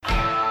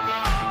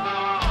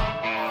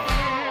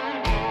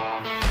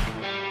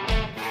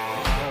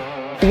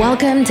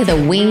Welcome to the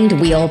Winged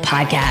Wheel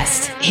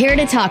Podcast. Here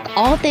to talk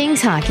all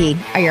things hockey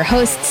are your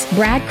hosts,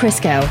 Brad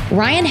Crisco,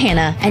 Ryan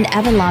Hanna, and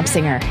Evan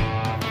Lobsinger.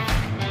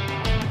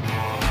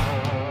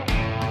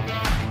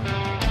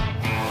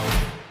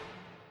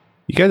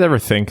 You guys ever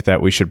think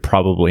that we should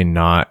probably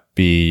not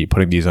be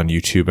putting these on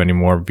YouTube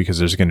anymore because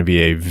there's going to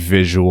be a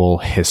visual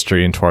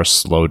history into our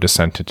slow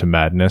descent into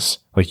madness?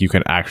 Like you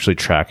can actually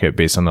track it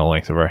based on the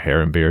length of our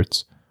hair and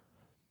beards.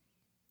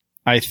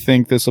 I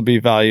think this will be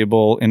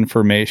valuable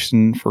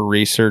information for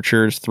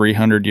researchers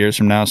 300 years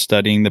from now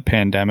studying the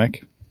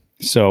pandemic.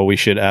 So we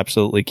should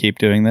absolutely keep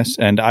doing this.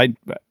 And I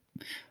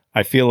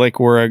feel like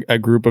we're a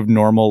group of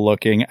normal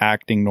looking,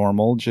 acting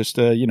normal, just,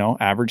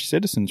 average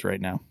citizens right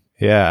now.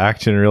 Yeah,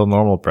 acting real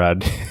normal,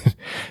 Brad.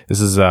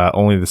 This is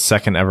only the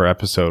second ever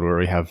episode where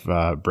we have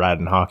Brad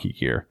in hockey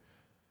gear.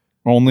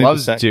 Only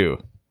Gloves the second.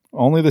 too.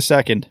 Only the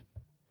second.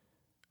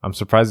 I'm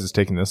surprised it's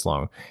taking this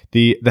long.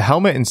 The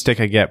helmet and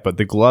stick I get, but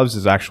the gloves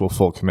is actual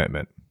full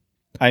commitment.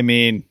 I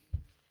mean,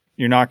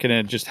 you're not going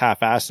to just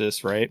half-ass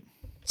this, right?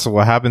 So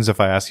what happens if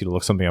I ask you to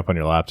look something up on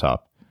your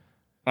laptop?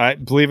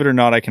 Believe it or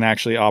not, I can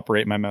actually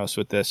operate my mouse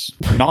with this.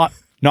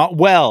 Not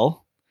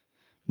well,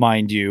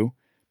 mind you,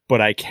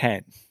 but I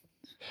can.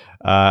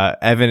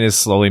 Evan is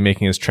slowly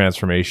making his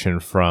transformation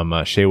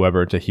from Shea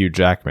Weber to Hugh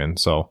Jackman.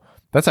 So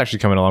that's actually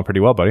coming along pretty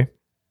well, buddy.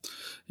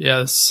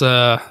 Yeah, this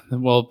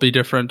will be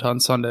different on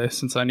Sunday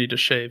since I need to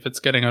shave. It's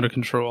getting out of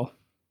control.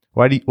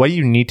 Why do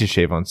you need to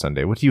shave on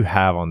Sunday? What do you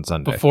have on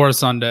Sunday? Before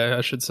Sunday,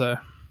 I should say.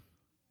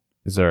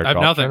 Is there? I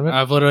have nothing. Tournament? I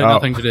have literally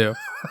nothing to do.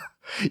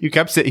 He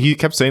kept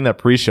saying that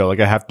pre-show,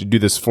 like I have to do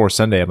this for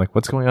Sunday. I'm like,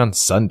 what's going on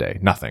Sunday?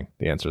 Nothing.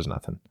 The answer is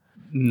nothing.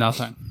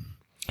 Nothing.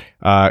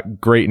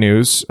 Great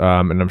news,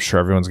 and I'm sure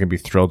everyone's going to be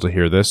thrilled to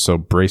hear this. So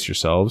brace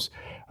yourselves.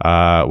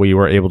 We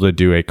were able to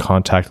do a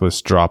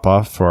contactless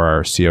drop-off for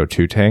our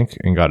CO2 tank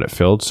and got it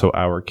filled. So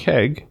our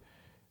keg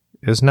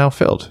is now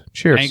filled.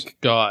 Cheers. Thank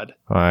God.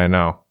 I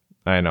know.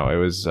 It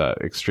was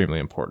extremely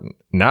important.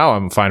 Now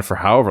I'm fine for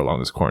however long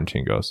this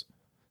quarantine goes.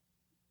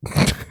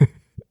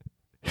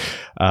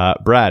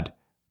 Brad,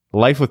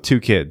 life with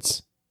two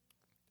kids.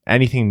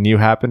 Anything new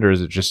happened, or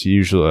is it just the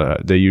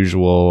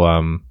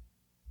usual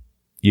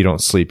you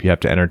don't sleep, you have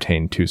to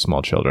entertain two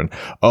small children?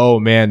 Oh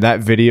man, that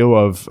video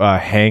of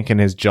Hank and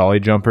his Jolly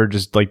Jumper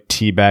just like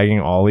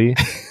teabagging Ollie.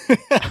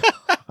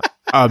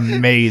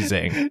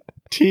 Amazing.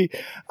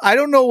 I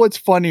don't know what's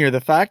funnier,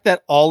 the fact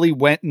that Ollie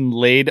went and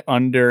laid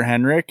under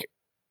Henrik,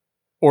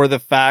 or the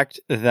fact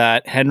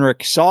that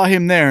Henrik saw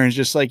him there and is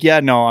just like, yeah,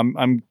 no,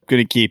 I'm going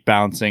to keep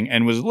bouncing,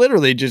 and was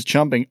literally just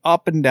jumping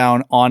up and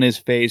down on his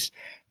face.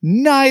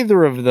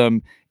 Neither of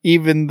them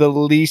even the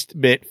least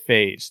bit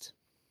phased.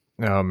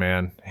 Oh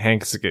man,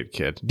 Hank's a good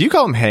kid. Do you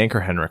call him Hank or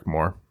Henrik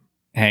more?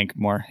 Hank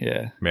more,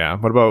 yeah. Yeah.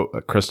 What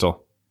about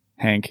Crystal?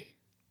 Hank.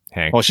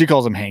 Well, she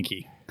calls him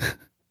Hanky.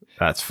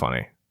 That's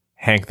funny.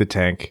 Hank the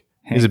Tank.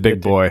 He's a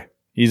big boy.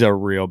 He's a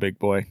real big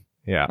boy.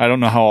 Yeah. I don't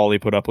know how Ollie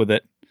put up with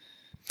it.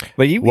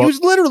 But he was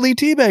literally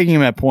teabagging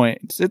him at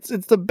points. It's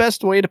the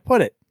best way to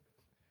put it.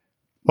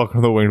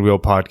 Welcome to the Winged Wheel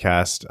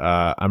Podcast.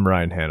 I'm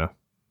Ryan Hanna.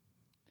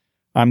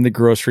 I'm the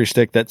grocery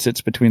stick that sits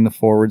between the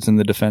forwards and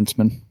the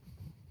defenseman.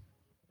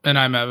 And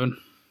I'm Evan.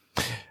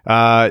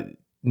 Now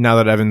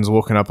that Evan's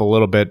woken up a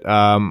little bit,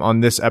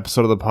 on this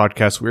episode of the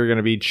podcast, we're going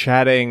to be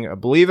chatting,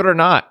 believe it or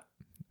not,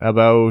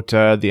 about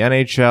the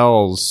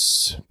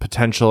NHL's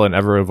potential and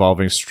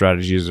ever-evolving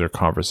strategies or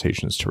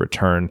conversations to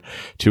return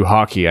to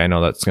hockey. I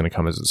know that's going to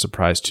come as a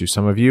surprise to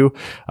some of you.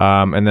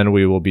 And then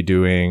we will be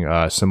doing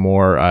some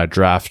more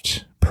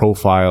draft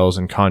profiles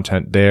and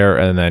content there,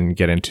 and then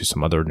get into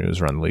some other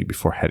news around the league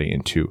before heading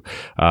into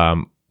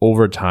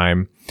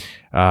overtime.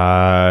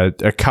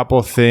 A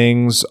couple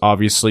things,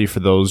 obviously, for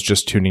those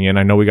just tuning in.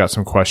 I know we got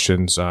some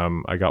questions.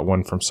 I got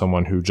one from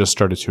someone who just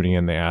started tuning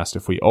in. They asked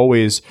if we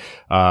always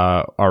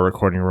are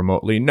recording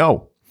remotely.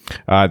 No.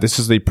 This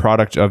is the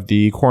product of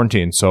the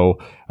quarantine. So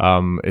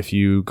if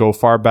you go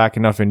far back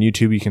enough in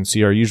YouTube, you can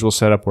see our usual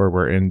setup where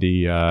we're in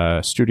the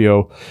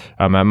studio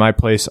at my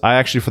place. I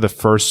actually, for the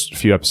first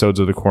few episodes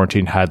of the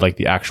quarantine, had like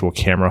the actual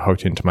camera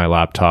hooked into my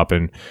laptop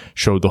and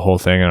showed the whole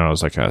thing. And I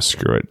was like,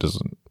 screw it.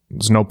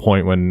 There's no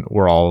point when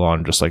we're all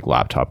on just like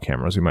laptop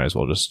cameras. We might as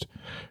well just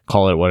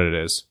call it what it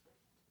is.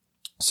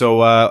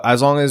 So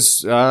as long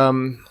as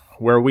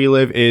where we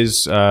live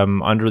is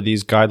under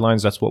these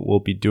guidelines, that's what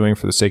we'll be doing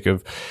for the sake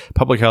of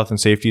public health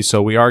and safety.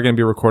 So we are going to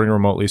be recording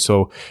remotely.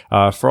 So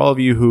for all of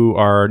you who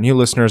are new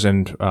listeners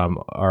and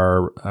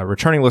are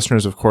returning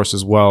listeners, of course,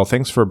 as well,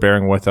 thanks for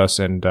bearing with us.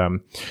 And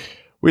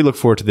we look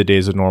forward to the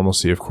days of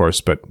normalcy, of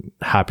course, but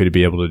happy to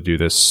be able to do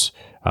this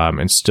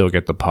and still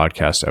get the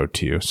podcast out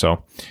to you.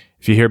 So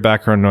if you hear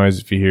background noise,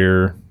 if you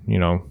hear,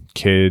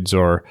 kids,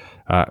 or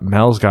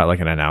Mel's got like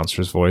an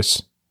announcer's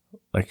voice.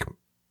 Like,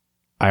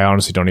 I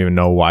honestly don't even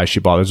know why she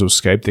bothers with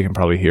Skype. They can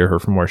probably hear her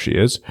from where she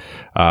is.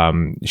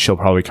 She'll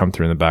probably come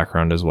through in the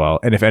background as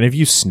well. And if any of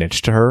you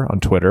snitch to her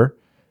on Twitter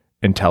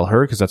and tell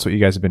her, because that's what you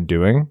guys have been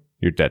doing,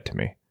 you're dead to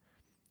me.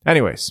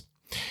 Anyways,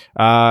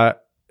 hockey.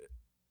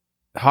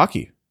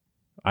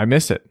 I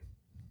miss it.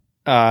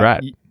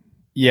 Brad.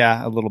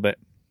 Yeah, a little bit.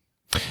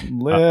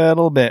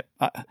 Little bit.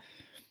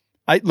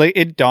 I like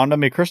it dawned on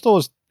me. Crystal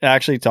was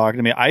actually talking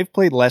to me. I've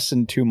played less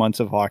than 2 months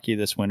of hockey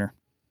this winter.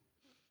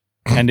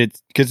 And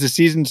it's because the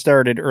season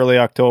started early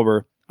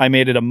October. I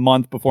made it a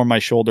month before my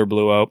shoulder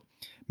blew out.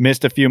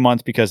 Missed a few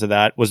months because of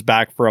that. Was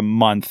back for a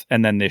month,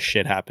 and then this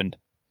shit happened.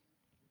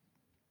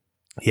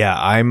 Yeah,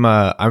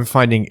 I'm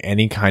finding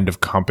any kind of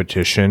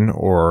competition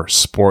or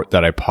sport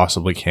that I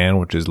possibly can,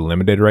 which is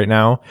limited right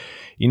now.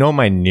 You know,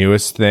 my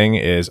newest thing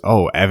is,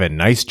 Evan,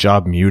 nice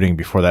job muting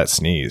before that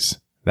sneeze.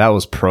 That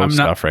was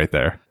stuff right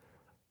there.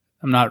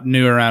 I'm not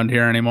new around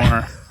here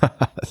anymore.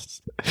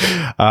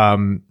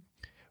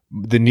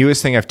 The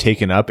newest thing I've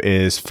taken up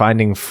is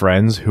finding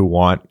friends who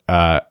want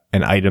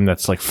an item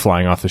that's like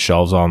flying off the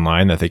shelves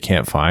online that they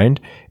can't find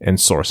and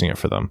sourcing it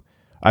for them.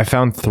 I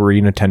found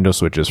 3 Nintendo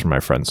Switches for my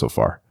friends so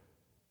far.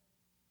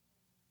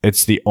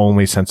 It's the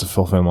only sense of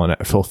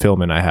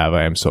fulfillment I have.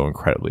 I am so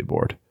incredibly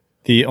bored.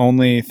 The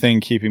only thing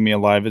keeping me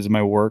alive is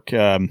my work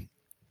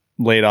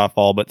laid off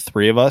all but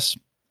 3 of us.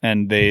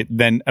 And they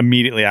then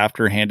immediately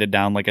after handed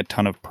down like a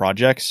ton of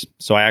projects.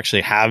 So I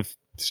actually have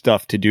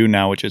stuff to do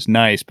now, which is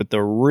nice. But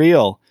the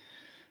real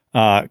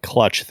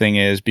clutch thing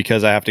is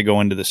because I have to go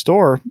into the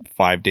store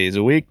 5 days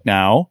a week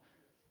now,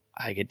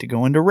 I get to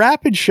go into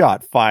Rapid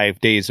Shot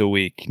 5 days a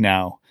week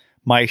now.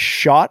 My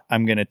shot,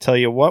 I'm going to tell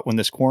you what, when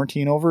this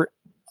quarantine over,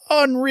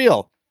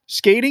 unreal.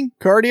 Skating,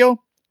 cardio,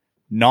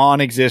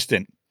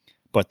 non-existent.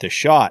 But the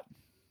shot,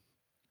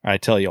 I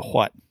tell you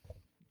what.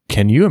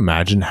 Can you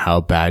imagine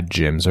how bad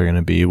gyms are going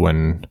to be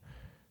when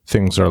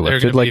things are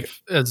lifted? Like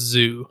a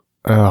zoo.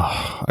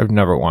 I've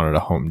never wanted a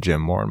home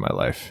gym more in my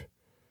life.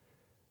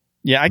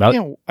 Yeah,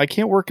 I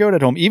can't work out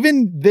at home.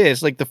 Even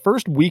this, like the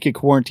first week of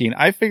quarantine,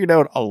 I figured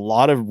out a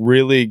lot of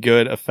really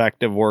good,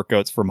 effective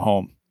workouts from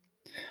home.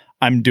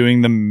 I'm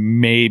doing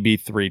them maybe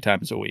 3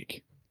 times a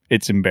week.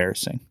 It's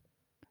embarrassing.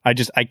 I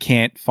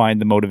can't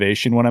find the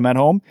motivation when I'm at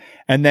home.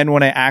 And then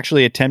when I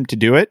actually attempt to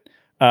do it,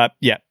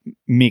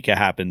 Mika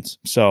happens.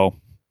 So,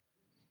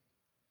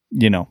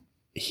 you know.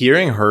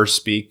 Hearing her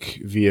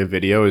speak via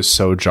video is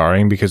so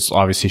jarring because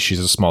obviously she's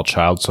a small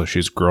child, so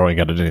she's growing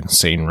at an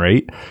insane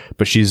rate,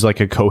 but she's like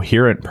a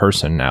coherent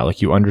person now.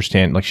 Like you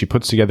understand, like she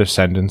puts together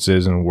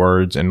sentences and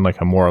words in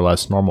like a more or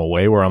less normal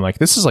way where I'm like,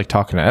 this is like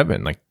talking to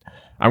Evan. Like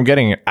I'm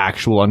getting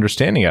actual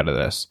understanding out of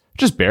this.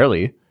 Just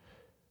barely.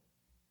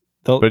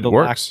 But it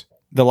works.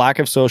 The lack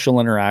of social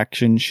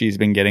interaction she's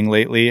been getting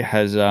lately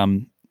has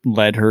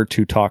led her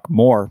to talk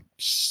more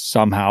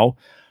somehow.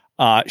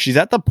 She's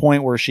at the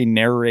point where she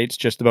narrates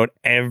just about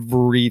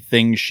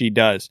everything she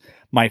does.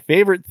 My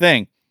favorite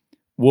thing,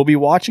 we'll be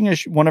watching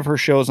one of her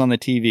shows on the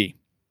TV.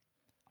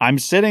 I'm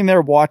sitting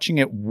there watching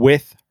it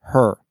with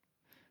her.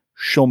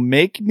 She'll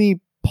make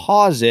me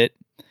pause it,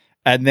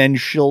 and then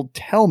she'll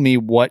tell me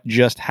what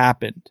just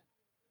happened.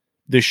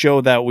 The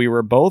show that we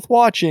were both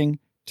watching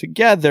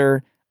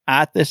together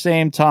at the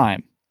same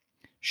time.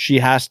 She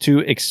has to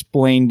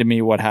explain to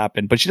me what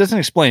happened, but she doesn't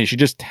explain it. She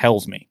just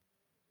tells me.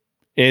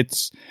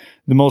 It's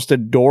the most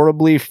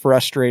adorably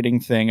frustrating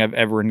thing I've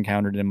ever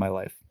encountered in my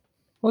life.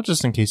 Well,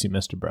 just in case you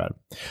missed it, Brad.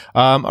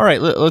 All right,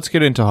 let's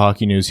get into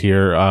hockey news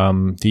here.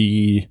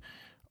 The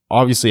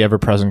obviously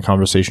ever-present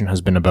conversation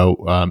has been about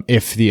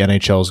if the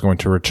NHL is going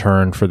to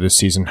return for this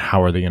season,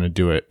 how are they going to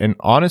do it? And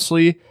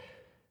honestly,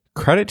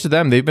 credit to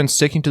them. They've been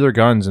sticking to their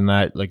guns in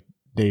that, like,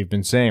 they've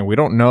been saying, we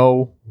don't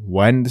know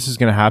when this is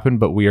going to happen,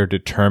 but we are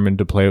determined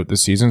to play out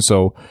this season.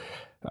 So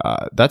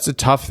that's a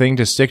tough thing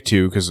to stick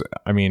to because,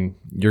 I mean,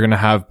 you're going to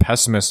have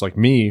pessimists like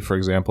me, for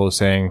example,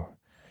 saying,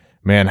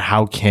 man,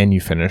 how can you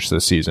finish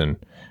this season?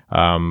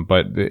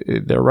 But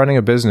they're running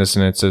a business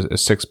and it's a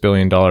 $6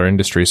 billion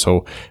industry.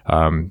 So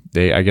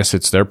I guess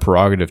it's their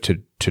prerogative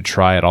to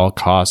try at all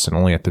costs and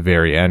only at the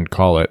very end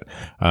call it.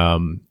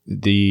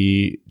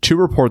 The 2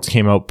 reports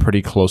came out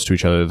pretty close to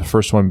each other. The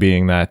first one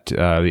being that the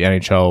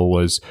NHL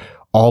was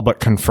all but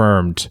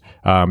confirmed.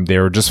 They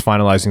were just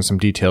finalizing some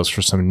details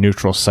for some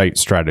neutral site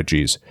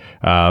strategies.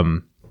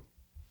 And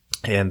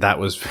that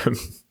was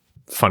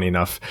funny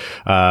enough.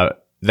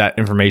 That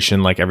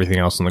information, like everything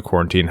else in the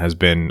quarantine, has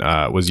been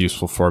was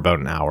useful for about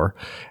an hour.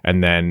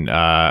 And then,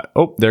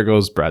 there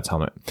goes Brad's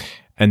helmet.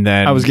 And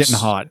then I was getting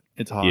hot.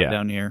 It's hot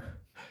down here.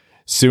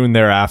 Soon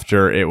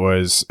thereafter, it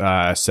was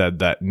said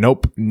that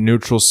nope,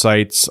 neutral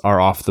sites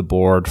are off the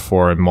board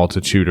for a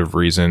multitude of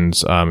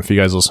reasons. If you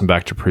guys listen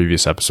back to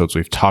previous episodes,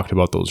 we've talked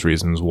about those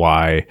reasons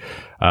why,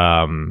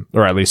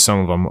 or at least some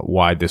of them,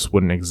 why this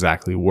wouldn't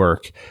exactly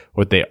work.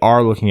 What they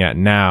are looking at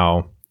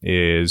now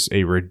is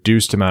a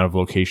reduced amount of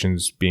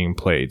locations being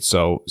played.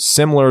 So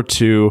similar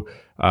to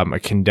a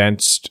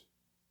condensed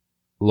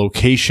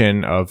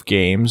location of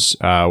games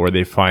where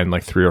they find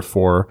like 3 or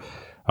 4,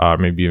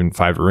 maybe even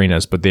 5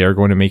 arenas, but they are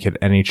going to make it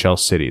NHL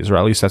cities, or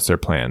at least that's their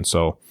plan.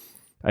 So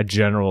a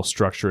general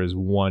structure is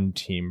 1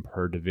 team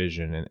per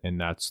division,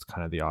 and that's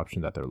kind of the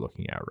option that they're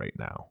looking at right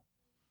now.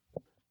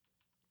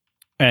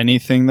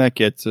 Anything that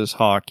gets us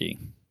hockey.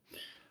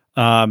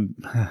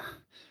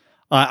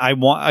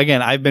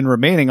 I've been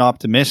remaining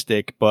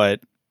optimistic, but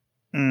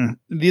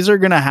these are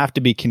going to have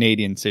to be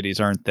Canadian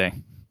cities, aren't they?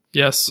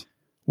 Yes.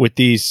 With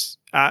these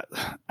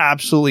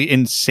absolutely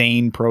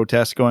insane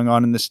protests going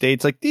on in the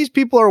States. Like, these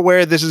people are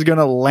aware this is going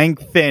to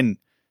lengthen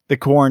the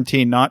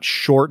quarantine, not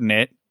shorten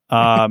it.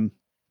 I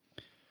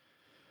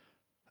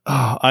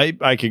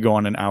could go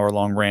on an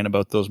hour-long rant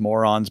about those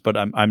morons, but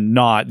I'm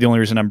not. The only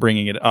reason I'm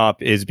bringing it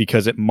up is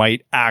because it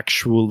might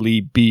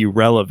actually be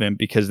relevant,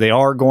 because they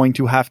are going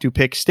to have to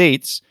pick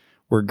states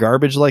where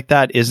garbage like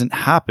that isn't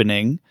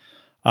happening.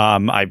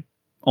 I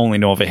only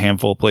know of a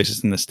handful of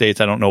places in the States.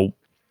 I don't know,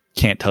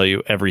 can't tell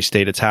you every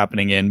state it's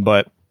happening in,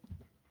 but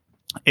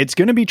it's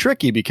going to be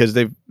tricky because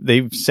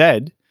they've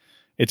said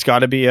it's got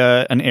to be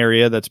an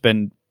area that's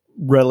been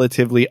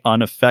relatively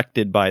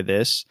unaffected by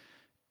this.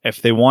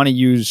 If they want to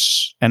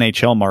use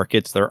NHL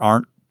markets, there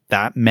aren't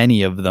that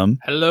many of them.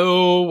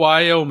 Hello,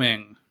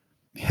 Wyoming.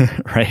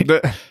 Right?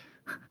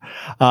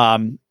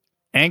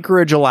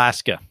 Anchorage,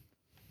 Alaska.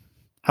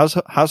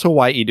 How's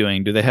Hawaii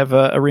doing? Do they have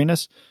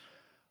arenas?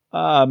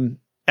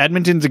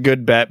 Edmonton's a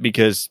good bet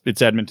because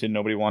it's Edmonton.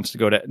 Nobody wants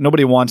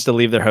to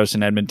leave their house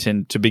in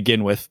Edmonton to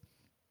begin with.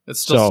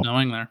 It's still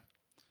snowing there.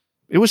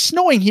 It was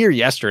snowing here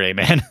yesterday,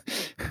 man.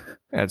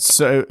 Yeah,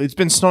 it's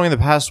been snowing the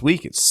past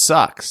week. It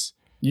sucks.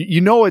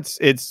 You know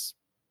it's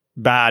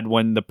bad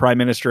when the Prime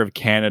Minister of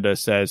Canada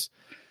says,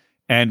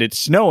 and it's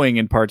snowing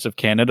in parts of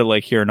Canada,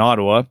 like here in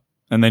Ottawa,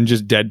 and then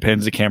just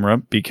deadpans the camera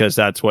because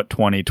that's what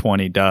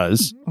 2020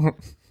 does.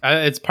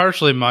 It's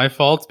partially my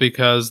fault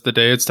because the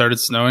day it started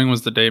snowing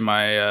was the day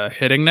my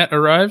hitting net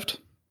arrived.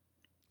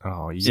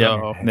 Oh, yeah.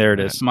 So there it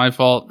is. It's my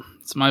fault.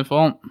 It's my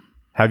fault.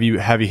 Have you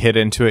hit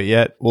into it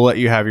yet? We'll let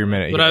you have your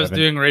minute. What I was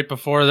doing right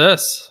before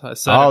this. I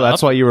set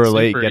that's why you were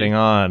late getting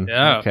on.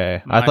 Yeah.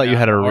 Okay. I thought you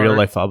had a real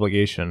life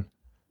obligation.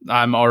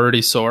 I'm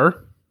already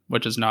sore,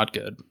 which is not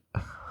good.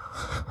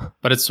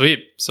 But it's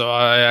sweet. So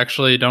I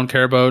actually don't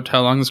care about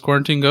how long this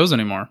quarantine goes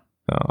anymore.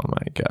 Oh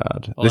my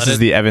God. This is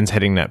the Evans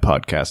Hitting Net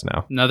podcast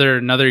now.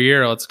 Another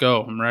year. Let's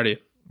go. I'm ready.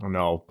 Oh,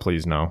 no,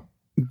 please no.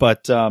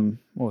 But what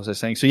was I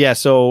saying?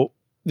 So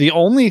the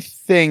only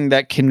thing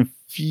that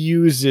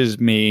confuses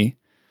me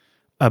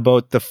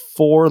about the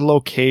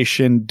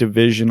 4-location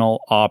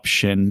divisional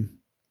option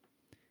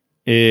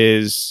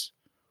is,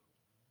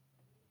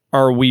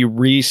 are we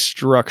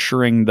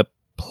restructuring the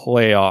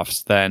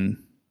playoffs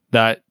then?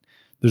 That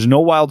there's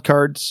no wild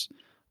cards.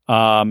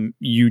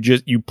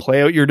 You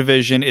play out your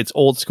division. It's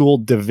old school.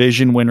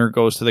 Division winner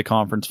goes to the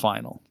conference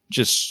final.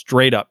 Just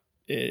straight up.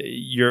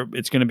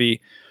 It's going to be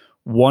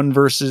 1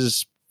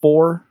 versus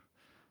 4,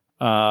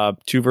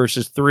 2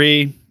 versus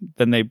 3.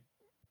 Then they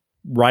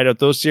ride out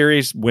those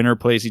series. Winner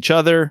plays each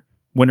other.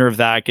 Winner of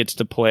that gets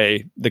to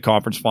play the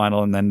conference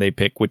final, and then they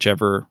pick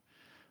whichever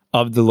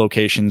of the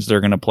locations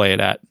they're going to play it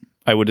at.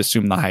 I would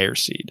assume the higher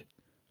seed.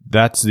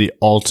 That's the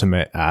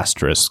ultimate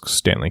asterisk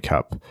Stanley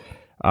Cup.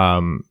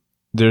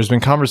 There's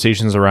been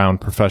conversations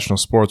around professional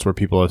sports where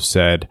people have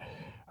said,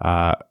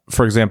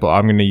 for example,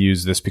 I'm going to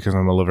use this because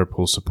I'm a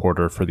Liverpool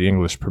supporter for the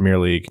English Premier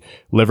League.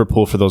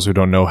 Liverpool, for those who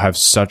don't know, have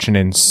such an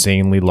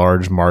insanely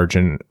large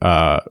margin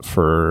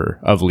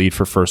of lead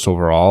for first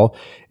overall.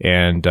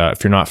 And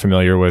if you're not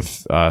familiar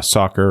with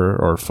soccer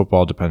or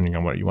football, depending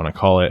on what you want to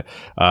call it,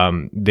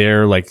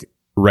 their like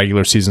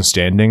regular season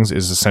standings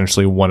is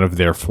essentially one of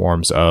their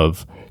forms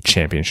of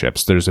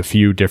championships. There's a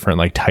few different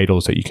like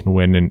titles that you can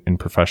win in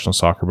professional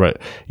soccer, but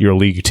your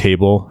league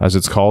table, as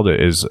it's called,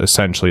 is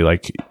essentially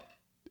like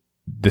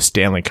the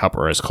Stanley Cup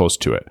or as close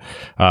to it.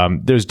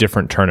 There's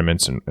different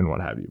tournaments and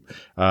what have you.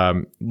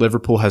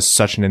 Liverpool has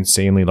such an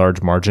insanely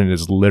large margin. It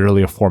is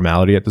literally a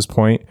formality at this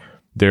point.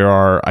 There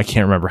are, I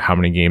can't remember how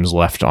many games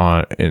left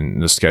on in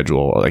the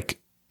schedule, like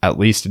at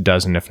least a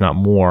dozen, if not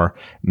more,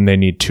 and they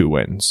need 2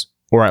 wins,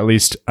 or at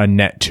least a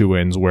net 2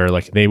 wins where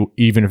like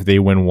even if they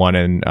win one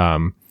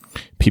and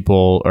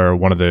people or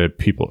one of the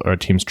people or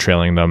teams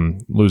trailing them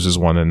loses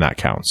one, then that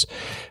counts.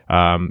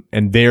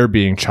 And they're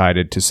being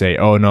chided to say,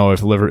 oh no,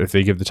 if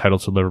they give the title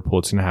to Liverpool,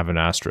 it's going to have an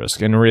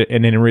asterisk. And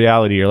in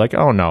reality, you're like,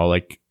 oh no,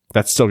 like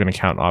that's still going to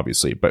count,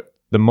 obviously. But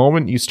the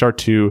moment you start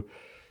to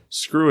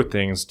screw with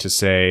things to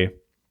say,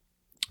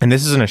 and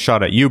this isn't a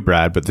shot at you,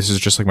 Brad, but this is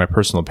just like my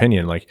personal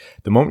opinion. Like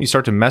the moment you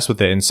start to mess with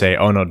it and say,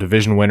 oh no,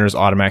 division winners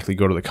automatically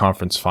go to the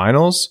conference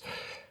finals,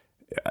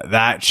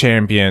 that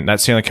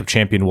Stanley Cup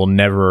champion will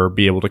never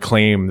be able to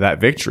claim that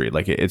victory.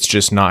 Like it's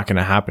just not going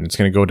to happen. It's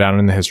going to go down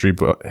in the history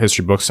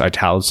books,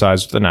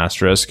 italicized with an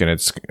asterisk. And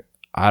it's,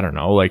 I don't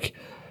know, like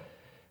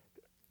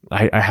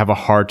I have a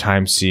hard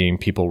time seeing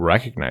people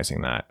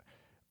recognizing that.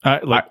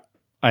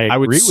 I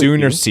would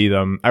sooner see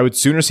them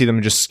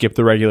just skip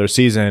the regular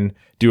season,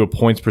 do a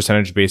points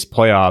percentage based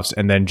playoffs,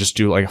 and then just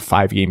do like a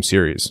 5-game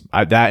series.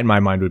 That in my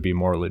mind would be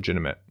more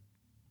legitimate.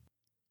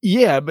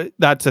 Yeah, but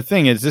that's the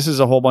thing is this is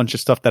a whole bunch of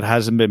stuff that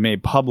hasn't been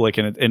made public,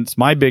 and it's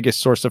my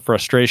biggest source of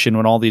frustration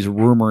when all these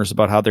rumors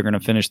about how they're going to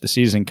finish the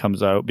season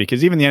comes out,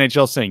 because even the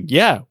NHL is saying,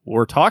 yeah,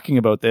 we're talking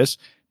about this.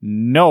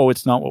 No,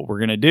 it's not what we're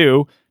going to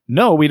do.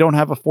 No, we don't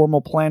have a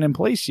formal plan in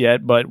place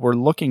yet, but we're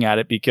looking at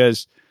it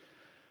because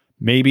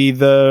maybe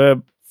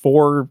the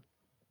 4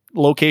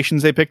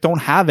 locations they pick don't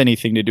have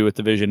anything to do with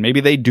division.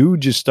 Maybe they do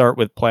just start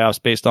with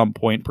playoffs based on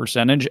point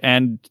percentage,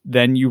 and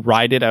then you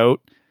ride it out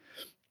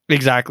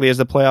exactly as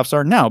the playoffs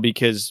are now,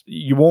 because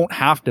you won't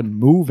have to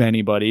move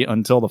anybody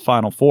until the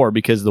Final Four,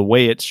 because the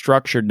way it's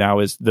structured now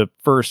is the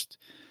first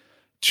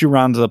 2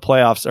 rounds of the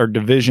playoffs are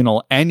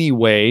divisional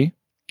anyway,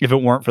 if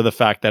it weren't for the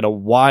fact that a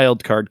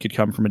wild card could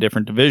come from a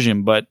different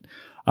division. But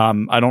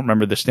I don't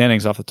remember the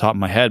standings off the top of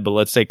my head, but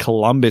let's say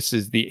Columbus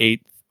is the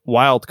 8th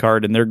wild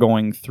card and they're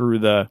going through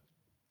the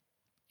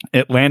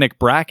Atlantic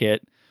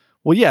bracket.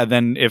 Well, yeah,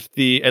 then if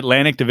the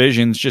Atlantic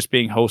division's just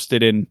being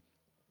hosted in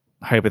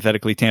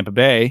hypothetically Tampa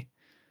Bay,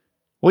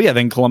 well, yeah,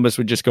 then Columbus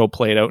would just go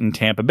play it out in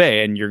Tampa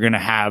Bay, and you're going to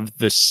have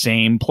the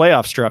same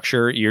playoff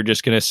structure. You're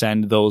just going to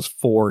send those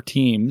 4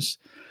 teams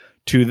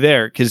to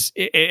there. Because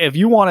if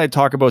you want to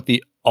talk about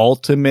the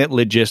ultimate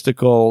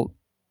logistical,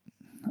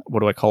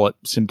 what do I call it,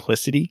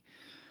 simplicity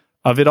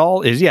of it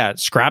all, is, yeah,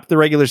 scrap the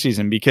regular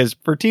season. Because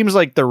for teams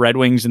like the Red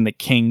Wings and the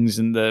Kings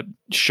and the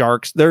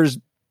Sharks, there's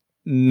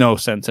no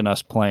sense in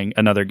us playing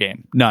another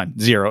game. None.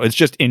 Zero. It's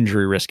just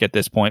injury risk at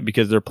this point,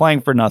 because they're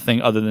playing for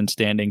nothing other than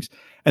standings,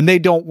 and they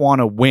don't want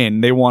to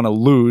win. They want to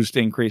lose to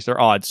increase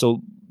their odds.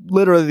 So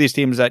literally these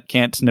teams that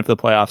can't sniff the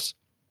playoffs,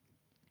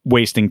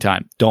 wasting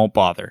time. Don't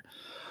bother.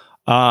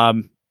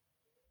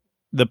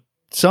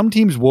 Some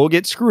teams will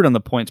get screwed on the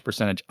points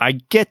percentage. I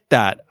get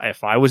that.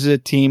 If I was a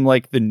team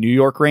like the New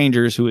York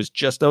Rangers, who is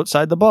just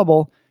outside the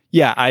bubble,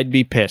 yeah, I'd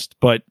be pissed.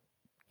 But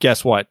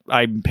guess what?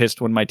 I'm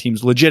pissed when my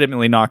team's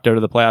legitimately knocked out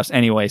of the playoffs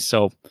anyway,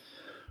 so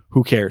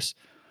who cares?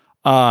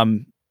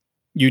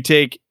 You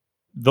take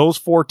those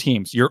 4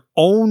 teams. You're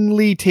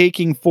only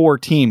taking 4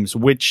 teams,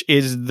 which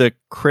is the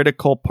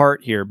critical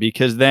part here,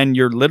 because then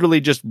you're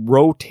literally just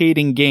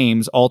rotating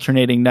games,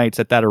 alternating nights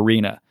at that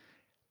arena.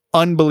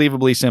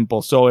 Unbelievably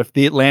simple. So if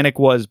the Atlantic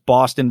was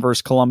Boston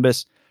versus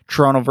Columbus,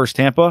 Toronto versus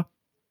Tampa,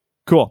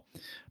 cool.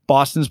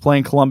 Boston's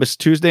playing Columbus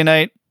Tuesday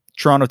night,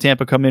 Toronto,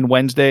 Tampa come in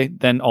Wednesday,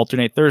 then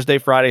alternate Thursday,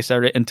 Friday,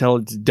 Saturday until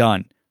it's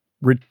done.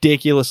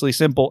 Ridiculously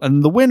simple.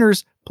 And the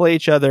winners play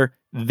each other.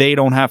 They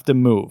don't have to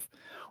move.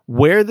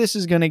 Where this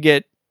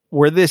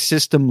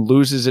system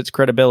loses its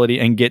credibility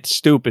and gets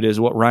stupid is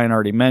what Ryan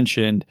already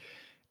mentioned,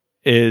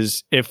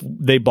 is if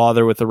they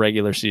bother with the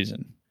regular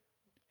season.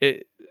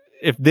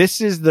 If this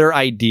is their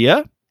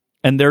idea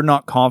and they're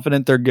not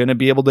confident they're going to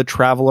be able to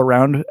travel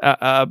around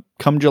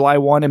come July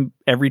 1 and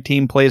every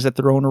team plays at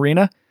their own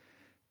arena,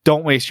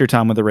 don't waste your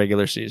time with the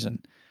regular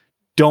season.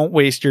 Don't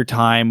waste your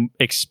time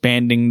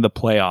expanding the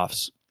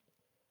playoffs.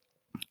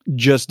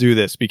 Just do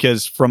this,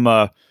 because from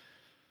a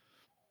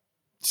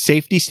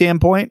safety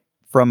standpoint,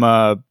 from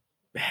a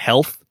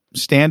health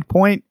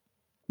standpoint,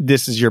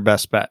 this is your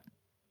best bet.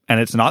 And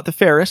it's not the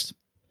fairest.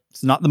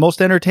 It's not the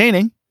most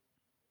entertaining,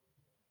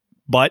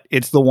 but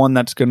it's the one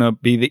that's going to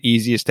be the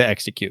easiest to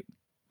execute.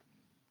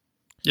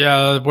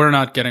 Yeah, we're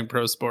not getting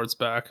pro sports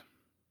back.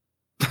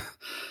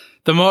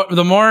 The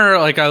more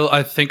like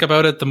I think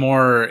about it, the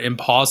more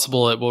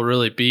impossible it will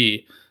really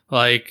be.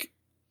 Like,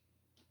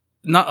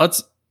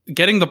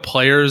 getting the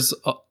players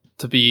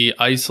to be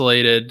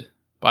isolated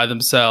by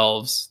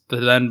themselves to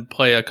then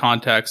play a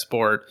contact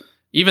sport.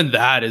 Even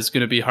that is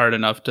going to be hard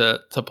enough to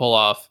pull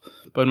off.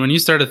 But when you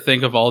start to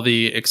think of all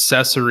the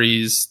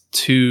accessories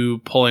to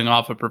pulling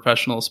off a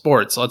professional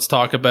sport, so let's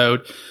talk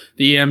about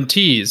the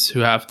EMTs who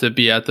have to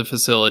be at the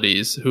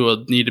facilities, who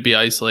will need to be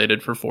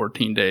isolated for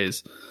 14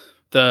 days.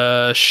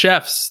 The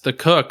chefs, the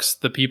cooks,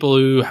 the people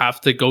who have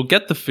to go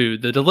get the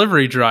food, the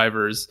delivery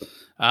drivers.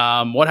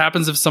 What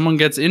happens if someone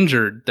gets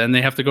injured? Then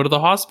they have to go to the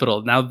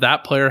hospital. Now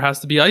that player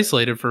has to be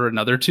isolated for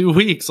another 2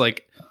 weeks.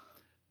 Like,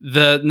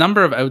 the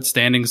number of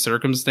outstanding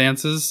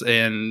circumstances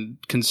and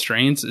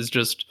constraints is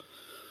just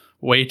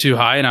way too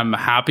high. And I'm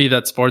happy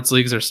that sports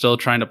leagues are still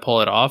trying to pull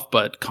it off.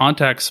 But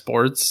contact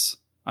sports,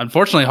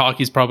 unfortunately,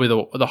 hockey's probably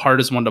the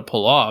hardest one to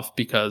pull off,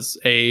 because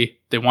they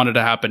want it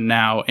to happen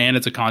now and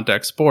it's a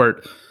contact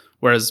sport.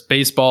 Whereas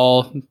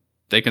baseball,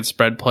 they can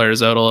spread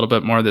players out a little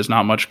bit more. There's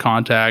not much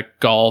contact.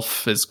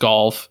 Golf is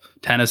golf.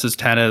 Tennis is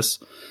tennis.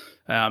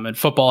 And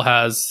football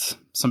has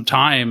some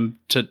time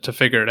to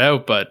figure it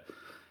out. But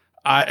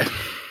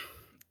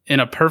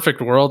in a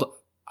perfect world,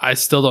 I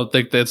still don't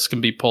think this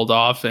can be pulled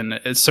off, and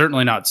it's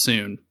certainly not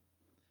soon.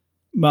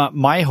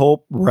 My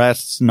hope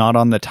rests not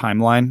on the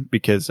timeline,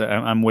 because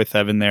I'm with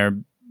Evan there.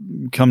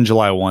 Come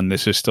July 1,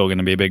 this is still going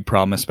to be a big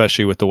problem,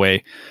 especially with the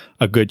way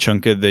a good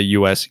chunk of the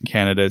US and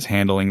Canada is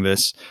handling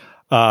this.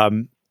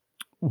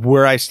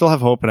 Where I still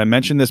have hope, and I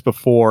mentioned this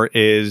before,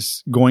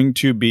 is going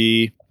to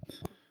be,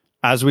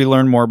 as we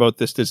learn more about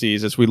this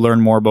disease, as we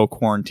learn more about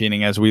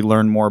quarantining, as we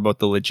learn more about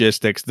the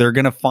logistics, they're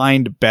going to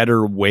find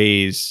better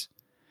ways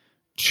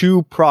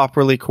to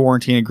properly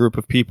quarantine a group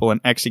of people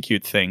and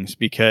execute things.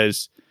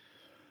 Because,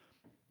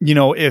 you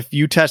know, if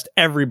you test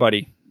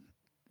everybody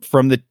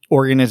from the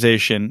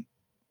organization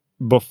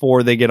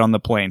before they get on the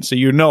plane, so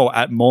you know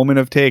at moment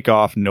of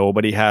takeoff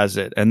nobody has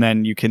it, and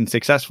then you can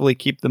successfully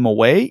keep them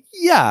away,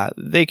 yeah,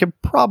 they could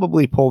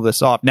probably pull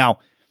this off. Now,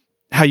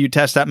 how you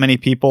test that many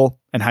people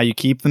and how you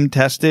keep them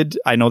tested.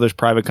 I know there's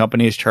private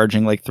companies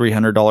charging like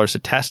 $300 a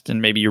test,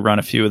 and maybe you run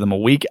a few of them a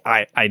week.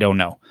 I don't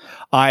know.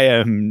 I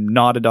am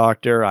not a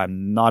doctor.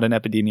 I'm not an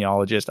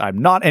epidemiologist. I'm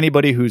not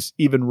anybody who's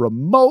even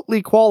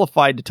remotely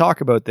qualified to talk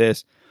about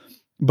this,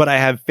 but I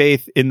have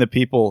faith in the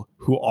people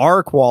who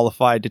are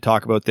qualified to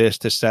talk about this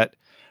to set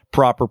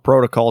proper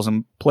protocols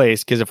in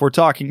place. Because if we're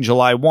talking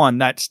July 1,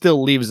 that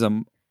still leaves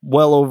them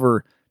well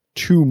over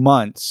 2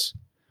 months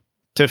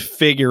to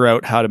figure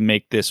out how to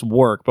make this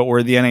work. But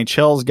where the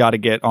NHL's got to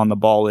get on the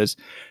ball is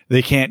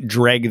they can't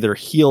drag their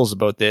heels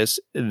about this.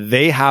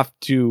 They have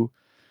to,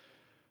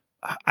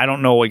 I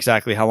don't know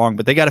exactly how long,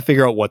 but they got to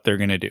figure out what they're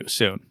going to do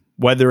soon.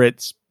 Whether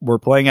it's we're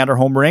playing at our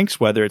home rinks,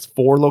 whether it's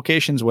 4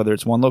 locations, whether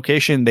it's 1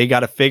 location, they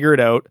got to figure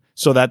it out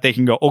so that they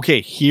can go, okay,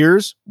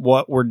 here's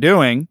what we're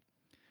doing.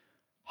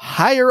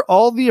 Hire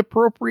all the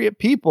appropriate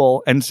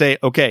people and say,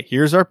 okay,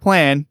 here's our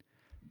plan.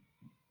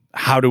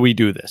 How do we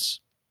do this?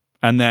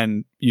 And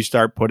then you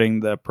start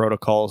putting the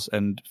protocols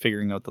and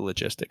figuring out the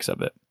logistics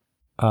of it.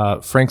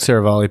 Frank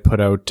Saravalli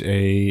put out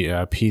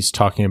a piece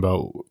talking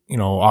about,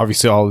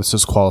 obviously all this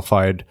is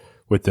qualified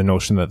with the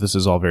notion that this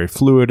is all very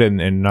fluid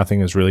and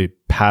nothing is really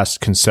past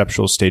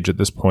conceptual stage at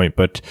this point.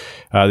 But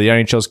the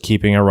NHL is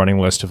keeping a running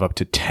list of up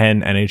to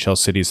 10 NHL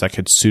cities that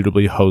could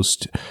suitably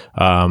host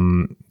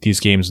these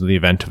games in the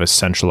event of a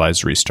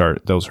centralized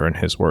restart. Those are in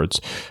his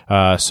words.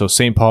 So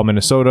St. Paul,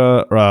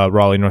 Minnesota,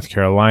 Raleigh, North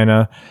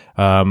Carolina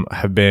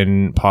have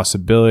been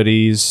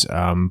possibilities,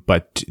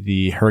 but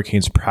the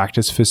Hurricanes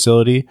practice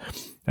facility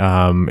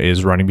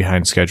is running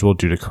behind schedule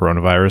due to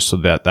coronavirus, so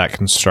that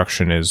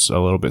construction is a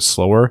little bit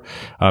slower.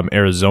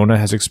 Arizona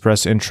has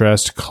expressed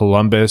interest.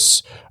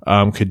 Columbus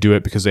could do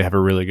it because they have a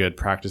really good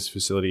practice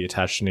facility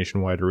attached to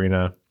Nationwide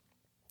Arena.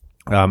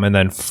 And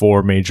then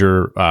 4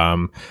 major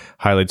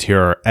highlights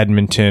here are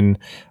Edmonton,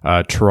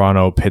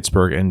 Toronto,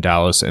 Pittsburgh, and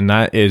Dallas. And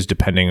that is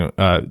depending,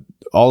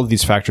 all of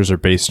these factors are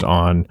based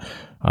on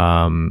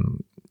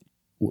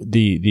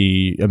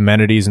the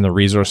amenities and the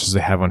resources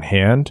they have on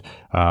hand,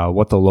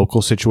 what the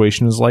local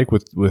situation is like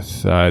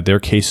with their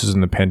cases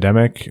in the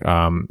pandemic,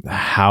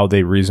 how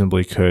they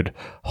reasonably could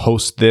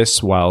host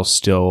this while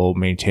still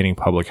maintaining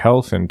public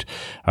health. And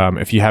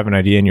if you have an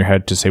idea in your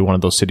head to say one of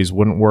those cities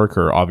wouldn't work,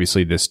 or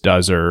obviously this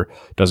does or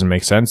doesn't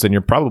make sense, then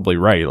you're probably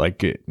right.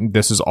 Like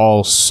this is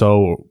all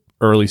so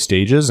early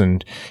stages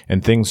and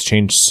things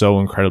change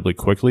so incredibly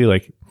quickly.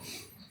 Like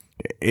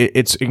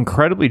it's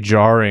incredibly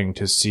jarring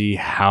to see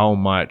how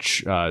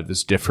much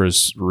this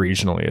differs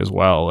regionally as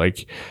well.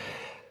 Like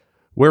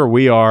where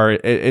we are,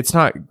 it's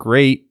not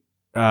great.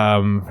 I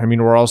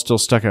mean, we're all still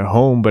stuck at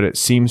home, but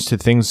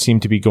things seem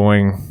to be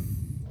going,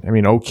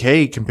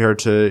 okay compared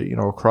to,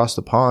 across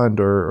the pond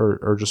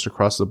or just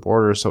across the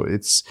border. So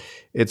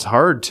it's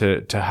hard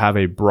to have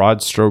a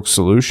broad stroke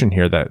solution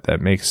here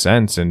that makes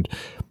sense. And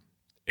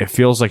it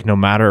feels like no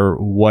matter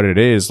what it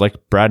is, like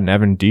Brad and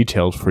Evan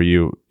detailed for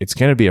you, it's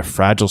going to be a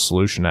fragile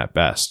solution at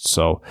best.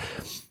 So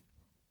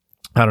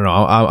I don't know.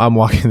 I'm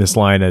walking this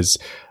line as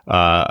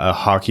a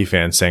hockey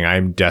fan saying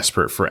I'm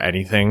desperate for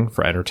anything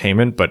for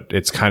entertainment, but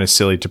it's kind of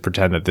silly to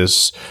pretend that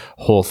this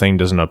whole thing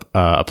doesn't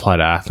apply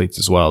to athletes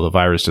as well. The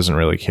virus doesn't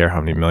really care how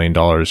many $1 million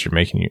you're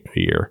making a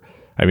year.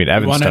 I mean,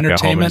 Evan's stuck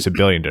at home and he's a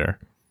billionaire.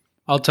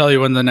 I'll tell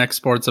you when the next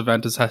sports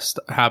event is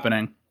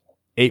happening.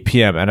 8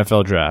 p.m.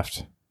 NFL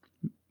draft.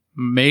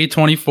 May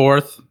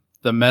 24th,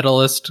 the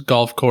Medalist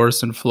Golf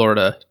Course in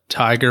Florida.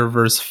 Tiger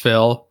versus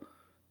Phil.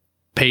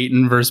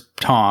 Peyton versus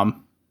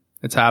Tom.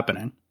 It's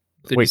happening.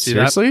 Did Wait, you see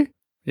seriously? That?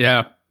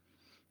 Yeah.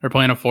 They're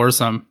playing a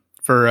foursome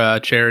for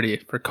charity,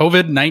 for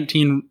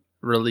COVID-19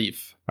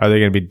 relief. Are they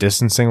going to be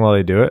distancing while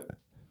they do it?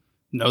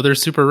 No, they're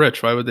super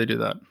rich. Why would they do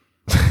that?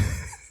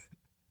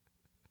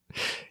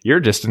 You're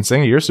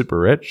distancing. You're super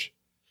rich.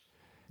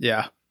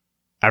 Yeah.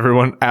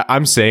 Everyone,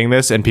 I'm saying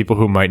this, and people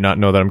who might not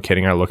know that I'm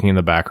kidding are looking in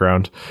the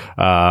background,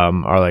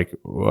 are like,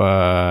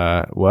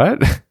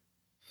 what?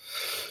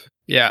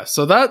 Yeah,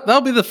 so that'll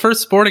be the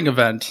first sporting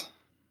event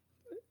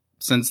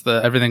since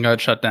everything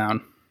got shut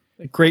down.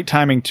 Great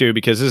timing too,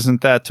 because isn't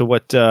that to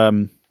what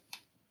Doug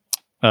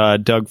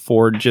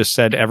Ford just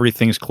said?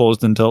 Everything's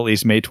closed until at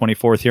least May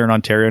 24th here in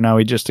Ontario. Now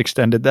he just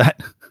extended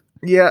that.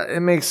 Yeah,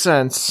 it makes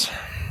sense.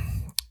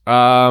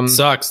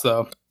 Sucks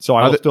though. So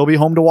I will still be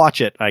home to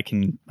watch it. I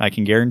can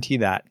guarantee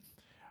that.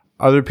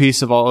 Other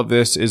piece of all of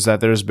this is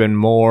that there's been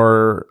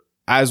more,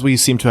 as we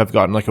seem to have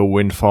gotten like a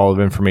windfall of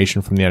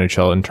information from the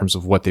NHL in terms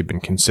of what they've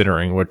been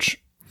considering,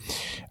 which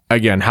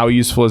again, how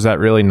useful is that?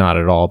 Really not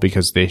at all,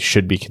 because they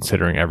should be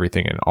considering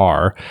everything and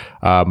are.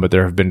 But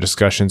there have been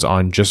discussions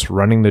on just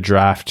running the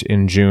draft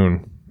in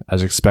June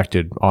as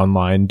expected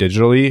online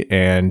digitally,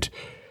 and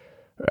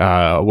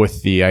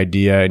with the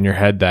idea in your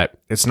head that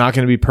it's not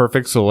going to be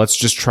perfect, so let's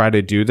just try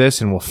to do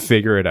this and we'll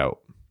figure it out.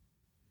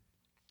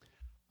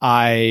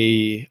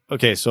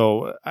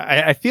 So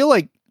I feel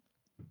like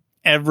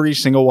every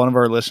single one of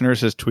our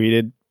listeners has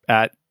tweeted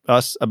at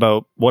us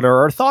about what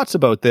are our thoughts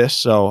about this.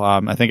 So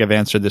I think I've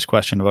answered this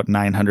question about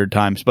 900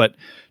 times, but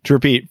to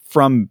repeat,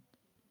 from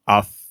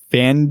a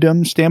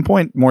fandom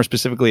standpoint, more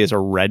specifically as a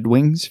Red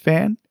Wings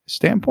fan,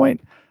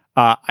 standpoint,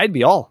 I'd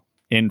be all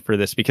in for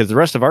this because the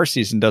rest of our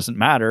season doesn't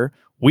matter.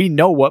 We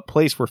know what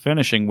place we're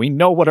finishing. We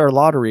know what our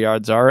lottery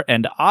odds are.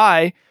 And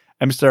I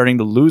am starting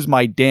to lose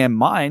my damn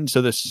mind.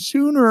 So the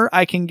sooner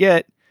I can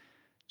get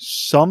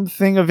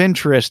something of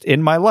interest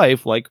in my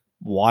life, like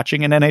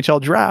watching an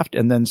NHL draft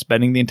and then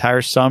spending the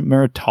entire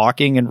summer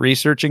talking and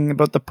researching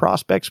about the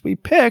prospects we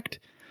picked,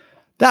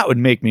 that would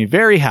make me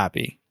very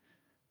happy.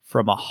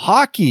 From a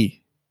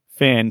hockey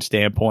fan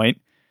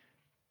standpoint,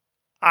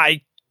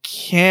 I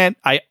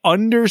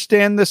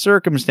understand the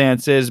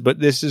circumstances, but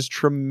this is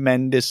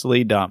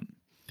tremendously dumb.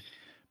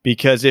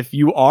 Because if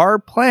you are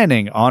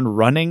planning on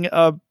running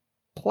a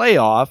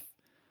playoff,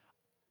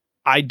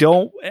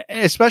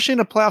 especially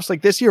in a playoffs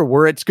like this year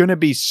where it's going to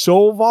be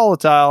so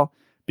volatile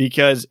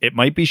because it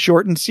might be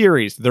shortened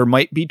series. There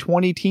might be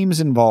 20 teams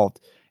involved.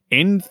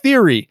 In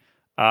theory,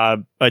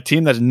 a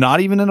team that's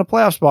not even in a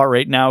playoff spot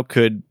right now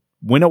could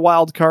win a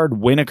wild card,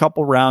 win a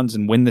couple rounds,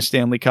 and win the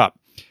Stanley Cup.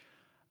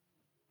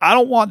 I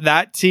don't want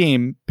that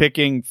team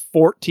picking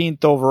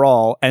 14th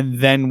overall and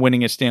then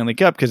winning a Stanley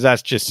Cup because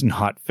that's just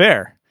not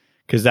fair.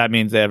 Because that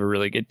means they have a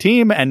really good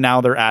team, and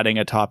now they're adding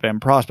a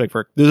top-end prospect.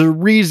 There's a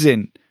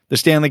reason the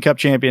Stanley Cup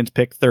champions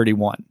picked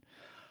 31.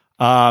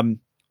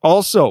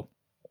 Also,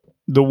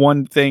 the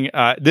one thing,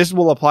 this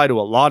will apply to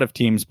a lot of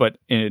teams, but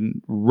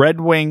in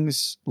Red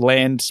Wings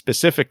land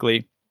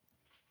specifically,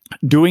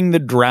 doing the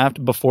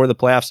draft before the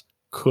playoffs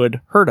could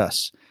hurt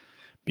us.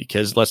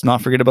 Because let's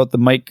not forget about the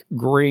Mike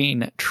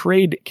Green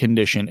trade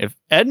condition. If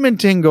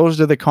Edmonton goes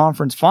to the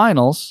conference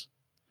finals,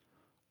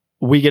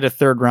 we get a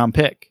third-round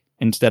pick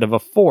instead of a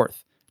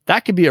fourth.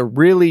 That could be a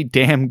really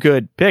damn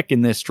good pick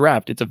in this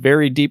draft. It's a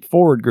very deep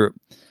forward group.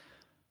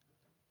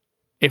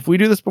 If we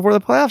do this before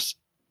the playoffs,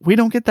 we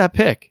don't get that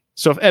pick.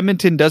 So if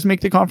Edmonton does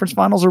make the conference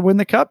finals or win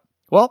the cup,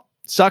 well,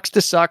 sucks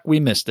to suck. We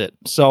missed it.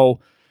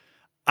 So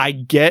I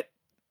get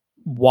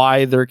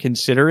why they're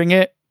considering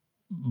it,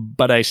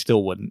 but I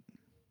still wouldn't.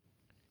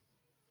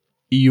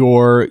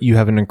 You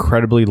have an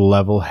incredibly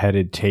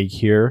level-headed take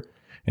here,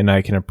 and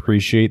I can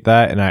appreciate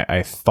that. And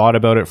I thought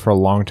about it for a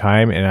long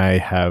time, and I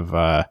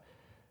have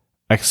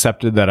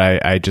accepted that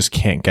I just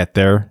can't get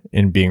there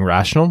in being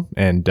rational,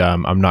 and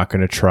I'm not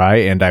going to try.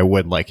 And I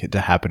would like it to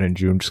happen in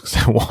June just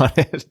because I want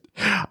it.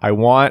 I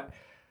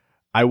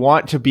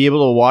want to be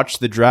able to watch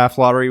the draft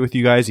lottery with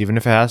you guys, even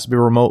if it has to be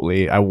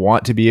remotely. I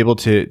want to be able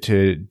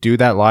to do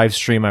that live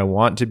stream. I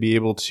want to be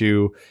able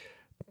to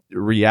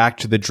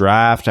react to the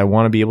draft. I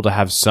want to be able to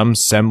have some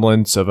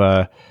semblance of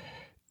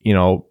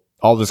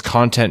all this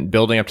content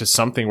building up to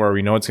something where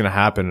we know it's going to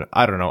happen.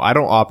 I don't know. I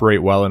don't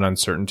operate well in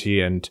uncertainty,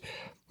 and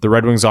the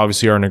Red Wings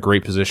obviously are in a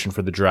great position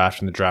for the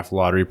draft and the draft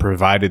lottery,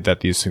 provided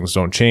that these things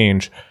don't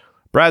change.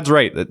 Brad's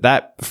right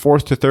that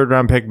fourth to third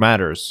round pick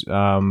matters.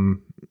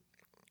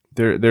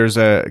 There's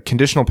a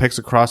conditional picks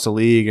across the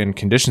league and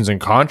conditions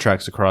and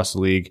contracts across the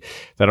league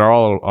that are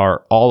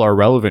all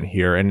relevant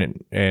here.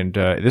 And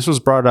this was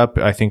brought up,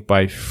 I think,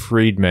 by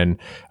Friedman,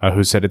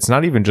 who said it's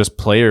not even just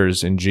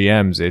players and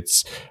GMs,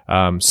 it's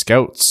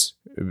scouts.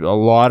 A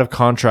lot of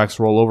contracts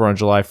roll over on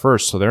July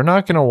 1st, so they're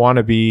not going to want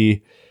to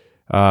be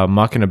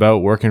mucking about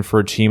working for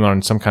a team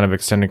on some kind of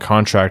extended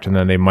contract, and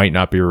then they might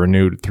not be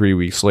renewed 3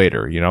 weeks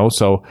later.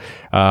 So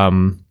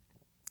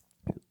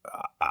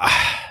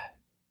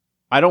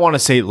I don't want to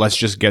say, let's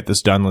just get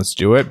this done, let's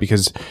do it,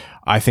 because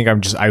I think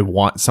I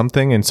want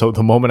something. And so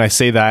the moment I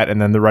say that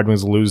and then the Red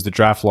Wings lose the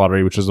draft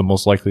lottery, which is the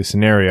most likely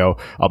scenario,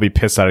 I'll be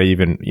pissed that I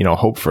even,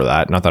 hope for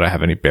that. Not that I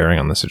have any bearing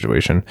on the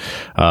situation.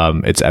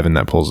 It's Evan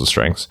that pulls the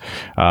strings.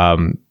 I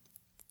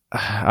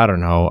don't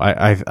know.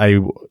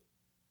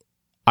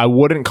 I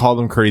wouldn't call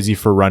them crazy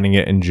for running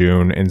it in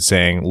June and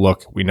saying,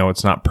 look, we know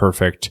it's not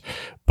perfect,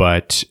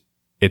 but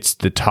it's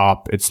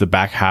the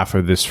back half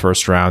of this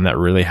first round that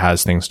really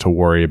has things to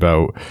worry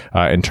about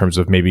in terms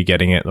of maybe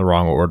getting it in the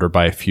wrong order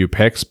by a few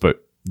picks,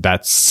 but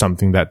that's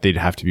something that they'd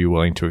have to be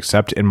willing to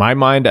accept. In my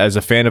mind, as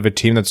a fan of a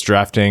team that's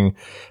drafting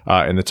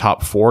in the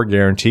top 4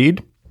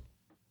 guaranteed,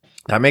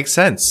 that makes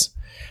sense.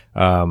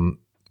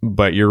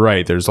 But you're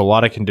right. There's a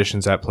lot of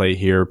conditions at play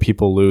here.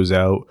 People lose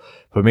out,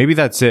 but maybe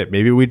that's it.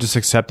 Maybe we just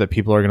accept that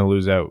people are going to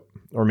lose out,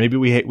 or maybe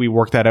we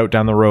work that out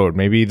down the road.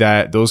 Maybe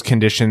that those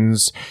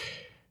conditions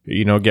get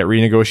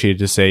renegotiated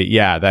to say,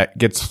 yeah, that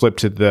gets flipped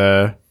to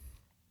the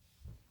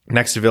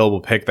next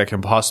available pick that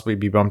can possibly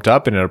be bumped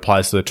up, and it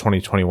applies to the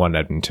 2021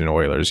 Edmonton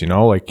Oilers.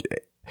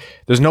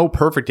 There's no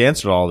perfect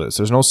answer to all this.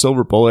 There's no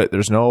silver bullet.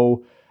 There's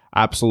no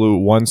absolute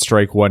one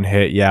strike, one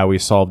hit. Yeah, we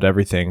solved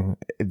everything.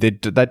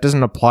 That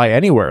doesn't apply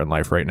anywhere in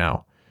life right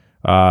now.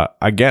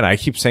 Again, I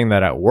keep saying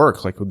that at work.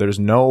 There's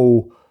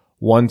no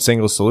one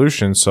single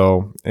solution.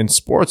 So in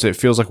sports, it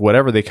feels like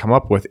whatever they come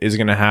up with is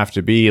going to have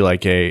to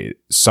be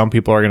some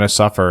people are going to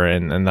suffer,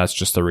 and that's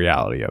just the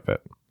reality of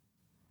it.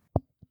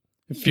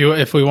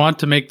 If we want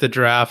to make the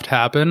draft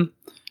happen,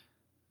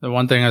 the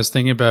one thing I was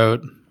thinking about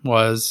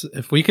was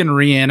if we can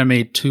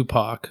reanimate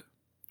Tupac,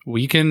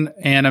 we can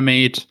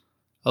animate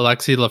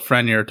Alexi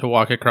Lafreniere to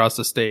walk across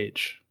the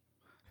stage.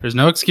 There's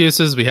no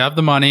excuses. We have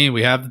the money,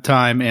 we have the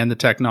time, and the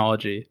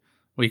technology.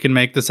 We can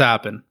make this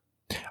happen.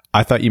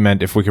 I thought you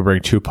meant if we could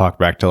bring Tupac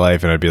back to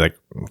life, and I'd be like,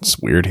 it's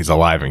weird. He's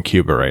alive in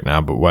Cuba right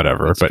now, but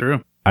whatever. That's but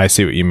true. I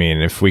see what you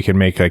mean. If we could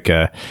make like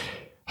a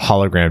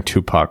hologram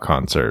Tupac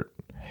concert,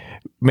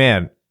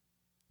 man,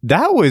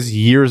 that was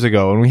years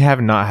ago, and we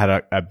have not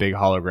had a big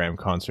hologram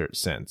concert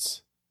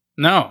since.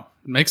 No,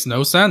 it makes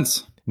no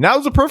sense.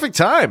 Now's the perfect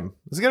time.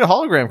 Let's get a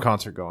hologram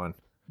concert going.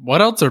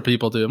 What else are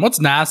people doing? What's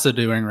NASA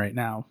doing right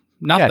now?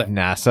 Nothing.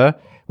 Yeah, NASA.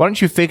 Why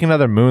don't you fake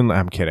another moon?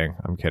 I'm kidding.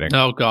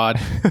 Oh, God.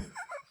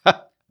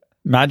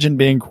 Imagine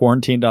being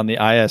quarantined on the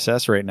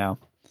ISS right now.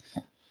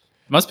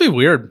 Must be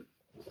weird.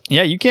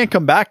 Yeah, you can't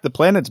come back. The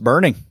planet's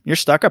burning. You're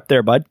stuck up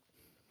there, bud.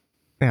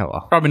 Yeah,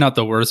 well. Probably not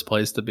the worst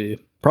place to be.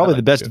 Probably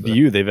the best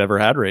view they've ever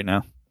had right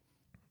now.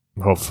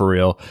 Oh, for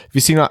real.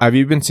 Have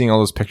you been seeing all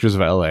those pictures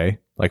of LA,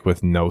 like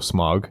with no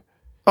smog?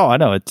 Oh, I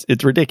know.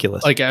 It's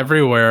ridiculous. Like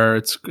everywhere.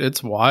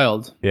 It's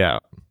wild. Yeah.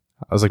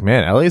 I was like,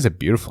 man, LA is a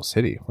beautiful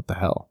city. What the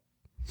hell?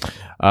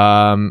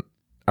 All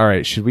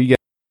right. Should we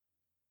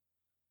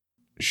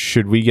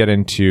get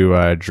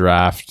into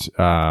draft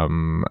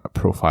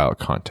profile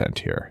content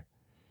here?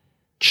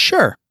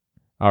 Sure.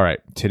 All right.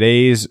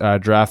 Today's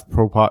draft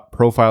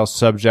profile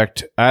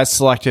subject, as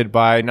selected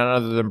by none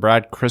other than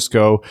Brad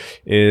Crisco,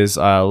 is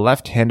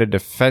left-handed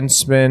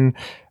defenseman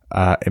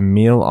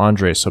Emil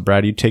Andre. So,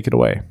 Brad, you take it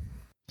away.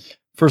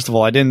 First of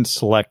all, I didn't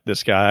select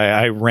this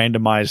guy. I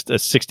randomized a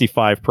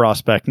 65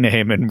 prospect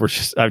name, and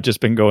I've just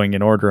been going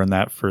in order on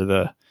that for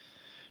the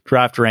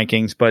draft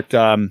rankings. But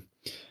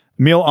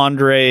Emil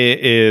Andre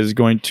is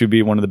going to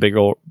be one of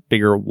the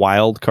bigger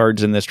wild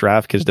cards in this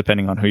draft, because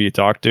depending on who you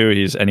talk to,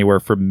 he's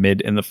anywhere from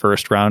mid in the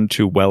first round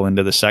to well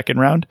into the second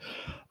round.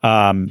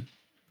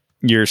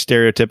 Your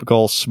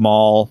stereotypical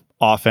small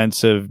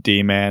offensive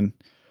D-man.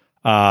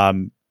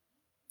 The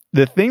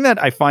thing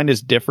that I find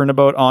is different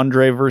about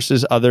Andre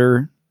versus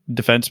other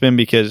defenseman,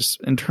 because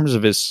in terms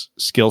of his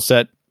skill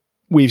set,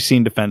 we've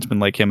seen defensemen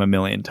like him a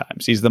million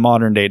times. He's the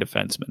modern day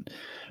defenseman.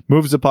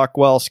 Moves the puck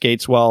well,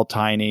 skates well,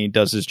 tiny,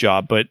 does his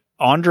job. But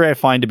Andre I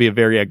find to be a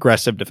very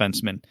aggressive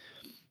defenseman,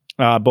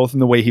 both in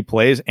the way he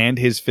plays and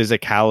his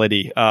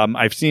physicality.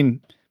 I've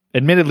seen,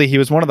 admittedly, he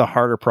was one of the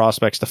harder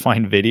prospects to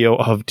find video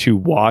of to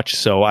watch,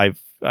 so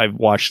I've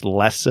watched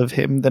less of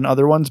him than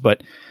other ones,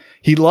 but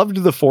he loved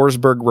the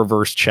Forsberg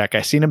reverse check.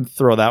 I've seen him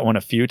throw that one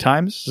a few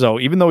times. So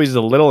even though he's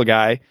a little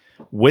guy,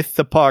 with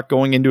the puck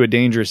going into a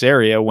dangerous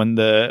area, when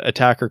the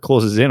attacker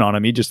closes in on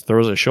him, he just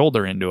throws a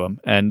shoulder into him.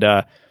 And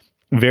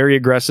very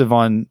aggressive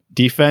on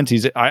defense.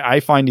 I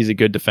find he's a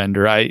good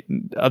defender.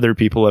 Other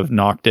people have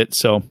knocked it.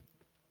 So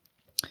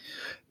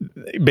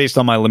based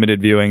on my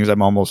limited viewings,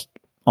 I'm almost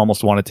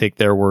want to take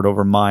their word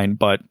over mine,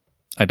 but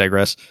I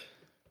digress.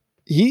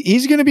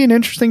 He's going to be an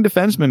interesting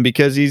defenseman,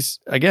 because he's,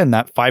 again,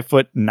 that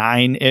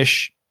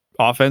 5'9"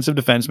 offensive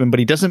defenseman, but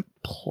he doesn't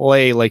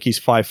play like he's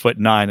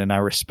 5'9", and I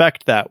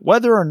respect that.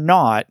 Whether or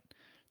not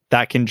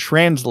that can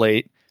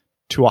translate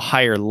to a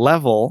higher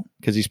level,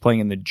 because he's playing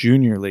in the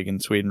junior league in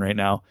Sweden right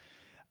now,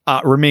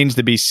 remains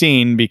to be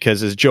seen,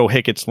 because as Joe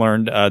Hickett's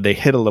learned, they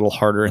hit a little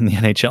harder in the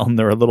NHL, and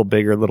they're a little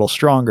bigger, a little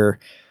stronger.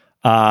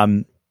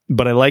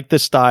 But I like the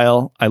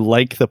style. I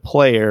like the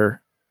player.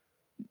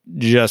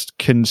 Just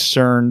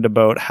concerned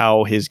about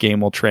how his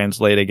game will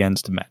translate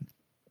against men.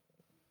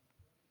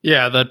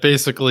 Yeah, that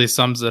basically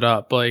sums it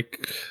up.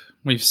 Like,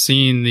 we've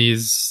seen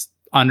these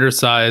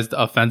undersized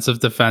offensive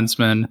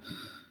defensemen.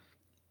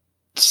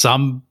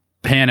 Some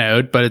pan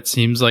out, but it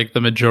seems like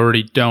the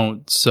majority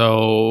don't.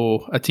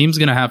 So a team's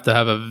going to have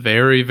a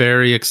very,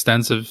 very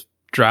extensive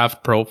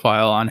draft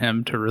profile on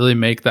him to really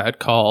make that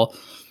call.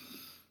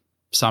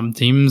 Some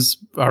teams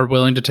are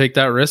willing to take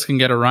that risk and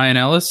get a Ryan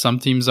Ellis. Some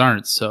teams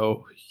aren't.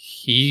 So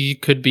he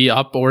could be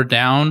up or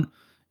down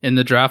in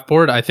the draft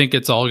board. I think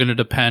it's all going to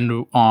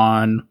depend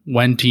on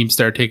when teams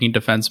start taking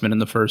defensemen in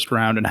the first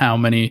round and how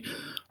many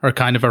are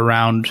kind of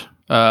around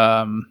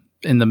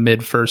in the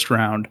mid first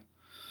round.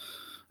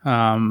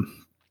 I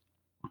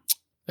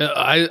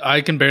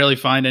can barely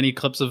find any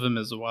clips of him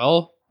as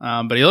well,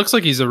 but he looks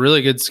like he's a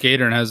really good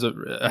skater and has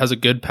a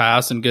good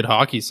pass and good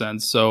hockey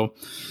sense. So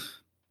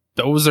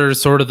those are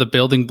sort of the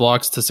building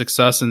blocks to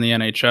success in the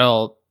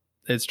NHL.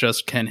 It's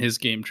just, can his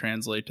game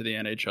translate to the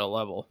NHL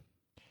level?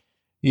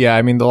 Yeah,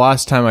 I mean, the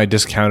last time I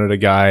discounted a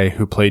guy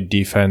who played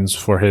defense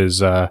for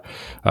his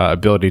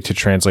ability to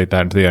translate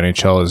that into the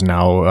NHL is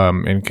now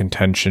in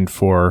contention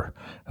for,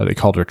 they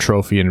called her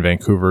trophy in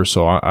Vancouver,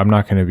 so I'm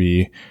not going to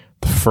be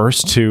the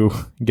first to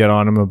get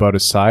on him about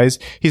his size.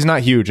 He's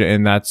not huge,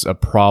 and that's a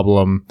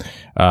problem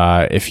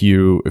if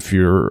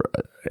you're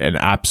an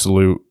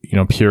absolute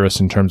purist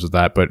in terms of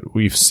that. But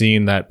we've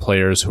seen that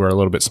players who are a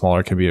little bit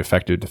smaller can be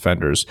effective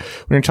defenders.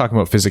 When you're talking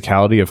about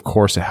physicality, of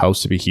course, it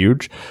helps to be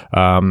huge.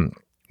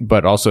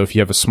 But also, if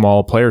you have a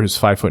small player who's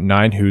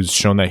 5'9", who's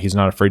shown that he's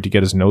not afraid to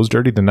get his nose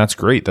dirty, then that's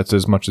great. That's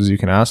as much as you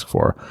can ask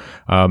for.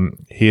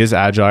 He is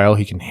agile.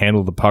 He can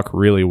handle the puck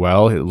really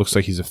well. It looks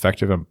like he's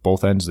effective on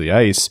both ends of the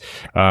ice.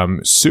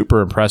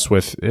 Super impressed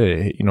with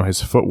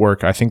his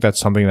footwork. I think that's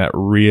something that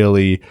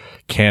really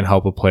can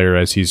help a player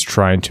as he's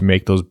trying to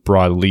make those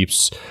broad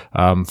leaps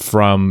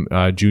from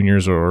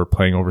juniors or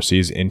playing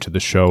overseas into the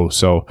show.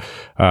 So,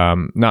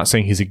 not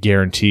saying he's a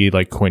guarantee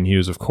like Quinn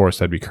Hughes. Of course,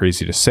 that'd be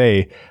crazy to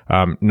say.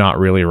 Not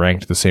really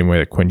ranked the same way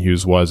that Quinn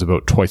Hughes was,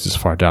 about twice as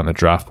far down the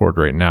draft board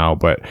right now.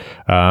 But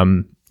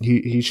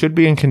he should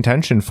be in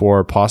contention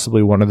for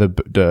possibly one of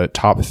the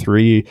top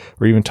 3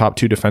 or even top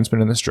 2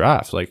 defensemen in this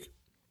draft. Like,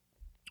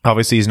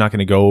 obviously, he's not going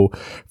to go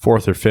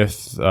 4th or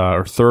 5th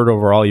or 3rd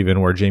overall,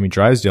 even where Jamie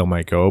Drysdale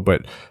might go.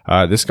 But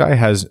this guy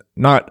has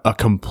not a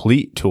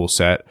complete tool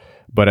set,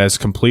 but as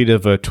complete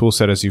of a tool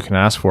set as you can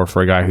ask for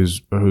a guy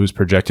who's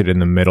projected in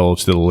the middle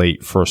to the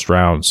late first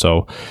round.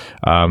 So,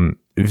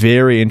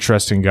 very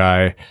interesting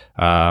guy.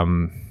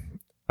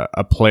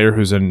 A player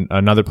who's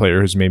another player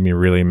who's made me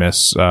really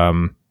miss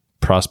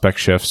prospect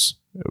shifts.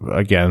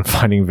 Again,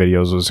 finding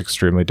videos was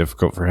extremely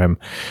difficult for him.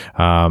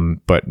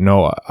 But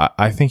no,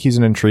 I think he's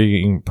an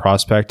intriguing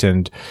prospect,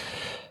 and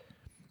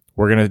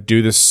we're going to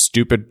do this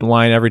stupid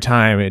line every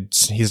time.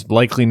 He's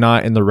likely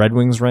not in the Red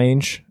Wings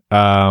range. He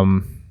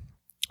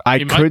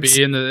might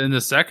be in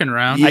the second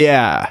round.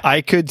 Yeah.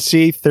 I could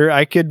see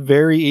I could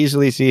very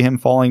easily see him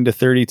falling to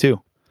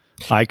 32.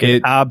 I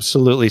could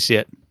absolutely see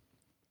it.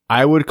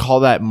 I would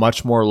call that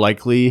much more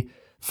likely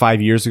 5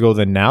 years ago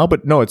than now,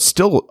 but no, it's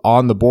still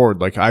on the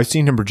board. Like, I've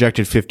seen him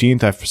projected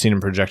 15th. I've seen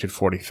him projected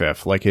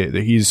 45th. Like,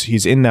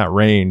 he's in that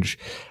range.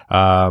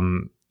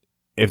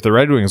 If the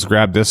Red Wings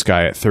grab this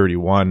guy at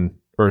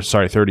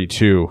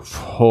 32,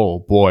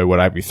 oh boy, would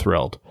I be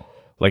thrilled.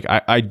 Like,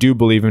 I do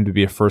believe him to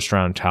be a first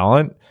round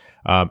talent.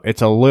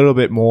 It's a little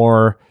bit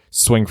more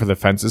swing for the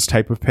fences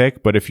type of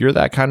pick, but if you're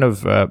that kind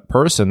of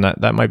person,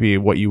 that might be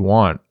what you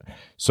want.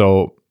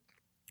 So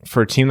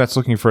for a team that's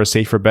looking for a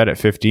safer bet at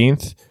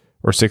 15th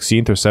or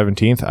 16th or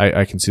 17th,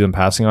 I can see them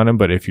passing on him.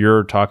 But if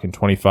you're talking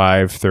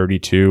 25,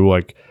 32,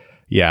 like,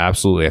 yeah,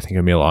 absolutely. I think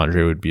Emile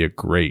Andre would be a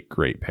great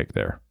pick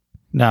there.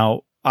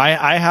 Now,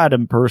 I had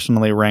him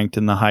personally ranked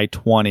in the high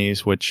 20s,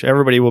 which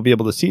everybody will be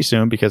able to see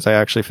soon because I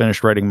actually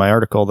finished writing my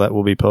article that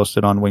will be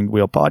posted on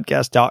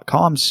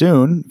wingedwheelpodcast.com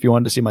soon if you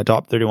wanted to see my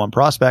top 31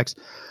 prospects.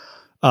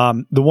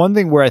 The one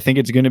thing where I think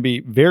it's going to be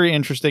very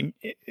interesting,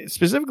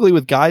 specifically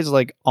with guys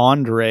like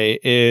Andre,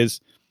 is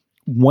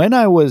when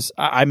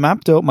I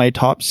mapped out my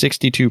top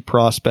 62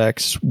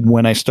 prospects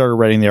when I started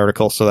writing the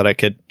article so that I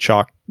could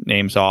chalk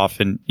names off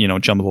and,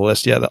 jumble the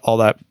list. Yeah, all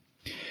that.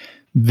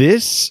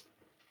 This,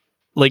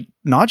 like,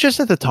 not just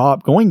at the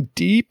top, going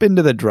deep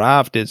into the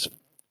draft is,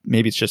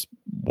 maybe it's just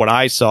what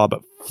I saw,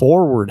 but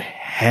forward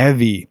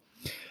heavy.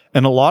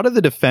 And a lot of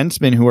the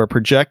defensemen who are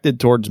projected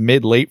towards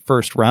late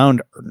first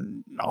round are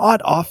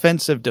not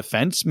offensive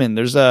defensemen.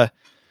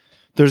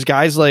 There's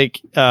guys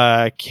like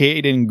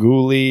Caden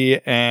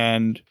Gooley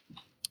and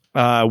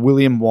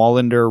William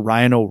Wallander,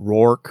 Ryan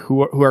O'Rourke,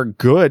 who are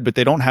good, but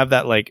they don't have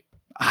that like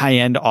high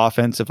end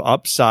offensive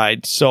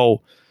upside.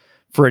 So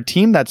for a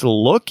team that's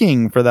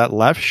looking for that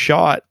left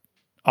shot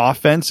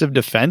offensive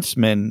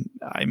defenseman,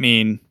 I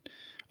mean,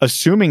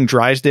 assuming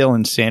Drysdale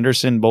and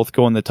Sanderson both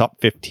go in the top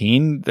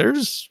 15,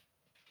 there's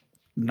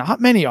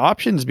not many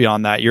options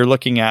beyond that. You're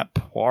looking at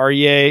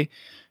Poirier,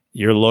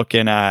 you're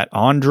looking at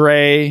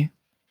Andre,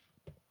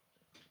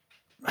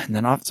 and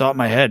then off the top of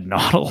my head,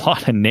 not a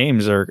lot of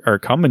names are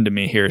coming to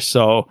me here.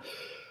 So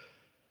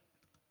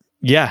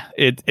yeah,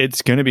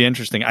 it's going to be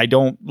interesting. I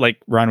don't,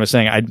 like Ryan was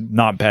saying, I'm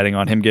not betting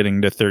on him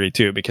getting to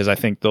 32 because I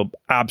think there'll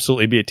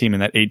absolutely be a team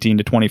in that 18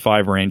 to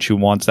 25 range who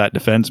wants that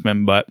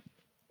defenseman, but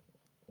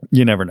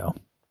you never know.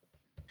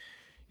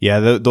 Yeah,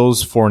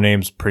 those 4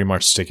 names pretty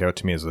much stick out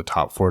to me as the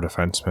top 4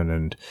 defensemen,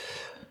 and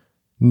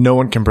no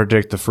one can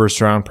predict the first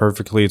round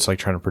perfectly. It's like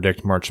trying to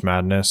predict March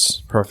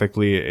Madness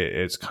perfectly.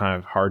 It's kind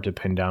of hard to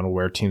pin down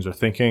where teams are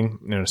thinking,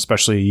 and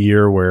especially a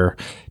year where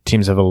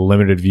teams have a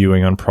limited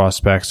viewing on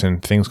prospects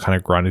and things kind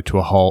of grinded to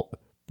a halt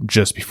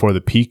just before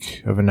the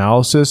peak of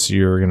analysis.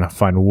 You're going to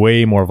find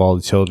way more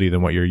volatility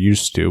than what you're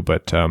used to,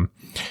 but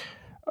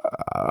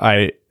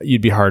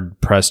you'd be hard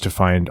pressed to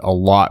find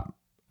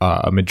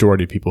a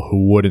majority of people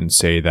who wouldn't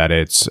say that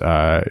it's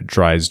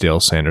Drysdale,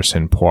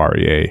 Sanderson,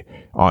 Poirier,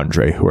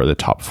 Andre, who are the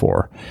top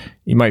 4.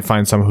 You might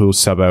find some who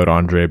sub out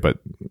Andre, but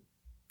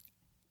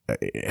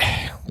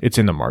it's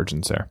in the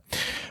margins there.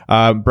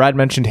 Brad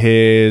mentioned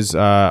his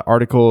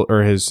article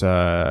or his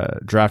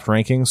draft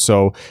rankings.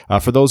 So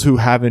for those who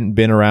haven't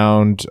been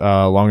around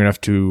long enough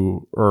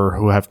to, or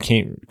who have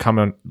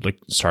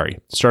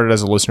started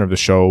as a listener of the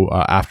show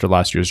after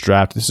last year's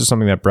draft, this is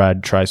something that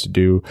Brad tries to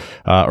do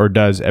or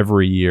does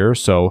every year.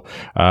 So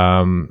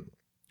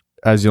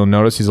as you'll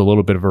notice, he's a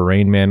little bit of a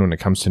Rain Man when it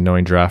comes to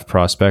knowing draft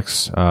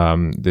prospects.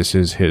 This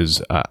is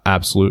his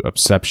absolute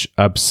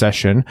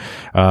obsession.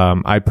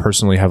 I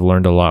personally have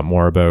learned a lot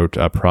more about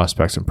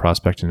prospects and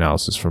prospect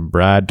analysis from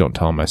Brad. Don't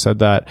tell him I said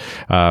that.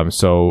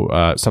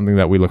 So something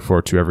that we look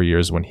forward to every year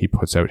is when he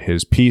puts out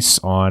his piece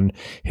on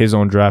his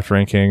own draft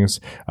rankings.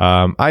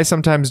 I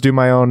sometimes do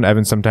my own.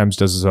 Evan sometimes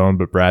does his own,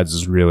 but Brad's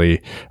is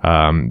really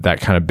that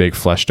kind of big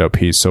fleshed out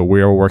piece. So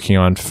we are working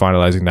on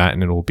finalizing that,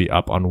 and it will be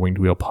up on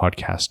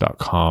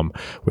wingedwheelpodcast.com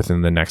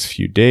within the next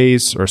few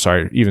days, or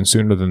sorry, even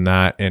sooner than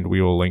that. And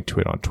we will link to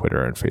it on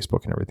Twitter and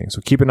Facebook and everything.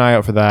 So keep an eye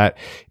out for that.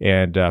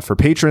 And for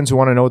patrons who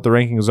want to know what the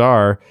rankings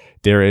are,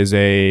 there is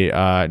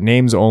a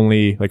names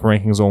only, like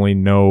rankings only,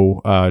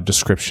 no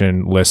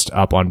description list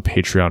up on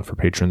Patreon for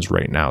patrons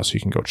right now. So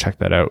you can go check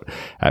that out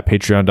at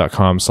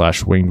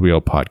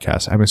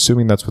patreon.com/wingedwheelpodcast. I'm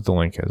assuming that's what the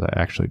link is. I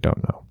actually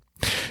don't know.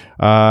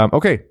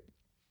 Okay.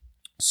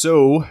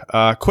 So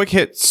quick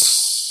hits.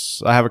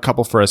 I have a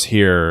couple for us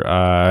here.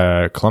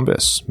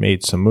 Columbus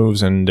made some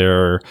moves in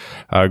their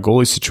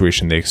goalie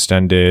situation. They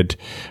extended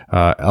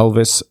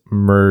Elvis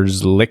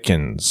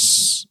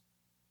Merzlikins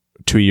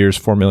 2 years,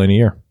 $4 million a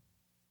year.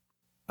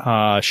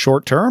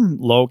 Short term,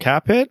 low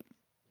cap hit.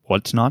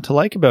 What's not to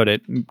like about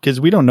it? Because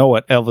we don't know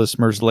what Elvis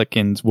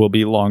Merzlikins will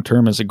be long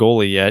term as a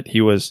goalie yet. He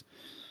was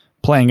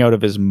playing out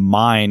of his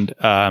mind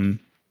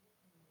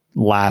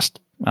last,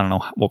 I don't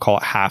know, we'll call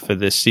it half of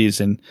this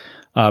season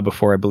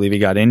before I believe he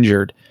got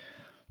injured.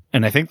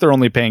 And I think they're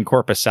only paying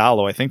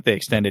Korpisalo. I think they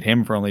extended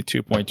him for only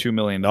 $2.2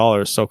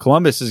 million. So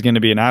Columbus is going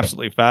to be an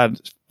absolutely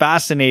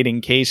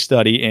fascinating case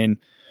study in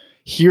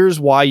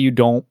here's why you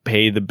don't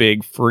pay the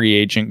big free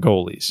agent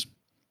goalies.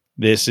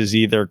 This is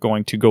either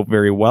going to go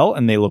very well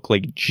and they look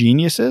like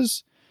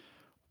geniuses,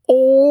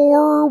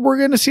 or we're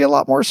going to see a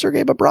lot more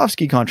Sergei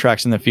Bobrovsky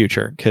contracts in the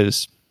future.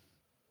 Because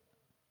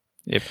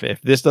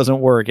if this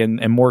doesn't work and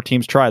more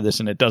teams try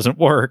this and it doesn't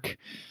work,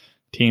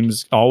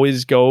 teams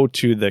always go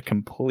to the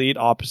complete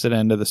opposite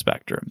end of the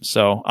spectrum.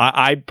 So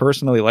I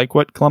personally like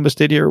what Columbus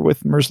did here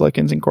with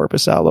Merzlikins and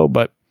Korpisalo,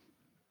 but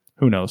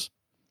who knows?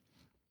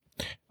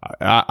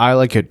 I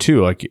like it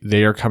too. Like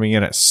they are coming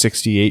in at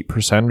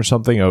 68% or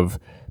something of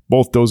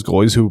both those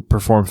goalies who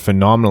performed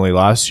phenomenally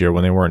last year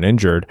when they weren't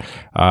injured,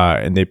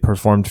 and they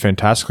performed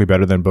fantastically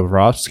better than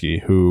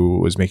Bobrovsky, who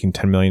was making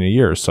 $10 million a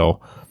year.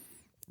 So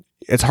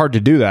it's hard to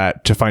do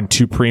that, to find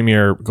two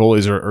premier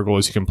goalies or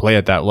goalies who can play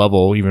at that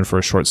level, even for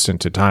a short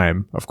stint of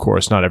time. Of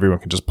course, not everyone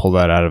can just pull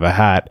that out of a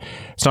hat.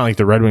 It's not like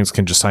the Red Wings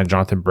can just sign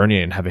Jonathan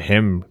Bernier and have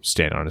him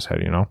stand on his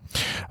head, you know?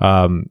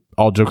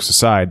 All jokes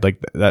aside,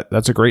 like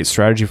that's a great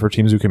strategy for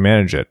teams who can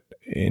manage it.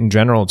 In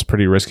general, it's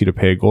pretty risky to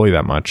pay a goalie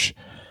that much.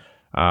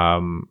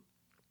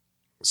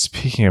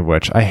 Speaking of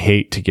which, I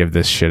hate to give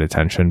this shit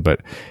attention,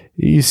 but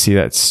you see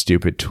that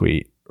stupid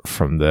tweet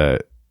from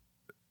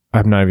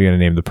I'm not even going to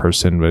name the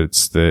person, but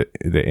it's the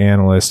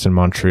analyst in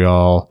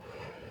Montreal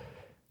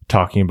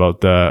talking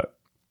about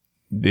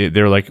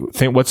they're like,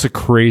 what's the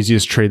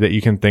craziest trade that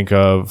you can think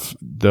of?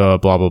 The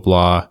blah, blah,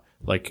 blah,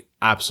 like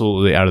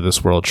absolutely out of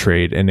this world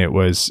trade. And it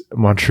was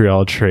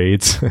Montreal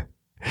trades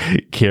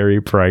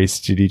Carey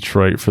Price to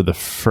Detroit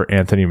for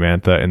Anthony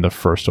Mantha in the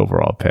first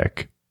overall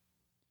pick.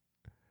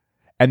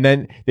 And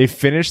then they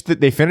finished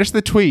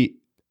the tweet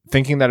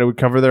thinking that it would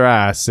cover their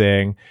ass,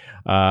 saying,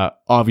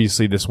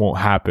 obviously this won't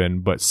happen,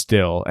 but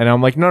still. And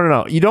I'm like,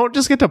 no. You don't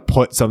just get to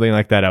put something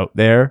like that out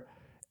there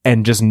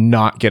and just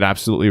not get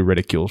absolutely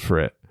ridiculed for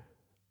it.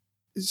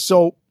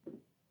 So,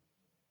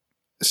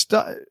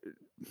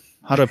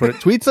 how do I put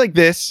it? Tweets like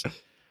this,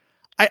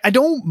 I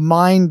don't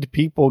mind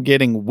people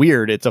getting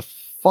weird. It's a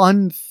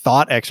fun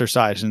thought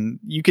exercise. And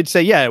you could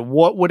say, yeah,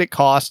 what would it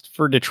cost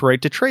for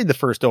Detroit to trade the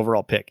first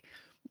overall pick?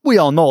 We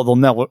all know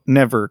they'll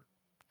never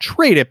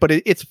trade it, but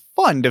it's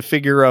fun to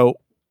figure out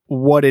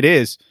what it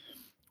is.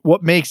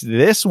 What makes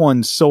this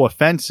one so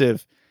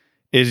offensive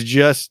is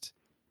just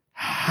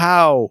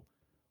how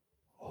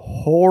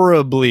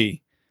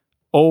horribly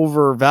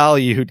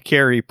overvalued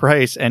Carey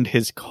Price and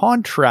his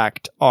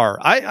contract are.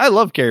 I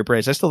love Carey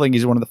Price. I still think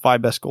he's one of the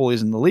 5 best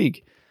goalies in the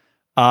league.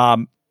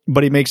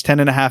 But he makes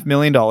 $10.5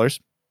 million,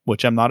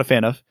 which I'm not a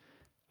fan of,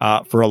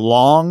 for a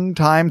long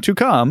time to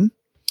come.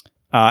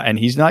 And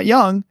he's not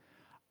young.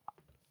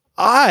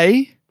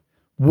 I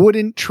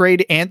wouldn't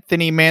trade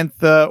Anthony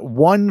Mantha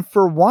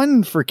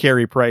 1-for-1 for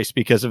Carey Price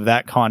because of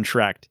that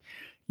contract.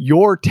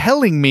 You're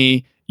telling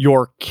me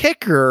your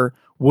kicker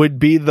would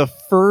be the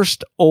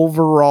first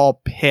overall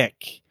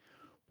pick.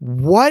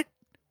 What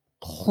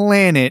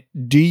planet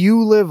do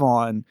you live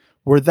on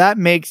where that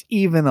makes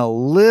even a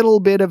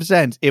little bit of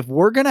sense? If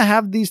we're going to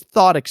have these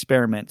thought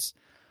experiments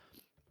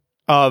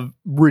of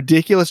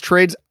ridiculous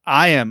trades,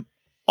 I am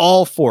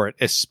all for it,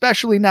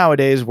 especially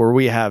nowadays where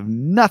we have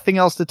nothing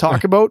else to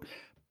talk about.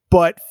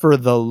 But for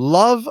the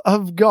love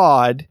of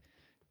God,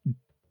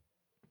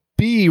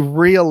 be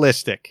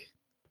realistic.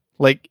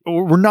 Like,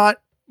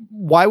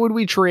 why would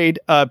we trade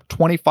a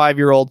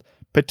 25-year-old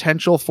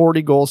potential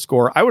 40-goal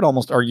scorer? I would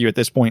almost argue at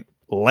this point,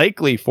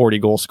 likely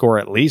 40-goal scorer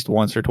at least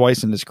once or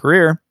twice in his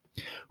career,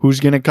 who's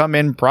going to come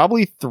in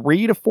probably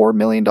 $3 to $4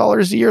 million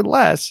a year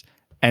less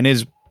and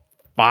is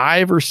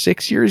 5 or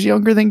 6 years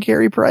younger than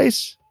Carey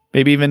Price,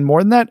 maybe even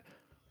more than that.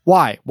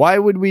 Why? Why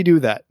would we do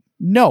that?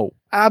 No,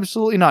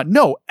 absolutely not.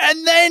 No.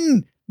 And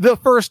then the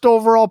first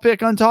overall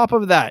pick on top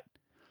of that.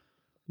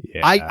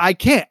 Yeah. I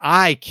can't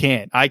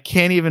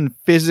even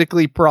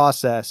physically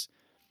process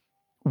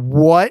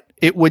what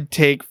it would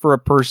take for a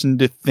person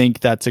to think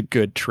that's a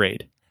good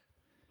trade.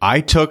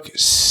 I took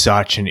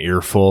such an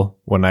earful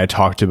when I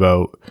talked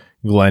about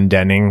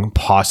Glendening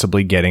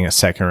possibly getting a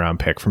second round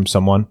pick from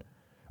someone.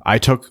 I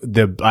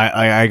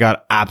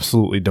got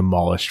absolutely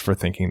demolished for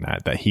thinking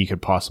that he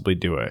could possibly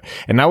do it.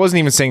 And I wasn't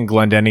even saying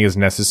Glendening is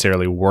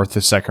necessarily worth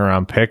a second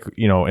round pick,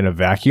 in a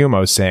vacuum. I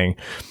was saying,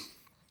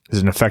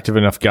 is an effective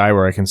enough guy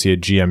where I can see a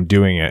GM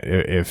doing it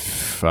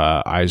if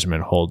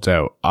Yzerman holds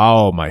out.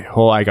 Oh,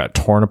 I got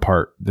torn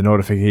apart. The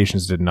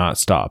notifications did not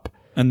stop.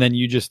 And then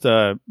you just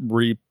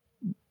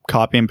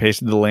copy and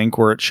pasted the link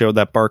where it showed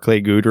that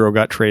Barclay Goodrow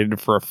got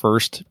traded for a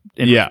first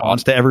in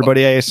response to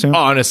everybody, I assume.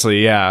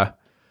 Honestly, yeah.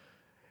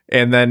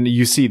 And then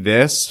you see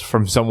this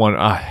from someone.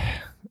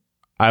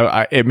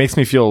 It makes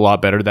me feel a lot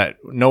better that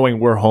knowing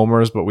we're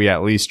homers, but we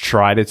at least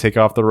try to take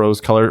off the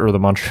rose-colored or the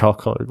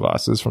Montreal-colored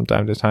glasses from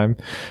time to time.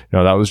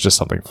 That was just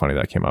something funny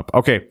that came up.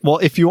 Okay. Well,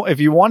 if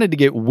you wanted to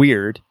get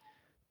weird,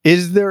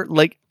 is there,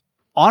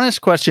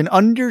 honest question,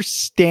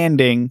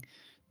 understanding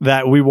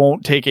that we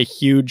won't take a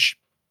huge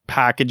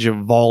package of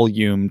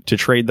volume to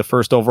trade the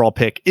first overall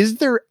pick, is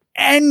there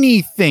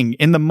anything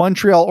in the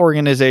Montreal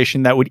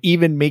organization that would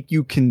even make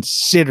you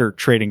consider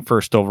trading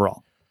first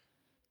overall?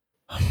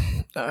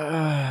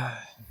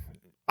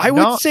 I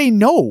would say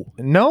no.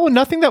 No,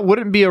 nothing that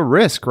wouldn't be a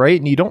risk, right?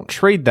 And you don't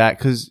trade that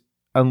because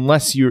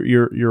unless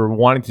you're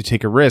wanting to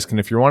take a risk, and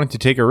if you're wanting to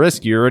take a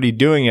risk, you're already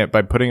doing it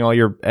by putting all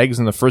your eggs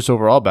in the first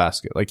overall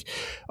basket.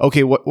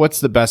 Okay,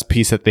 what's the best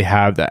piece that they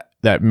have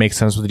that makes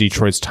sense with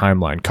Detroit's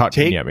timeline?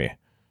 Kotkaniemi.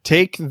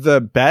 Take the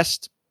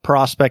best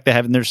prospect they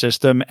have in their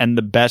system and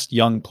the best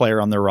young player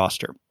on their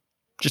roster.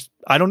 Just,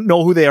 I don't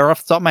know who they are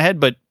off the top of my head,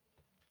 but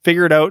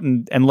figure it out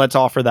and let's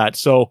offer that.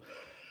 So,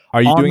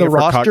 are you doing it for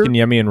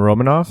Kotkaniemi and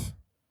Romanov?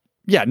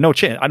 Yeah, no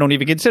chance. I don't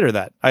even consider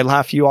that. I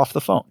laugh you off the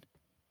phone.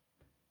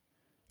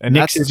 And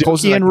Nick that's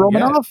supposed Suzuki to and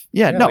Romanov?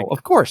 Yeah, no, like,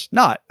 of course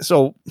not.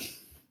 So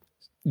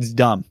it's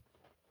dumb.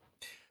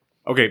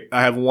 Okay,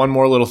 I have one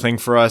more little thing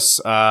for us.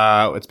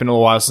 It's been a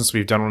little while since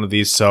we've done one of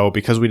these, so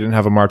because we didn't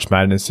have a March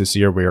Madness this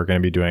year, we are going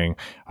to be doing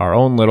our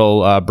own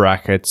little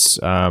brackets.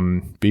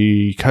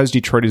 Because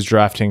Detroit is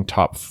drafting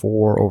top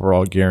 4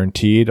 overall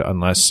guaranteed,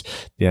 unless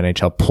the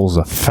NHL pulls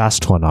a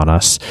fast one on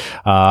us.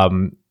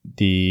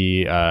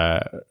 We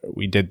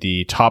did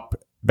the top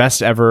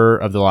best ever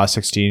of the last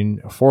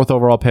 16 4th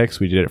overall picks.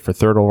 We did it for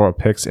 3rd overall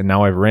picks, and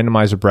now I've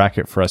randomized a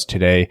bracket for us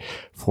today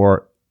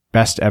for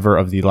best ever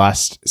of the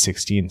last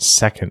 16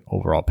 2nd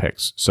overall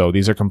picks. So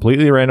these are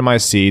completely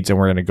randomized seeds, and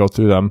we're going to go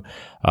through them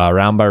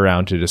round by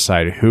round to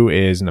decide who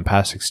is in the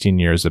past 16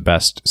 years the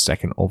best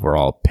 2nd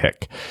overall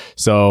pick.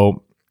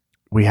 So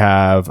we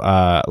have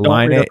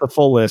Don't read out the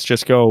full list.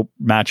 Just go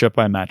matchup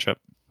by matchup.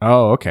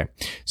 Oh, okay.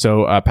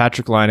 So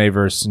Patrik Laine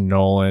versus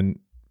Nolan.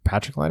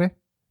 Patrik Laine?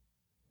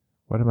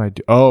 What am I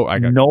doing? Oh, I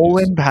got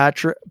Nolan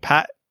confused.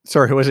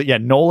 Sorry, who was it? Yeah,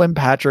 Nolan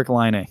Patrik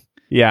Laine.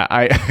 Yeah,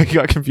 I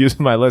got confused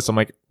with my list. I'm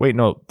like, wait,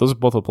 no, those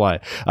both apply.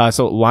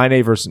 So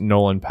Laine versus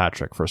Nolan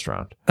Patrick, first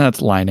round.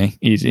 That's Laine.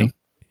 Easy.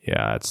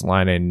 Yeah, it's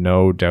Laine,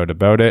 no doubt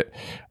about it.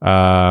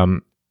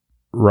 Ryan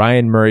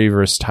Murray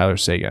versus Tyler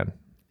Seguin.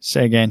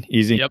 Seguin,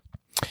 easy. Yep.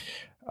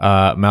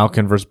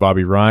 Malkin versus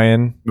Bobby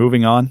Ryan.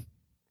 Moving on.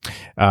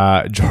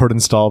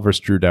 Jordan Staal versus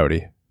Drew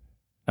Doughty.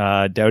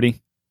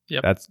 Doughty.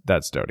 Yep.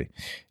 That's Doughty.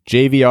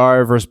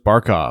 JVR versus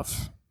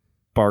Barkov.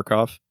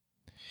 Barkov.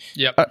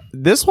 Yep.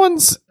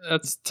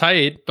 That's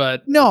tight,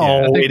 but no,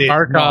 I think it is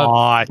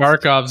not.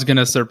 Barkov's going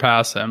to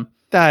surpass him.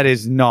 That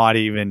is not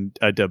even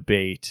a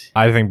debate.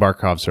 I think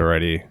Barkov's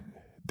already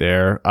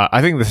there.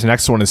 I think this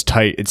next one is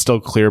tight. It's still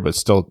clear, but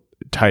still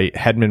tight.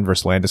 Hedman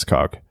versus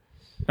Landeskog.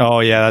 Oh,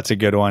 yeah, that's a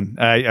good one.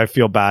 I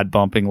feel bad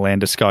bumping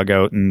Landeskog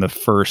out in the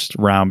first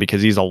round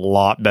because he's a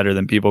lot better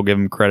than people give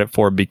him credit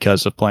for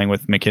because of playing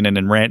with McKinnon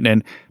and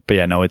Rantanen. But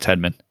yeah, no, it's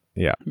Hedman.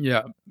 Yeah.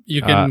 Yeah.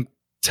 You can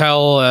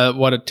tell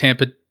what a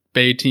Tampa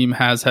Bay team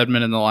has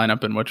Hedman in the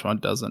lineup and which one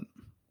doesn't.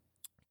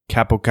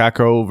 Capo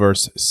Caco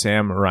versus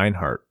Sam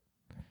Reinhart.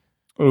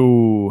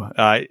 Ooh,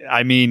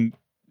 I mean,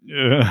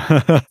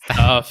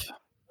 Tough.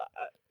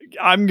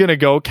 I'm going to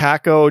go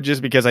Caco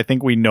just because I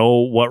think we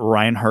know what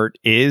Reinhart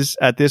is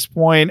at this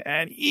point,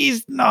 and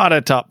he's not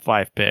a top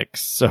 5 pick.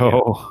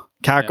 So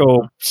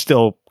Caco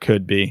still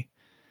could be.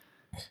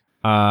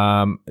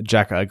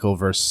 Jack Eichel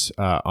versus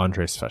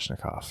Andrei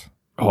Svechnikov.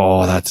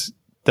 Oh,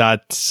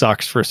 that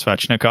sucks for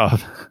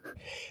Svechnikov.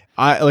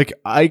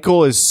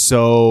 Eichel is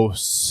so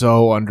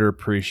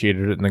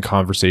underappreciated in the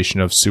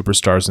conversation of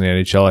superstars in the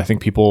NHL. I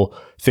think people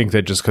think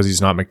that just because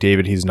he's not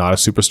McDavid, he's not a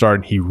superstar,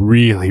 and he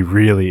really,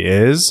 really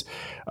is.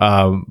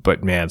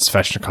 But man,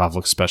 Svechnikov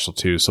looks special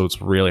too, so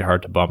it's really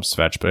hard to bump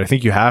Svech, but I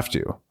think you have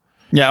to.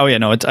 Yeah,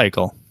 no, it's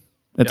Eichel.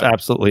 It's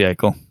absolutely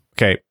Eichel.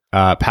 Okay,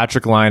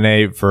 Patrick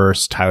Laine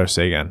versus Tyler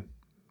Seguin.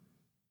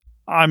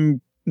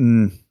 I'm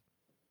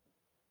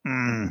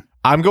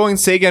going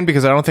Seguin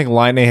because I don't think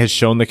Laine has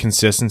shown the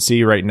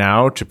consistency right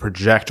now to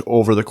project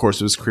over the course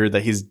of his career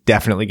that he's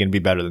definitely going to be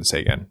better than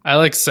Seguin. I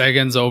like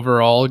Seguin's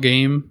overall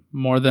game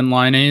more than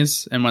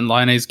Laine's, and when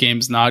Laine's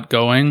game's not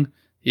going,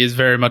 he is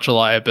very much a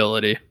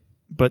liability.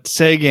 But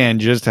Seguin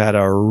just had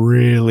a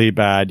really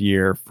bad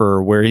year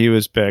for where he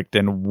was picked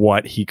and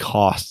what he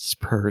costs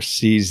per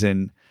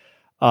season.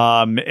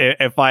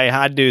 If I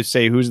had to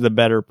say who's the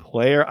better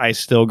player, I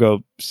still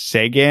go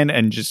Seguin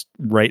and just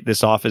write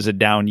this off as a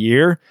down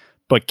year.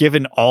 But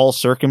given all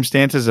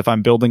circumstances, if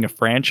I'm building a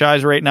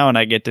franchise right now and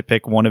I get to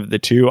pick one of the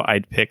two,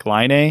 I'd pick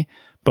Laine.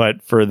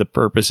 But for the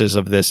purposes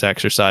of this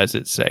exercise,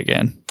 it's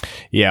Seguin.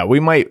 Yeah, we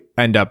might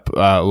end up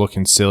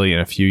looking silly in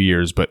a few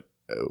years, but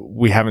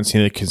we haven't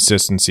seen the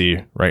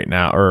consistency right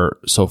now or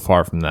so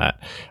far from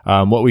that.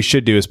 What we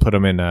should do is put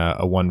them in a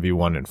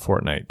 1v1 in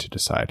Fortnite to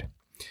decide.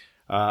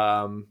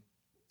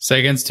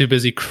 Seguin's too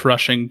busy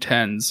crushing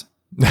tens.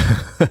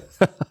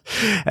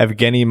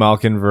 Evgeny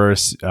Malkin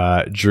versus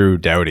Drew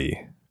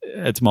Doughty.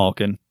 It's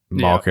Malkin.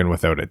 Malkin,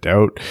 without a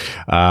doubt.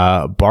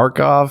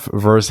 Barkov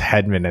versus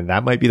Hedman, and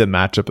that might be the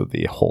matchup of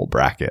the whole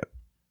bracket.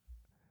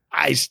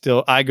 I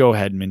go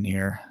Hedman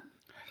here.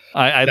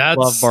 I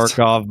love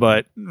Barkov,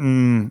 but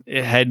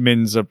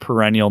Hedman's a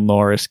perennial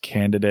Norris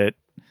candidate.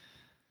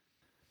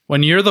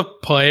 When you're the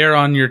player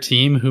on your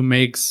team who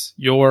makes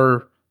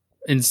your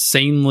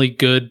insanely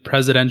good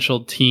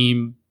presidential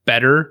team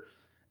better,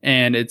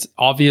 and it's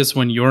obvious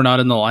when you're not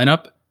in the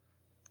lineup,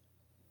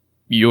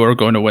 you're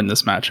going to win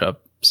this matchup.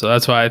 So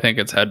that's why I think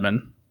it's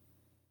Hedman.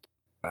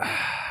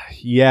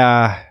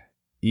 Yeah,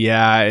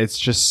 it's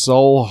just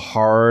so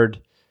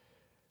hard.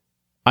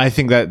 I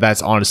think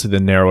that's honestly the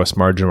narrowest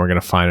margin we're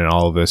going to find in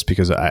all of this,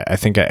 because I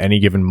think at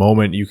any given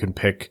moment you can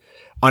pick,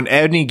 on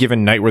any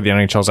given night where the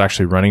NHL is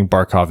actually running,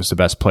 Barkov is the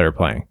best player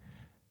playing.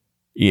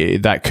 Yeah,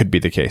 that could be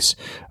the case.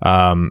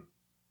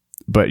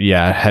 But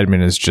yeah,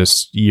 Hedman is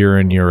just year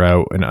in, year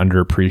out an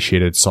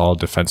underappreciated, solid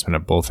defenseman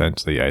at both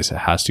ends of the ice. It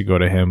has to go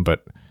to him,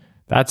 but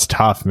that's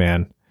tough,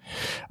 man.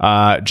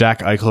 Jack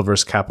Eichel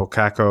versus Capo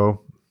Caco.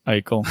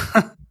 Eichel.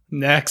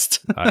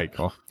 Next.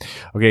 Eichel.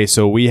 Okay,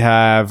 so we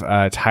have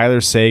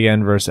Tyler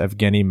Seguin versus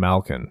Evgeny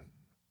Malkin.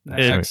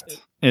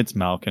 It's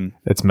Malkin.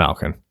 It's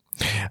Malkin.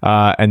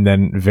 And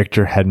then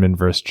Victor Hedman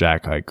versus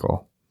Jack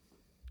Eichel.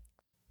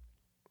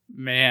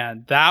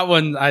 Man, that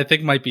one I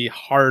think might be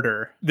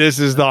harder. This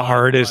is the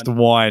hardest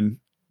one.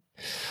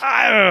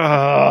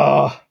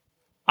 I'm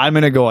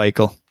going to go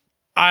Eichel.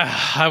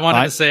 I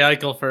wanted to say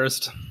Eichel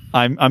first.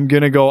 I'm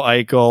going to go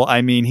Eichel.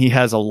 I mean, he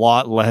has a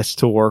lot less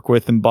to work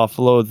with in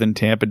Buffalo than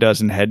Tampa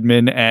does in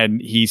Hedman,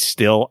 and he's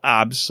still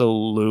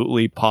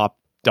absolutely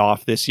popped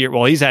off this year.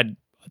 Well, he's had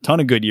a ton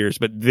of good years,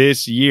 but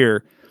this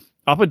year,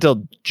 up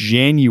until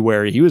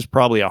January, he was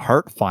probably a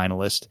Hart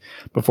finalist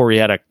before he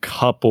had a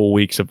couple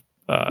weeks of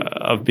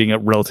being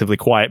relatively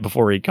quiet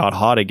before he got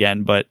hot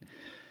again. But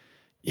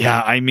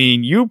yeah, I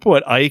mean, you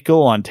put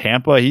Eichel on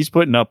Tampa, he's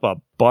putting up a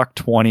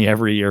 $120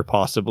 every year,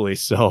 possibly.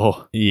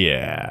 So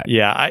yeah,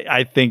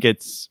 I think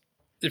it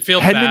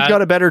feels Hedman's bad.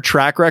 Got a better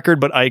track record,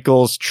 but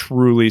Eichel's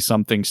truly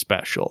something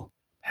special.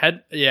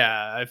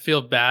 I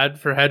feel bad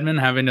for Hedman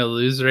having to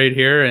lose right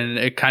here, and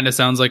it kind of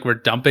sounds like we're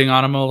dumping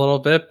on him a little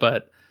bit,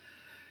 but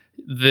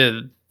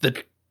the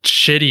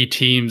shitty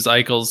teams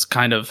Eichel's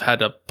kind of had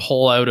to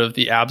pull out of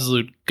the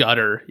absolute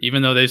gutter,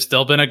 even though they've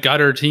still been a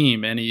gutter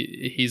team, and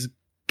he's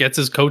gets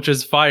his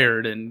coaches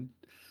fired, and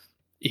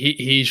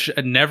he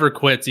never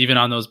quits even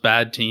on those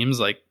bad teams.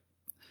 Like,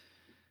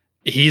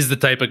 he's the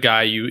type of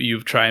guy you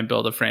try and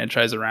build a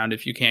franchise around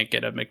if you can't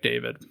get a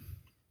McDavid.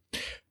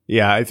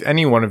 Yeah, if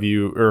any one of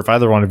you, or if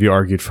either one of you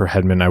argued for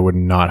Hedman, I would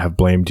not have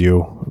blamed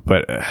you,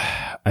 but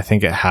I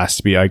think it has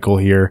to be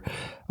Eichel here.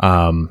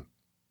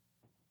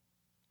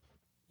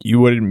 You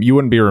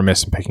wouldn't be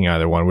remiss in picking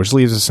either one, which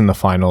leaves us in the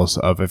finals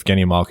of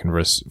Evgeny Malkin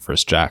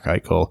versus Jack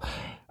Eichel.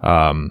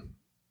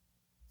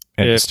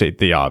 And state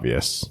the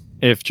obvious.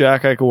 If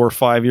Jack Eichel were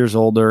 5 years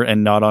older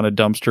and not on a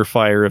dumpster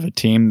fire of a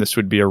team, this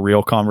would be a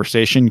real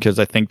conversation, because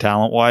I think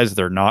talent-wise,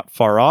 they're not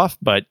far off,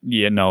 but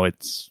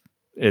it's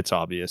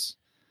obvious.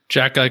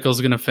 Jack Eichel's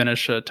going to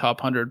finish a top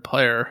 100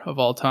 player of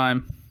all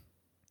time.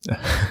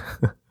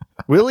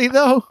 Will he,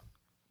 though?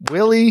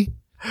 Will he?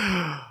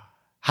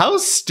 How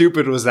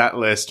stupid was that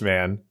list,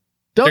 man?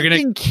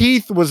 Duncan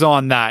Keith was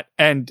on that,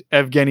 and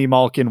Evgeny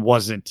Malkin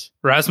wasn't.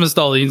 Rasmus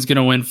Dahlin's going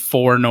to win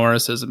 4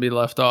 Norrises and be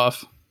left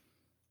off.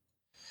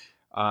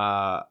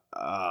 Oh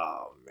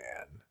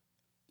man,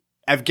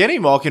 Evgeny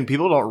Malkin.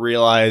 People don't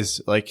realize,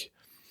 like,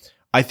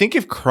 I think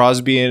if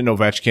Crosby and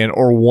Ovechkin,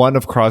 or one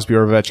of Crosby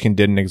or Ovechkin,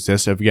 didn't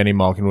exist, Evgeny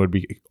Malkin would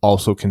be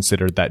also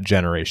considered that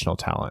generational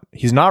talent.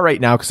 He's not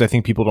right now because I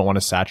think people don't want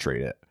to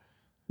saturate it.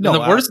 No,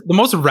 the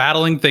most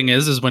rattling thing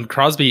is when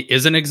Crosby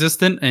isn't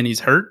existent and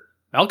he's hurt,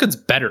 Malkin's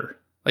better.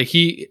 Like,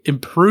 he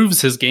improves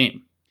his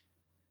game.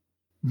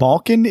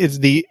 Malkin is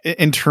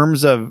in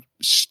terms of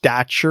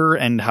stature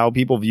and how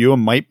people view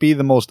him, might be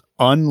the most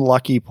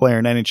unlucky player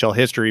in NHL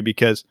history,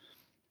 because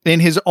in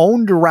his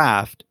own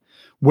draft,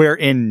 where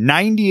in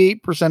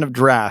 98% of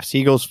drafts,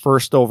 he goes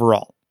first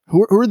overall.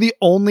 Who are the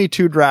only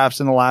two drafts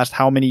in the last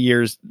how many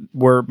years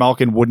where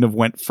Malkin wouldn't have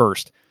went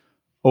first?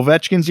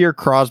 Ovechkin's year,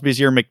 Crosby's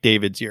year,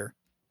 McDavid's year.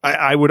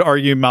 I would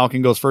argue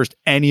Malkin goes first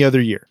any other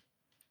year.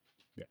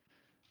 Yeah.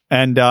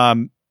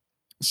 And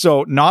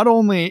so not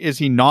only is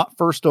he not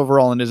first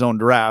overall in his own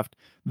draft,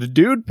 the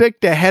dude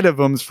picked ahead of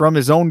him from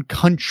his own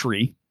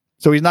country.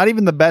 So he's not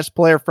even the best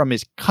player from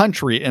his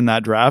country in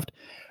that draft.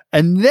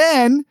 And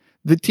then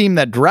the team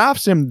that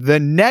drafts him the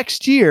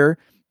next year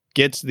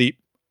gets the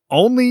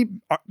only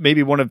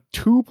maybe one of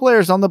two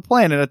players on the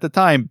planet at the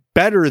time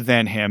better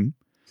than him.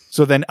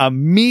 So then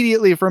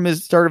immediately from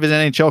his start of his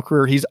NHL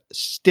career, he's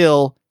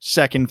still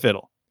second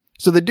fiddle.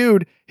 So the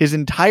dude, his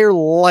entire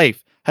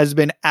life has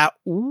been at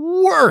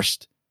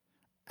worst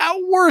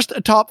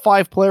a top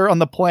 5 player on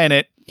the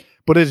planet,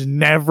 but has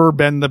never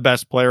been the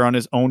best player on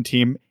his own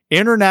team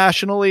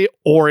internationally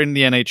or in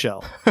the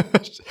NHL.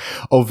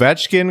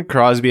 Ovechkin,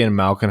 Crosby, and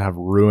Malkin have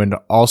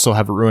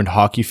ruined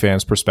hockey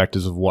fans'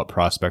 perspectives of what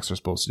prospects are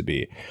supposed to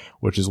be,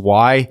 which is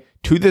why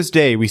to this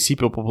day we see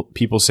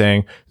people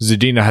saying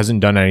Zadina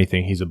hasn't done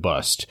anything, he's a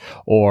bust,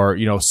 or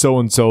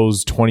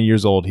so-and-so's 20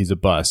 years old, he's a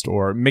bust,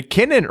 or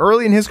McKinnon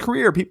early in his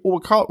career people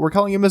were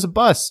calling him as a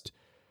bust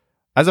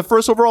as a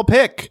first overall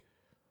pick.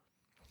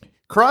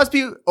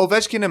 Crosby,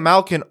 Ovechkin, and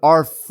Malkin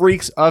are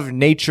freaks of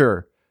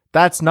nature.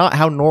 That's not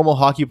how normal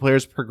hockey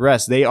players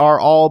progress. They are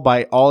all,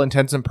 by all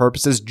intents and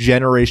purposes,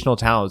 generational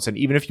talents. And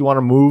even if you want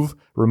to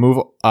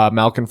remove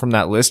Malkin from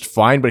that list,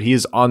 fine, but he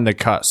is on the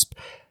cusp.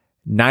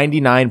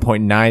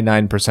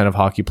 99.99% of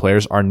hockey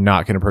players are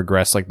not going to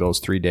progress like those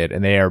three did,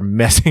 and they are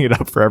messing it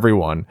up for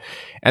everyone.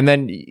 And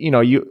then, you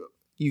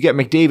get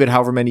McDavid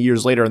however many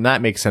years later, and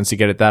that makes sense to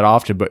get it that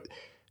often. But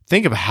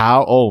think of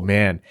how,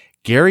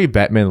 Gary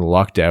Bettman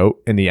lucked out,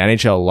 and the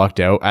NHL lucked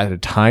out at a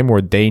time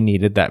where they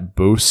needed that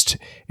boost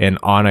in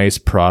on-ice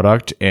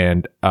product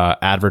and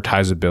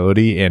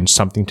advertisability and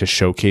something to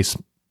showcase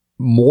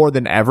more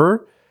than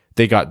ever.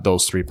 They got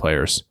those three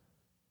players.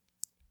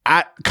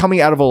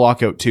 Coming out of a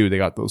lockout too, they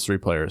got those three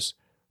players.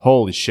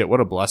 Holy shit,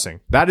 what a blessing.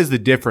 That is the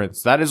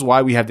difference. That is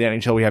why we have the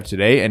NHL we have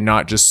today, and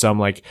not just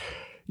some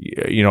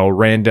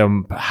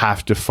random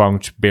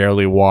half-defunct,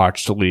 barely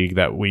watched league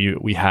that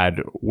we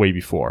had way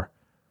before.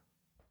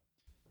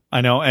 I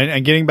know,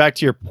 and getting back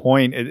to your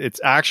point, it's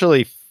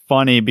actually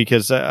funny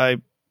because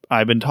I've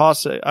been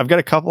tossed. I've got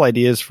a couple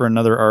ideas for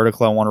another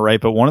article I want to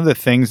write, but one of the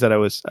things that I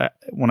was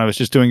when I was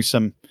just doing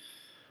some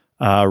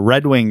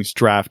Red Wings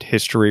draft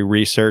history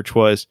research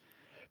was,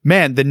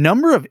 man, the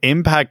number of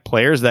impact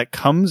players that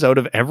comes out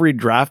of every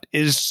draft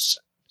is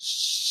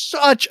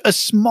such a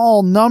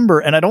small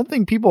number, and I don't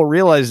think people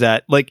realize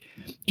that. Like,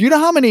 do you know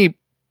how many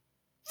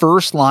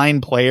first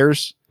line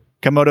players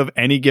come out of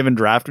any given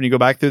draft when you go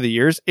back through the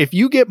years? If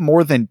you get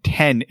more than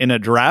 10 in a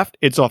draft,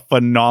 it's a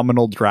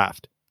phenomenal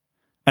draft.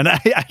 And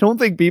I don't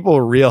think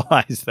people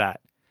realize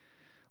that.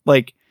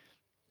 Like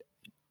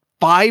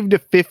 5 to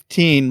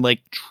 15,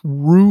 like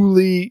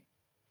truly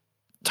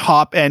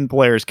top end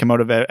players come out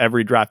of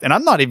every draft. And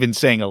I'm not even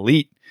saying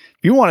elite.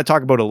 If you want to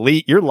talk about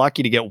elite, you're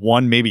lucky to get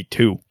one, maybe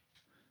two.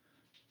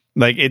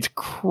 Like, it's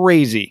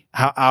crazy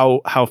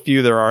how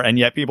few there are. And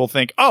yet people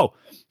think, oh,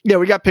 yeah,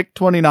 we got pick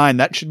 29.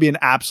 That should be an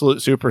absolute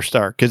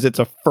superstar because it's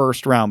a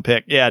first round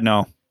pick. Yeah,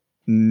 no.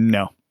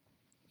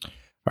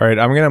 All right,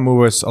 I'm going to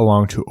move us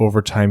along to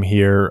overtime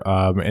here.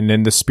 And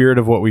in the spirit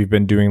of what we've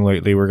been doing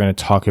lately, we're going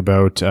to talk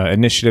about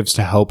initiatives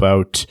to help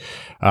out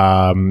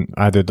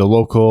either the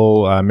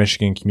local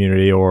Michigan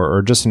community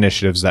or just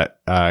initiatives that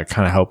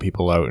kind of help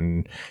people out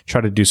and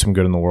try to do some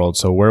good in the world.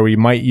 So where we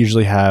might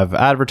usually have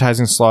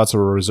advertising slots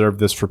or reserve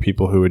this for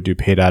people who would do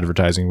paid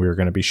advertising, we were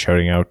going to be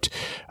shouting out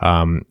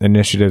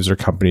initiatives or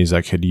companies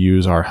that could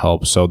use our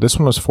help. So this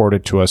one was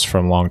forwarded to us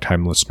from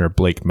longtime listener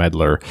Blake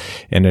Medler,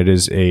 and it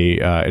is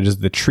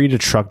the Tree to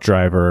Truck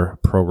Driver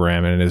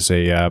program, and it is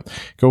a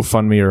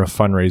GoFundMe or a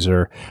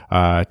fundraiser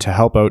to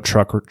help out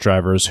truck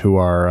drivers who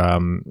are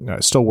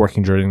still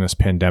working during this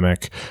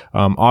pandemic.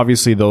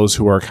 Obviously, those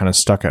who are kind of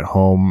stuck at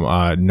home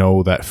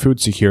know that food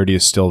security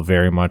is still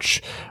very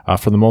much,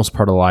 for the most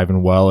part, alive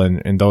and well.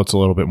 And though it's a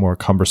little bit more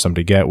cumbersome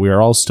to get, we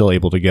are all still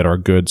able to get our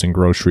goods and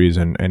groceries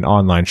and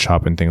online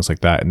shop and things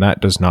like that. And that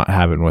does not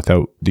happen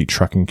without the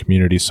trucking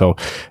community. So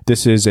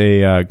this is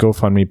a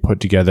GoFundMe put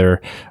together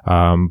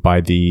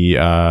by the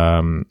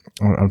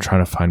I'm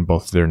trying to find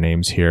both of their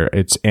names here.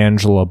 It's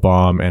Angela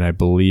Baum and I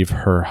believe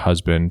her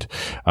husband.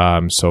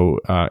 So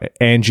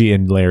Angie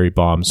and Larry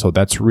Baum. So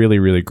that's really,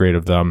 really great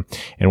of them.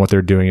 And what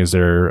they're doing is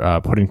they're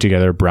putting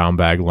together brown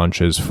bag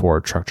lunches for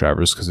truck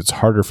drivers because it's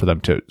harder for them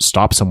to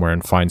stop somewhere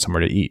and find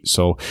somewhere to eat.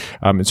 So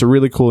it's a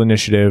really cool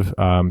initiative.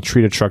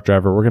 Treat a Truck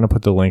Driver. We're going to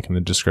put the link in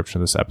the description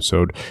of this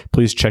episode.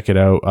 Please check it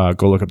out.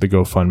 Go look up the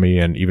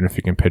GoFundMe, and even if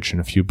you can pitch in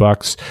a few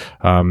bucks,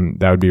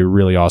 that would be a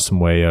really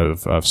awesome way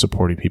of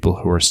supporting people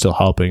who are still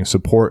helping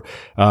support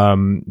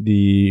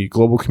the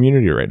global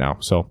community right now.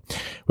 So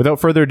without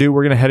further ado,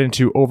 we're going to head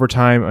into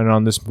overtime, and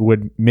on this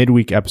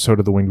midweek episode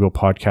of the Winged Wheel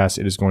podcast,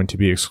 it is going to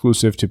be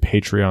exclusive to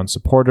Patreon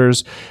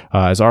supporters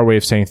as our way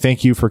of saying saying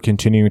thank you for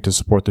continuing to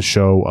support the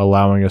show,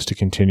 allowing us to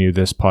continue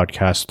this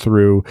podcast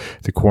through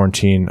the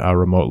quarantine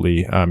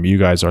remotely. You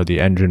guys are the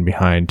engine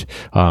behind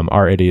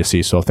our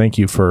idiocy. So thank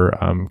you for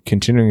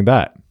continuing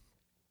that.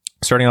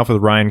 Starting off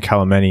with Ryan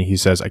Calameni, he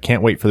says, I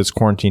can't wait for this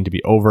quarantine to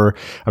be over.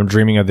 I'm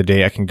dreaming of the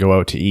day I can go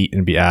out to eat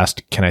and be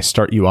asked, can I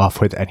start you off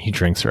with any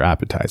drinks or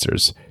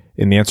appetizers?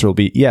 And the answer will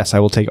be, yes, I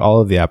will take all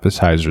of the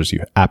appetizers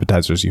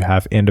you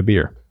have and a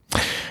beer.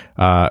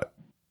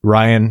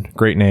 Ryan,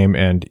 great name,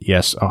 and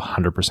yes,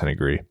 100%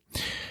 agree.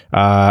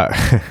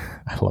 I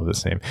love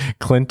this name.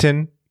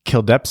 Clinton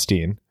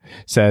Kildepstein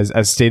says,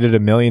 as stated a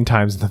million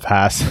times in the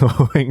past,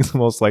 the Wings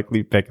most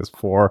likely pick is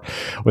 4.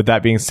 With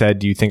that being said,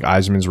 do you think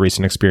Yzerman's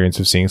recent experience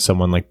of seeing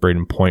someone like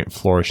Braden Point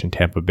flourish in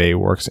Tampa Bay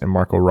works in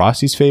Marco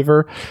Rossi's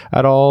favor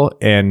at all,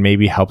 and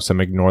maybe helps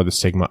them ignore the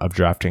stigma of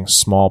drafting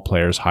small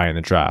players high in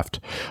the draft?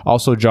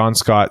 Also, John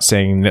Scott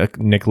saying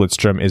Nick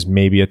Lidstrom is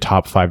maybe a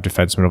top 5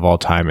 defenseman of all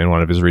time in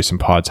one of his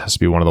recent pods has to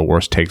be one of the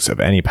worst takes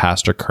of any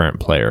past or current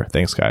player.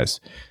 Thanks,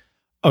 guys.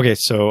 Okay,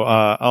 so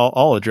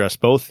I'll address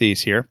both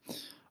these here.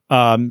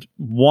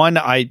 One,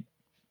 I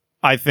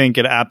think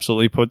it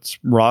absolutely puts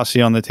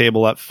Rossi on the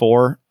table at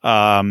 4.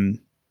 I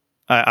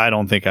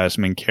don't think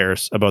Yzerman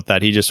cares about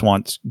that. He just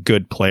wants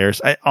good players.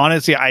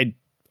 Honestly, I'd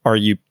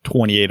argue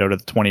 28 out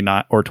of the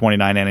 29 or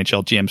 29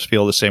 NHL GMs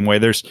feel the same way.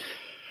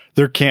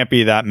 There can't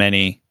be that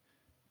many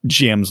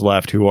GMs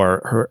left who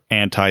are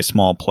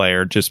anti-small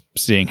player, just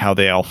seeing how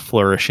they all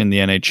flourish in the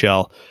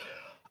NHL.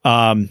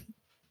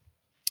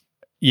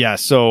 Yeah,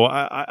 so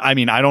I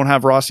mean, I don't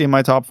have Rossi in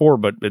my top 4,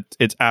 but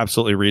it's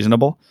absolutely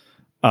reasonable.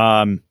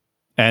 And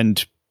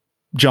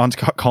John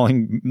Scott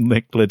calling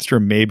Nick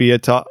Lidstrom maybe a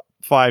top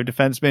 5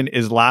 defenseman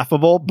is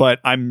laughable, but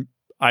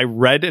I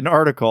read an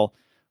article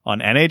on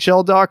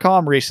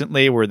NHL.com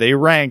recently where they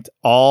ranked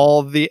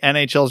all the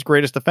NHL's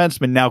greatest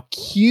defensemen. Now,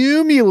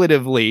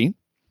 cumulatively,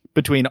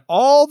 between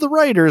all the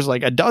writers,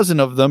 like a dozen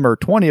of them or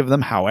 20 of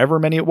them, however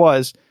many it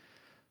was,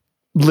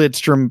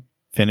 Lidstrom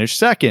finished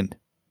second,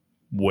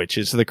 which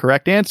is the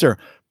correct answer.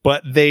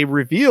 But they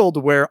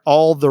revealed where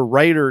all the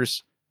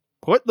writers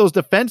put those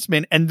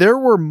defensemen, and there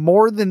were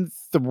more than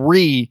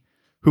 3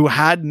 who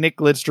had Nick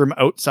Lidstrom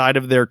outside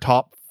of their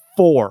top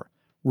 4,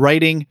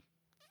 writing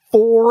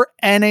for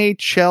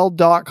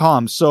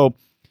NHL.com. So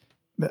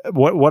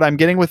what I'm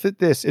getting with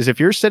this is, if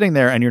you're sitting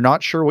there and you're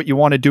not sure what you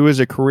want to do as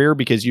a career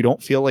because you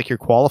don't feel like you're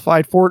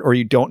qualified for it, or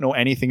you don't know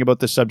anything about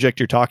the subject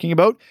you're talking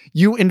about,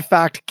 you in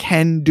fact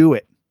can do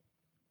it.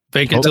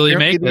 Fake until you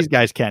make it. These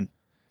guys can.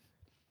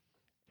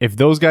 If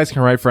those guys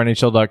can write for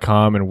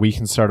NHL.com and we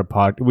can start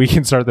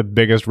the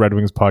biggest Red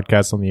Wings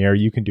podcast on the air,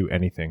 you can do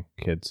anything,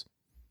 kids.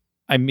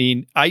 I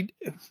mean, I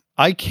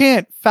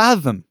can't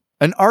fathom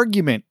an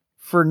argument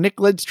for Nick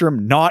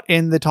Lidstrom not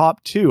in the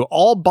top 2.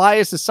 All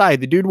bias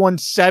aside, the dude won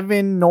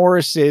 7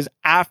 Norrises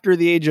after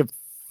the age of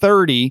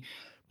 30,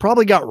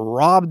 probably got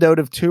robbed out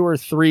of 2 or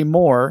 3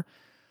 more,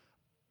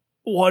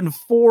 won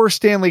 4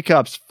 Stanley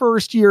Cups,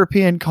 first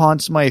European Conn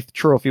Smythe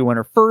Trophy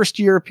winner, first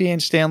European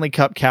Stanley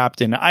Cup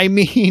captain. I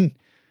mean,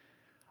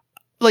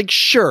 like,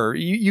 sure,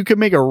 you could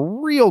make a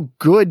real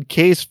good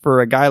case for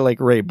a guy like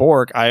Ray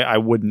Bourque. I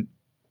wouldn't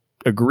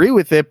agree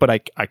with it, but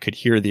I could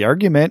hear the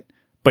argument.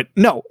 But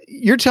no,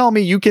 you're telling me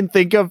you can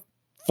think of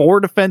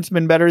 4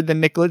 defensemen better than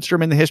Nick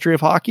Lidstrom in the history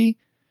of hockey?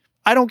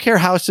 I don't care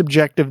how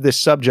subjective this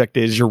subject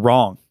is. You're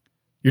wrong.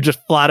 You're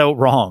just flat out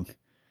wrong.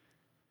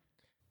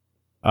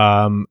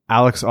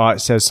 Alex Ott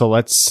says, so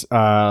let's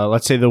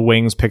say the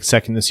Wings pick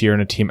second this year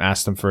and a team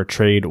asks them for a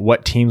trade.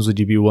 What teams would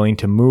you be willing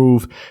to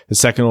move the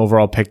second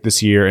overall pick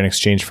this year in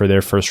exchange for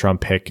their first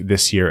round pick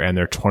this year and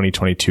their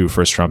 2022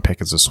 first round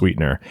pick as a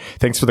sweetener?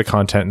 Thanks for the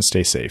content and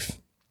stay safe.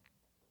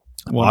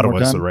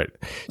 Ottawa's the right.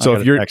 So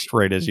if you're text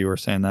right as you were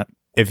saying that,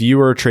 if you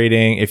were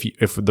trading,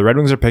 if the Red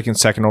Wings are picking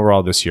second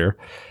overall this year,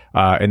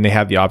 and they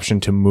have the option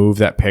to move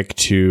that pick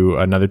to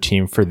another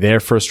team for their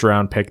first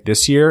round pick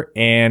this year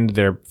and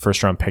their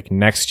first round pick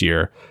next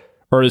year,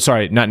 or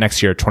sorry, not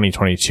next year,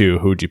 2022,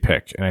 who would you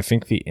pick? And I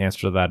think the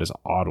answer to that is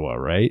Ottawa,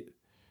 right?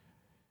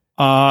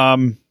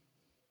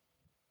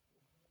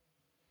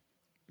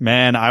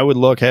 Man, I would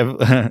look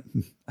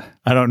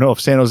I don't know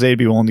if San Jose would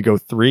be willing to go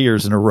 3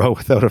 years in a row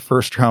without a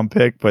first round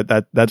pick, but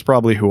that's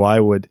probably who I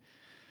would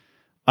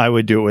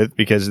do it with,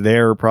 because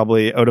they're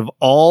probably, out of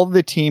all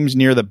the teams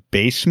near the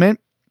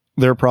basement,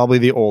 they're probably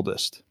the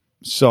oldest.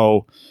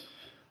 So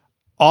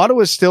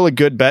Ottawa's still a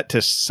good bet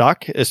to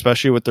suck,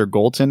 especially with their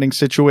goaltending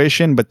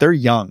situation, but they're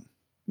young.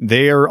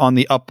 They are on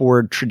the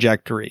upward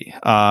trajectory.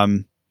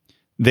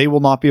 They will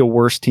not be a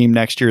worse team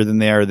next year than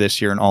they are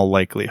this year in all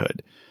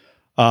likelihood.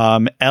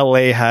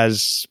 LA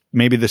has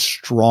maybe the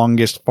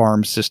strongest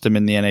farm system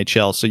in the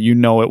NHL, so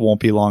it won't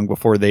be long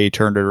before they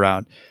turn it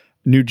around.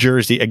 New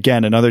Jersey,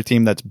 again, another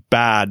team that's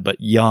bad but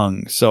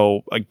young.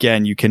 So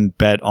again, you can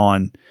bet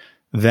on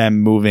them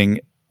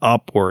moving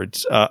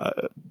upwards.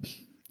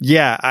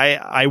 Yeah,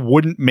 I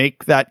wouldn't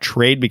make that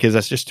trade because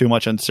that's just too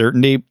much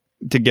uncertainty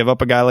to give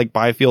up a guy like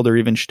Byfield or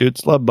even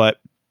Stützle.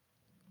 But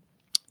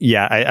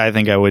yeah, I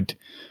think I would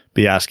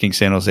be asking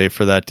San Jose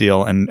for that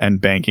deal and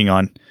banking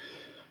on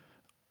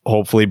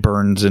hopefully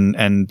Burns and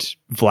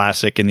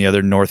Vlasic and the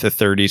other north of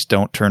 30s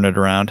don't turn it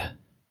around.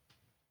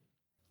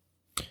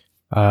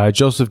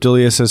 Joseph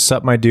Delia says,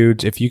 "Sup, my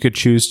dudes. If you could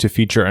choose to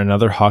feature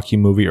another hockey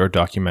movie or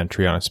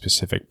documentary on a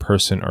specific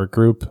person or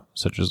group,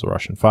 such as the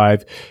Russian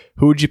Five,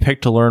 who would you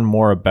pick to learn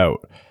more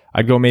about?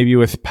 I'd go maybe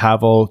with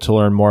Pavel to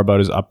learn more about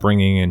his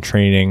upbringing and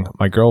training.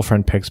 My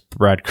girlfriend picks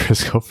Brad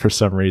Crisco for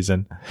some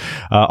reason.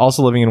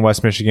 Also living in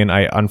West Michigan,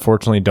 I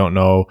unfortunately don't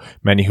know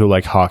many who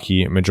like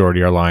hockey.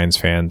 Majority are Lions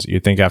fans.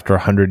 You'd think after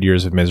 100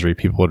 years of misery,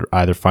 people would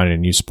either find a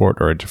new sport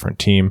or a different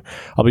team.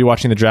 I'll be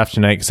watching the draft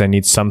tonight because I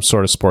need some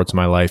sort of sports in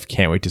my life.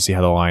 Can't wait to see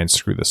how the Lions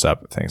screw this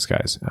up. Thanks,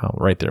 guys."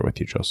 Right there with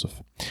you, Joseph.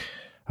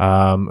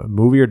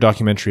 Movie or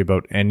documentary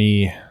about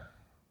any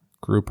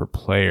group or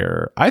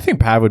player. I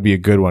think Pav would be a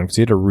good one because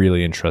he had a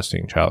really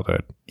interesting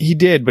childhood. He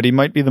did, but he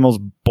might be the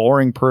most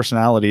boring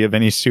personality of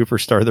any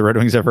superstar the Red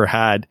Wings ever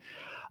had.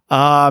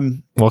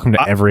 Welcome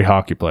to every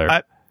hockey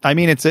player. I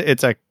mean, it's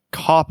a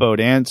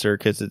cop-out answer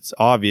because it's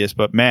obvious,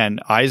 but man,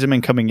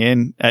 Yzerman coming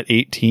in at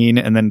 18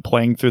 and then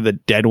playing through the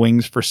Dead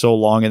Wings for so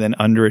long and then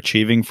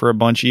underachieving for a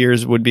bunch of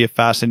years would be a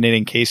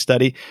fascinating case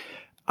study.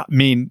 I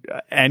mean,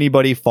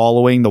 anybody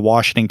following the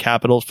Washington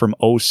Capitals from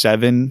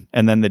 2007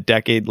 and then the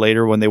decade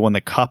later when they won the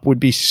Cup would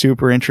be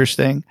super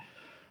interesting.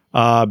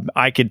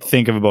 I could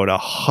think of about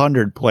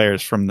 100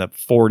 players from the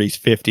 40s,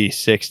 50s,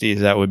 60s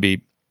that would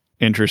be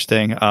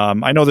interesting.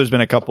 I know there's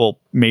been a couple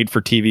made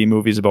for TV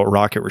movies about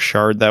Rocket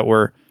Richard that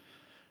were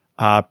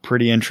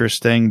pretty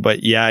interesting,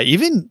 but yeah,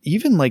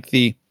 even like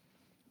the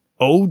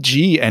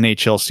OG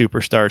NHL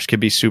superstars could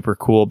be super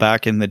cool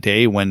back in the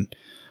day when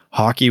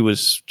hockey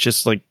was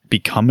just like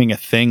becoming a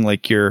thing.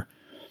 Like your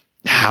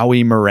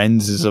Howie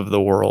Morenzes of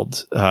the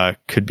world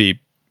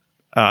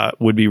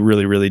would be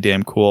really, really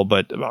damn cool,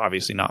 but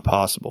obviously not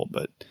possible.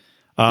 But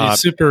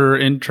super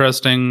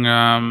interesting.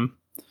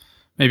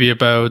 Maybe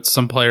about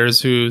some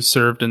players who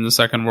served in the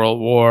Second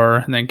World War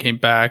and then came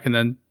back and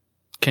then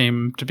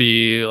came to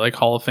be like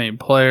Hall of Fame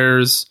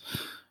players.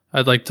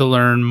 I'd like to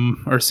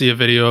learn or see a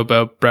video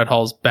about Brett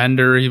Hall's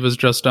Bender he was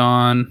just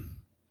on.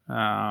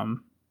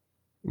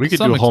 We could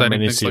do a whole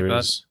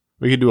mini-series.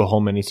 We could do a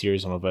whole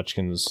mini-series on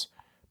Ovechkin's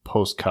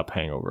post-Cup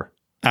hangover.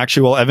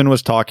 Actually, while Evan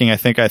was talking, I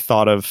think I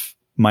thought of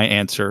my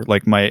answer,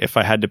 like if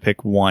I had to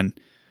pick one,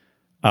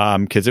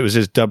 because it was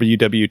his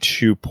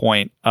WW2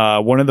 point.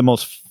 One of the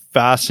most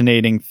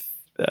fascinating,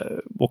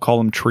 we'll call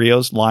them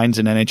trios, lines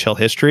in NHL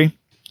history.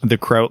 The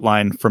Kraut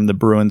line from the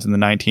Bruins in the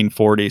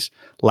 1940s.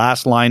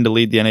 Last line to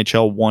lead the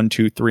NHL 1,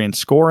 2, 3 in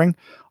scoring.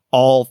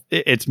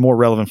 It's more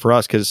relevant for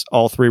us because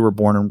all three were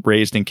born and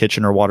raised in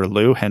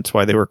Kitchener-Waterloo, hence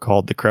why they were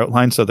called the Kraut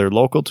line. So they're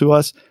local to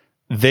us.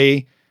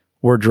 They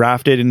were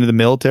drafted into the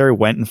military,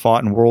 went and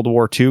fought in World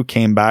War II,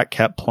 came back,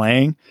 kept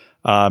playing.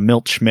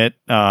 Milt Schmidt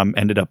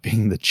ended up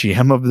being the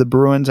GM of the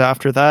Bruins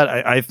after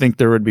that. I think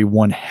there would be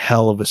one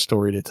hell of a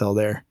story to tell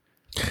there.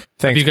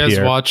 Thanks, have you guys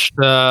Pierre. watched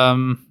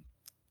the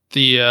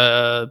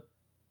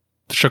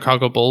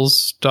Chicago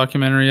Bulls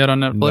documentary yet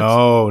on Netflix?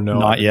 No,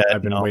 not yet.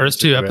 I've been No. waiting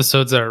First to two do it.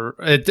 episodes are.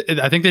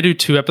 I think they do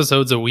 2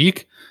 episodes a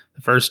week.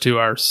 The first 2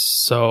 are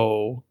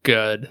so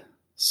good,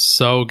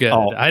 so good.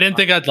 Oh. I didn't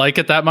think I'd like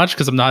it that much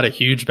because I'm not a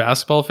huge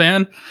basketball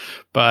fan,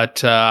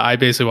 but I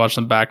basically watched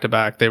them back to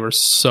back. They were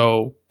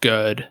so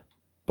good.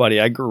 Buddy,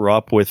 I grew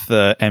up with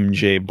the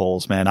MJ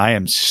Bulls, man. I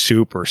am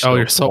super stoked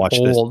You're to so watch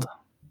old. this.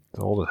 It's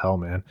old as hell,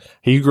 man.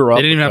 He grew up.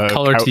 They didn't even have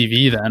color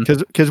TV then.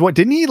 Because what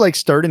didn't he like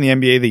start in the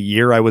NBA the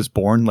year I was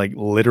born? Like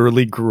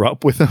literally grew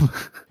up with him.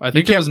 I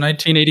think it was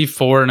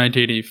 1984,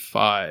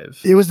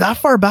 1985. It was that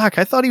far back.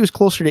 I thought he was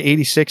closer to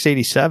 86,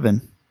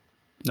 87.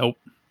 Nope.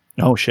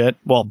 Oh shit.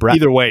 Well,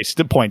 either way,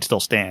 the point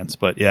still stands.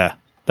 But yeah,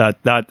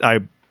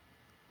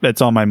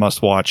 that's on my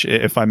must watch.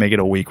 If I make it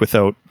a week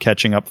without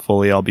catching up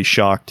fully, I'll be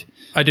shocked.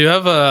 I do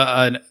have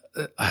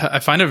I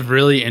find it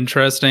really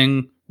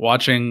interesting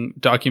watching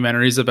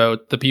documentaries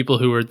about the people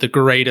who are the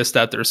greatest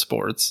at their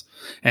sports,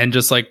 and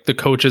just like the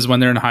coaches when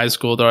they're in high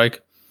school, they're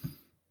like,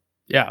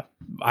 yeah,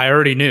 I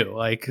already knew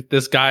like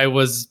this guy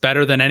was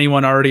better than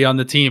anyone already on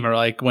the team. Or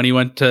like when he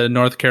went to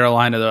North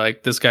Carolina, they're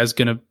like, this guy's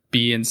going to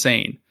be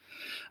insane.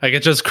 Like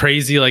it's just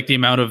crazy, like the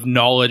amount of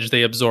knowledge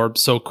they absorb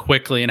so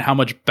quickly and how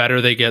much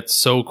better they get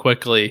so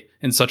quickly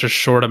in such a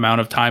short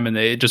amount of time. And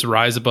they just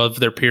rise above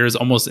their peers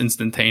almost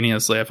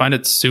instantaneously. I find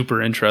it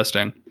super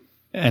interesting.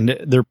 And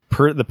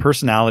the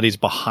personalities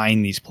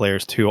behind these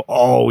players too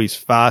always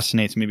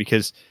fascinates me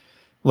because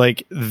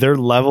like their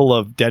level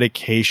of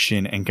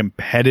dedication and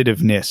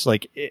competitiveness,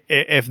 like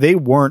if they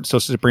weren't so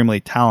supremely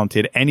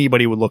talented,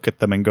 anybody would look at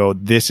them and go,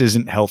 this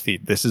isn't healthy.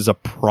 This is a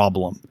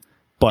problem.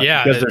 But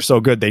yeah, because they're so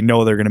good, they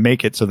know they're going to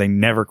make it, so they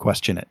never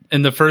question it.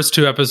 In the first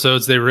 2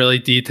 episodes, they really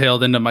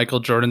detailed into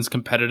Michael Jordan's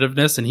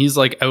competitiveness, and he's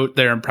like out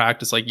there in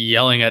practice, like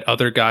yelling at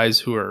other guys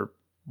who are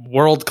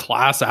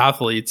world-class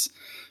athletes.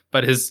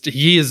 But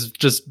he is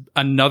just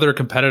another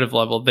competitive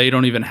level they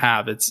don't even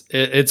have.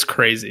 It's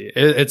crazy.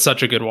 It's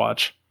such a good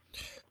watch.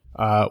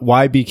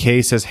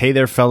 YBK says, hey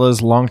there,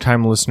 fellas,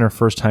 longtime listener,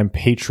 first time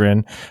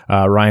patron.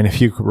 Ryan,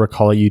 if you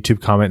recall a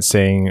YouTube comment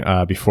saying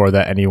before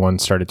that anyone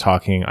started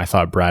talking, I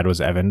thought Brad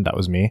was Evan. That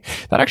was me.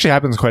 That actually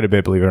happens quite a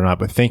bit, believe it or not.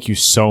 But thank you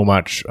so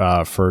much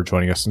for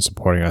joining us and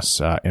supporting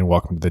us, and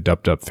welcome to the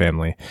Dub Dub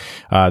family.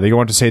 They go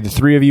on to say, the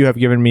three of you have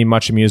given me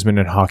much amusement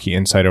and hockey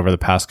insight over the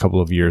past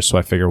couple of years, so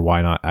I figure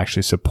why not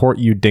actually support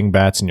you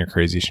dingbats and your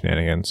crazy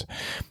shenanigans.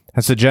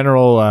 That's the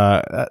general.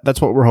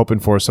 That's what we're hoping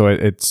for. So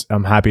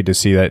I'm happy to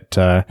see that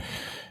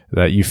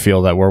that you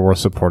feel that we're worth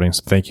supporting.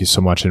 So thank you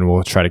so much, and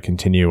we'll try to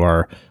continue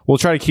we'll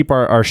try to keep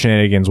our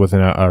shenanigans within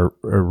a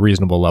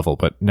reasonable level,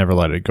 but never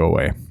let it go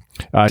away.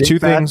 Two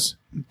things.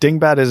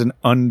 Dingbat is an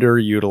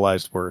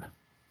underutilized word.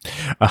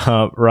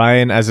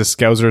 Ryan, as a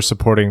Scouser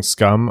supporting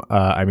scum,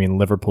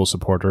 Liverpool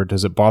supporter,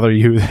 does it bother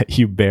you that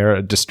you bear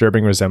a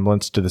disturbing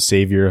resemblance to the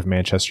savior of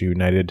Manchester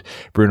United,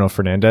 Bruno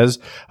Fernandes?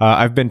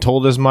 I've been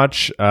told as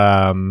much.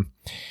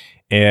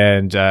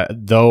 And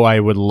though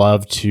I would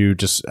love to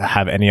just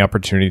have any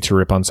opportunity to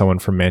rip on someone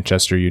from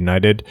Manchester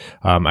United,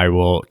 I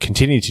will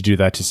continue to do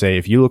that to say,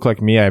 if you look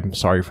like me, I'm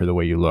sorry for the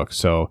way you look.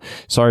 So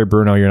sorry,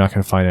 Bruno, you're not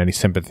going to find any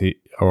sympathy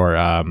or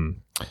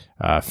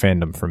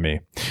fandom from me.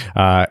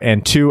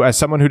 And two, as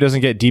someone who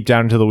doesn't get deep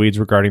down into the weeds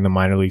regarding the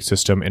minor league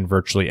system in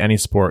virtually any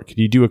sport, could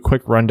you do a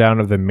quick rundown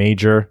of the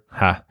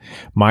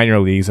minor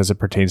leagues as it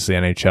pertains to the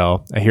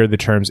NHL? I hear the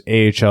terms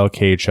AHL,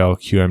 KHL,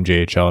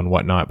 QMJHL, and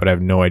whatnot, but I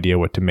have no idea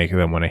what to make of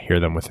them when I hear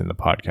them within the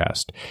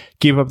podcast.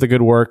 Keep up the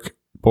good work.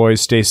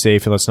 Boys, stay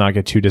safe, and let's not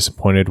get too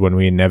disappointed when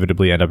we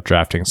inevitably end up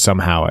drafting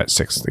somehow at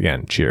 6th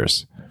again.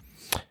 Cheers.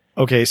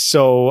 Okay,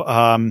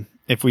 so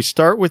if we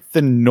start with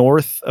the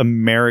North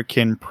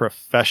American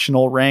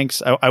professional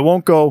ranks, I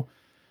won't go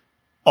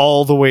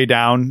all the way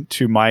down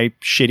to my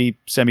shitty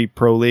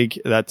semi-pro league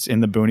that's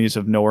in the boonies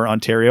of nowhere,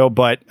 Ontario.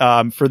 But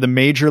for the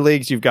major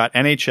leagues, you've got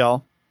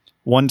NHL.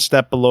 One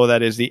step below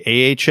that is the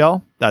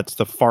AHL. That's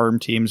the farm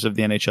teams of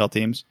the NHL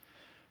teams.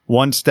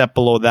 One step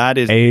below that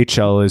is...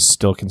 AHL is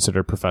still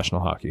considered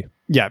professional hockey.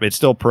 Yeah, it's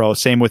still pro.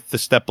 Same with the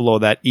step below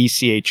that,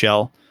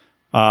 ECHL.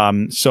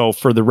 So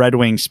for the Red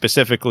Wings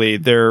specifically,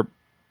 their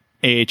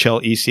AHL,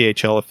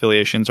 ECHL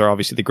affiliations are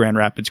obviously the Grand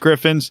Rapids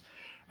Griffins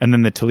and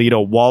then the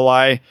Toledo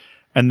Walleye.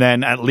 And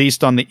then at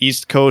least on the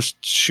East Coast,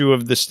 two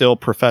of the still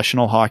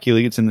professional hockey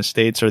leagues in the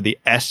States are the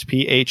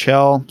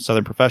SPHL,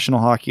 Southern Professional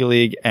Hockey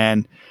League,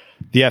 and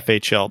the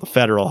FHL, the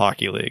Federal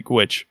Hockey League,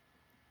 which,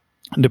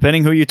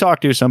 depending who you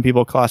talk to, some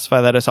people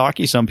classify that as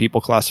hockey, some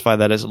people classify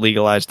that as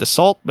legalized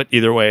assault, but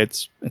either way,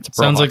 it's a pro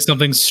Sounds hockey. like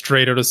something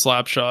straight out of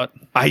Slapshot.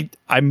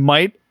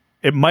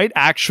 It might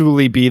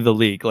actually be the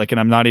league, and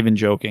I'm not even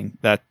joking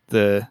that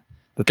the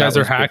guys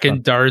are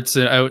hacking darts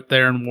out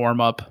there and warm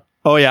up.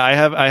 Oh yeah,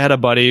 I had a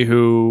buddy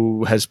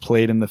who has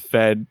played in the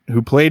Fed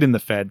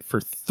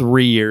for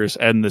 3 years,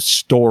 and the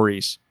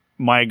stories,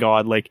 my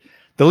God,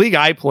 the league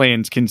I play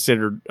in is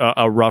considered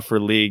a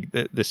rougher league,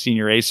 the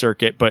Senior A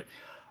circuit, but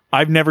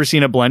I've never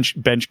seen a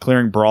bench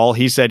clearing brawl.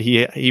 He said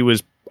he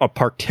was a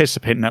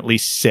participant in at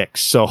least 6.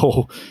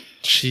 So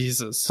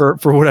Jesus,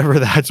 for whatever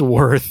that's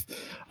worth.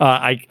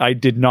 I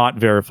did not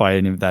verify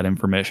any of that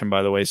information,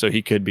 by the way, so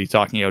he could be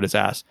talking out his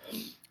ass.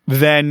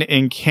 Then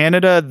in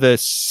Canada, the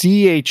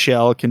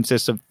CHL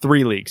consists of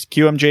 3 leagues: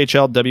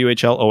 QMJHL,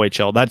 WHL,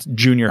 OHL. That's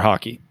junior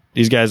hockey.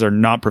 These guys are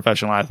not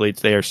professional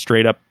athletes. They are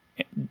straight up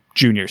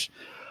juniors.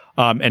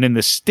 And in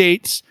the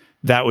States,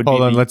 that would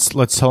Hold on,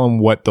 let's tell them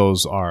what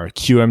those are.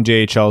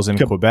 QMJHL's in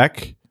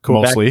Quebec,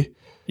 mostly.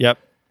 Yep.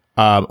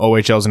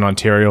 OHL's in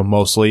Ontario,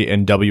 mostly,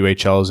 and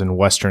WHL's in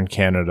Western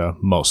Canada,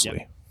 mostly.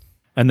 Yep.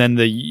 And then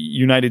the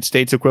United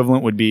States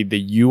equivalent would be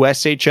the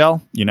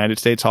USHL, United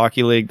States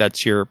Hockey League.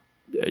 That's your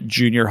big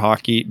junior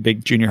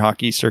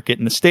hockey circuit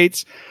in the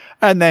States.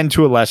 And then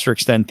to a lesser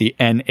extent, the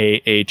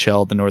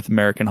NAHL, the North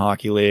American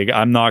Hockey League.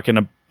 I'm not going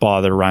to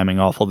bother rhyming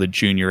off all the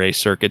junior A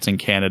circuits in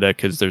Canada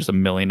because there's a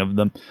million of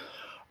them.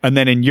 And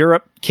then in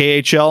Europe,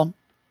 KHL,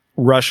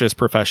 Russia's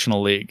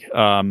professional league.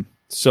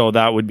 So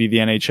that would be the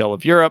NHL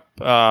of Europe.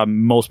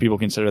 Most people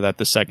consider that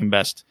the second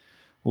best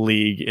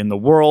league in the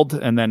world.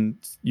 And then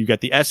you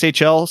get the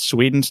SHL,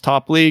 Sweden's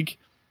top league,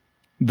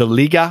 the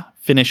Liga,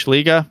 Finnish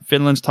Liga,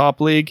 Finland's top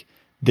league,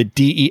 the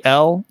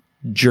DEL,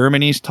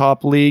 Germany's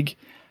top league,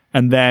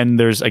 and then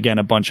there's again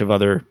a bunch of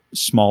other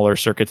smaller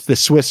circuits. The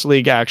Swiss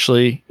League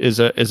actually is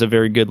a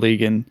very good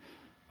league in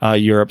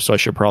Europe, so I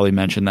should probably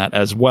mention that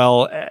as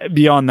well.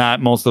 Beyond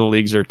that, most of the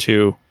leagues are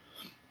too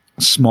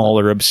small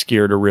or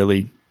obscure to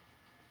really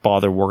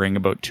bother worrying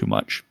about too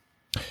much.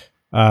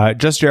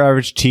 Just Your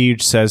Average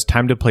Teej says,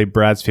 time to play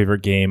Brad's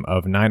favorite game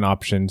of 9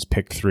 options,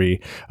 pick 3.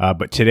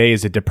 But today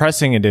is a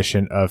depressing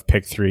edition of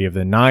pick 3 of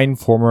the 9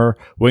 former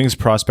Wings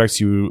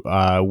prospects you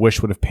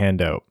wish would have panned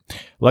out.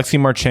 Alexei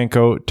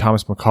Marchenko,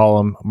 Thomas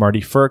McCollum,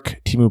 Marty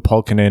Firk, Timu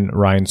Pulkkinen,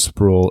 Ryan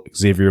Sproul,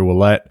 Xavier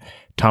Ouellet,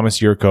 Thomas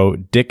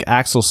Yurko, Dick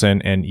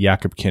Axelson, and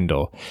Jakob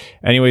Kindle.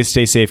 Anyways,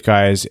 stay safe,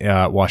 guys.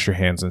 Wash your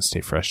hands and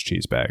stay fresh,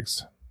 cheese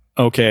bags.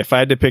 Okay, if I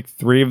had to pick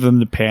 3 of them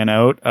to pan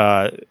out,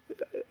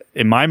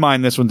 in my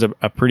mind, this one's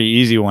a pretty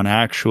easy one,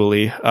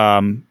 actually.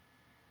 I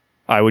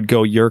would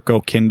go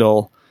Yurko,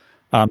 Kindle,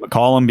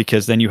 McCollum,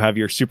 because then you have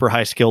your super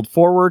high skilled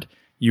forward,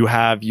 you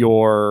have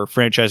your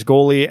franchise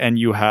goalie, and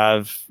you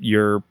have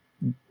your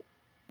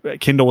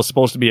Kindle was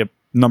supposed to be a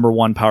number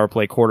one power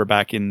play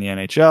quarterback in the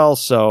NHL.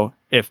 So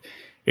if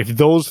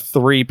those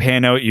three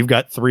pan out, you've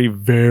got three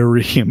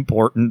very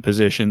important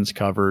positions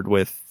covered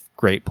with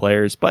great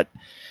players. But,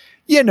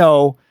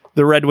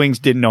 the Red Wings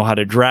didn't know how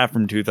to draft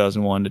from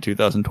 2001 to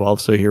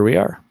 2012. So here we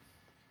are.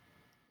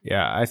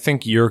 Yeah, I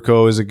think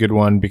Yurko is a good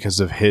one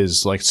because of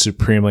his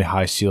supremely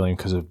high ceiling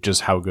because of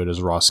just how good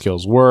his raw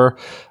skills were.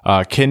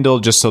 Kindle,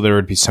 just so there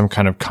would be some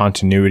kind of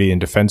continuity in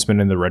defensemen,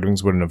 and the Red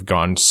Wings wouldn't have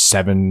gone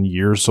 7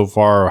 years so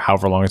far, or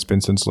however long it's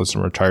been since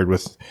Littleton retired,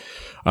 with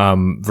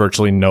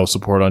virtually no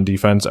support on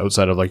defense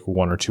outside of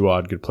one or two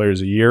odd good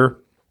players a year.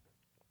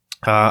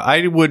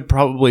 I would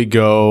probably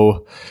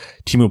go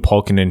Teemu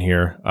Pulkkinen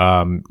here,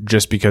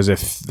 just because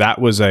if that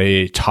was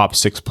a top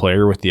 6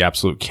 player with the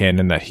absolute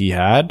cannon that he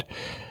had,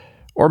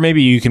 or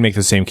maybe you can make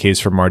the same case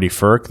for Marty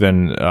Ferk,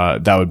 then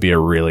that would be a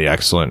really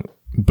excellent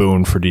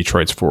boon for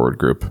Detroit's forward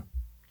group.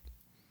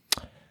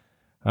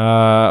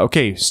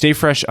 Okay, Stay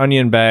Fresh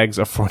Onion Bags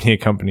of Fournier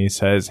Company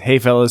says, "Hey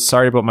fellas,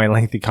 sorry about my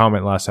lengthy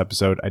comment last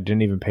episode. I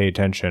didn't even pay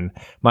attention.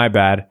 My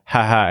bad.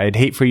 Haha, I'd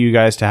hate for you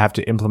guys to have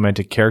to implement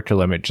a character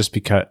limit just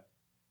because..."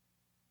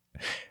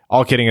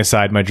 All kidding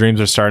aside, my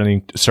dreams are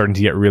starting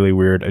to get really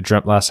weird. I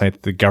dreamt last night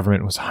that the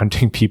government was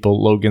hunting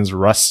people Logan's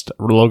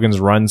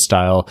Run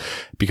style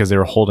because they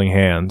were holding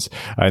hands,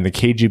 and the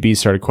KGB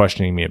started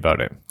questioning me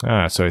about it.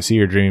 So I see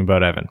you're dreaming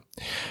about Evan.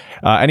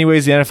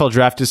 Anyways, the NFL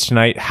draft is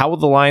tonight. How will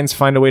the Lions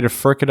find a way to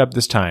Ferk it up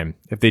this time?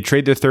 If they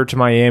trade their third to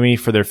Miami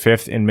for their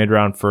fifth in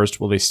mid-round first,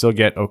 will they still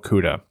get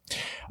Okuda?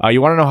 You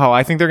want to know how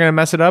I think they're going to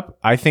mess it up?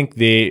 I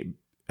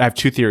have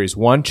two theories.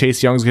 One,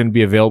 Chase Young's going to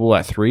be available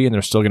at 3, and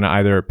they're still going to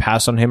either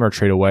pass on him or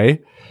trade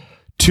away.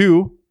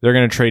 2, they're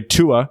going to trade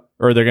Tua,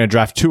 or they're going to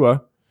draft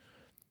Tua,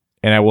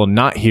 and I will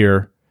not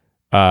hear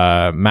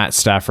Matt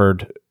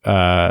Stafford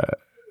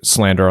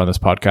slander on this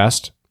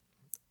podcast.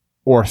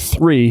 Or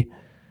 3,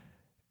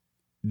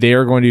 they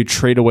are going to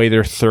trade away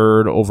their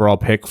 3rd overall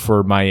pick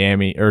for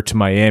Miami, and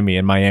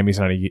Miami's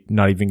not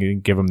even going to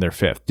give them their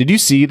 5th. Did you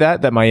see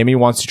that Miami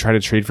wants to try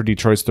to trade for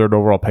Detroit's 3rd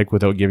overall pick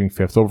without giving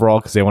 5th overall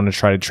because they want to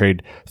try to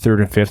trade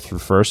 3rd and 5th for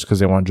 1st because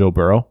they want Joe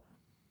Burrow?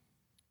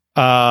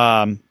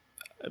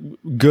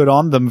 Good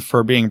on them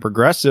for being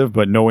progressive,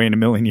 but no way in a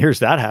million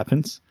years that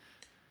happens.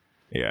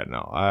 Yeah,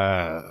 no.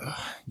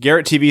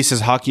 Garrett TV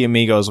says, Hockey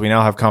Amigos, we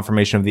now have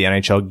confirmation of the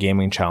NHL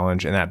Gaming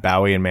Challenge and that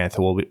Bowie and Mantha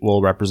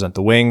will represent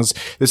the Wings.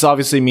 This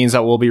obviously means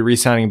that we'll be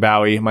re-signing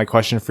Bowie. My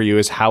question for you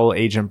is, how will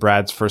Agent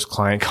Brad's first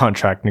client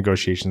contract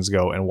negotiations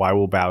go, and why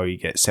will Bowie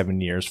get 7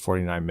 years,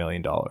 $49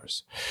 million?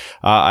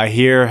 I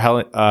hear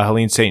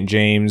Helene St.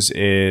 James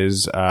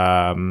is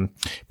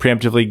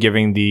preemptively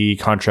giving the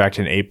contract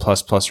an A++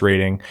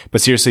 rating. But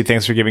seriously,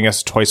 thanks for giving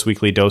us a twice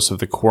weekly dose of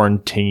the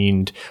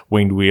Quarantined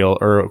Wheel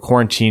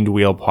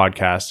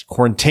podcast.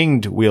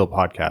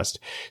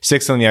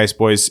 6 on the ice,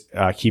 boys.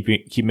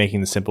 Keep making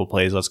the simple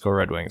plays. Let's go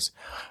Red Wings.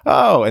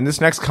 Oh, and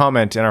this next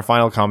comment and our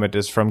final comment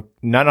is from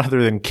none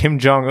other than Kim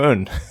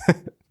Jong-un.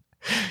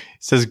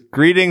 Says,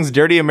 greetings,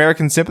 dirty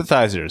American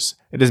sympathizers.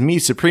 It is me,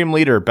 Supreme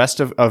Leader,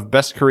 Best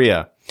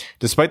Korea.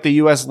 Despite the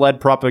U.S.-led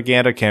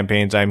propaganda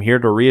campaigns, I am here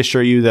to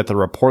reassure you that the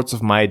reports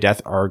of my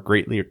death are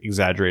greatly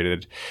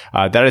exaggerated.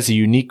 That is a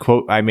unique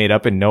quote I made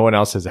up and no one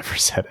else has ever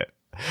said it.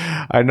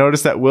 I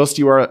noticed that whilst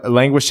you are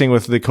languishing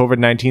with the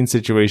COVID-19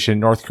 situation,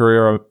 North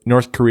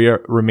Korea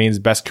remains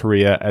best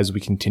Korea as we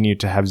continue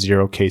to have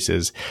 0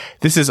 cases.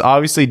 This is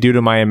obviously due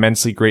to my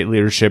immensely great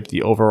leadership,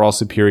 the overall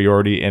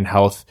superiority and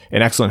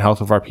excellent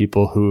health of our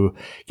people who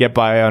get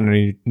by on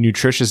a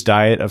nutritious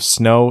diet of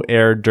snow,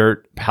 air,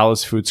 dirt,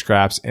 palace food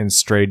scraps, and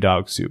stray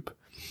dog soup.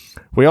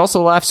 We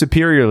also laugh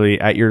superiorly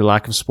at your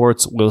lack of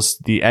sports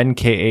whilst the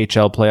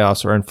NKHL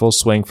playoffs are in full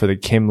swing for the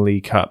Kim Lee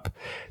Cup.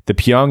 The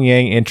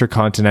Pyongyang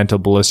Intercontinental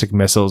Ballistic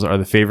Missiles are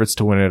the favorites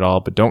to win it all,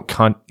 but don't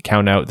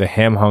count out the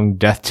ham-hung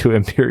death to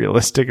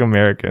imperialistic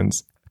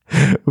Americans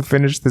who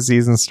finished the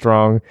season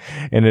strong,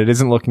 and it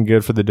isn't looking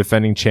good for the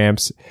defending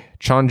champs,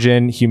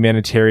 Chongjin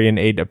humanitarian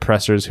aid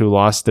oppressors who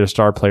lost their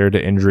star player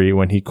to injury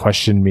when he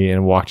questioned me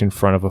and walked in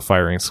front of a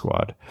firing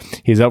squad.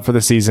 He's out for the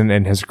season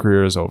and his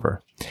career is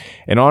over.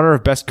 In honor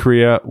of Best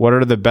Korea, what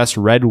are the best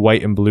red,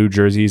 white, and blue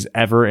jerseys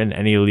ever in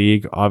any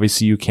league?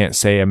 Obviously, you can't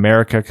say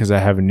America because I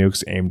have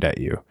nukes aimed at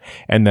you.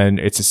 And then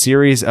it's a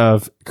series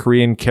of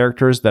Korean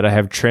characters that I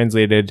have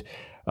translated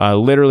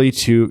literally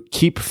to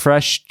keep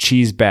fresh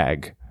cheese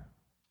bag.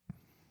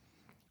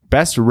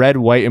 Best red,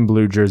 white, and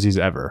blue jerseys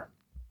ever.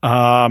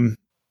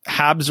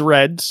 Habs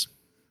Reds,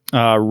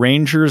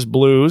 Rangers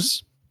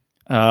Blues,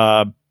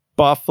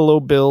 Buffalo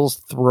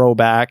Bills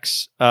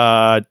throwbacks,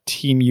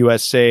 Team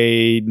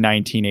USA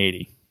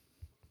 1980.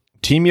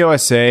 Team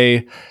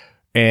USA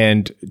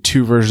and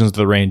 2 versions of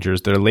the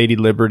Rangers. They're Lady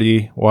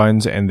Liberty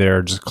ones and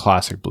they're just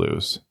classic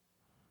blues.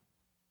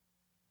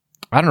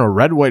 I don't know.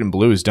 Red, white, and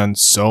blue has done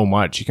so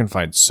much. You can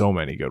find so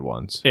many good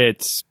ones.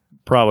 It's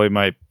probably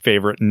my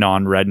favorite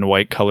non-red and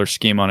white color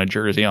scheme on a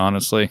jersey,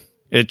 honestly.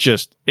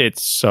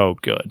 It's so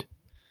good.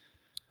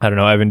 I don't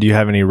know, Evan, do you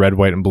have any red,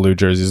 white, and blue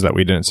jerseys that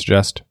we didn't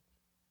suggest?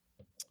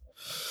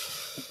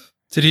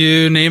 Did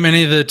you name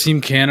any of the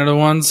Team Canada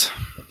ones?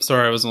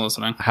 Sorry, I wasn't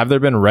listening. Have there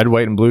been red,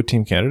 white, and blue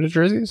Team Canada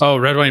jerseys? Oh,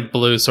 red, white, and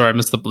blue. Sorry, I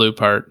missed the blue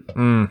part.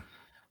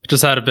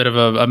 Just had a bit of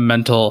a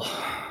mental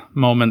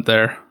moment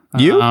there.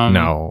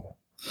 No.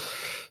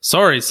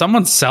 Sorry,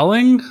 someone's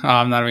selling? Oh,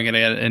 I'm not even going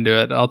to get into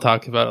it. I'll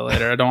talk about it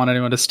later. I don't want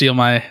anyone to steal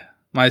my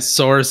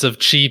source of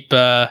cheap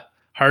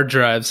hard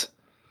drives.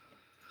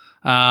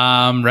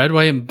 Red,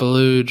 white, and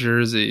blue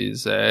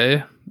jerseys,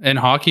 eh? In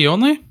hockey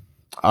only?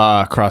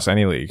 Across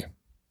any league.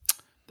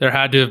 There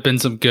had to have been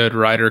some good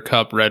Ryder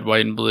Cup red,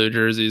 white, and blue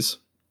jerseys.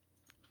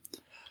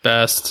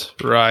 Best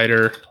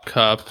Ryder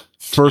Cup.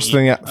 First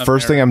thing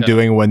I'm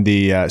doing when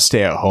the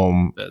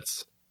stay-at-home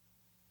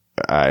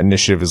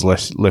initiative is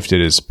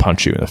lifted is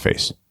punch you in the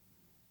face.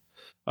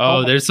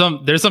 Oh, there's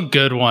some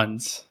good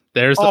ones.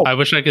 I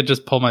wish I could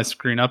just pull my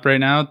screen up right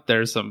now.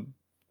 There's some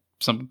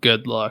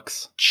good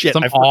looks. Shit,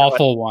 some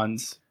awful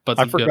ones, but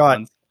some good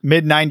ones.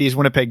 Mid-90s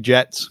Winnipeg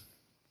Jets.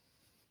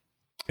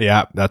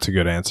 Yeah, that's a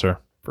good answer.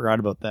 Forgot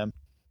about them.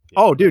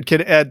 Oh, dude,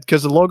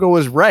 because the logo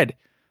was red.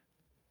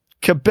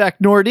 Quebec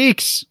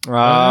Nordiques. Oh,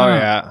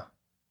 yeah.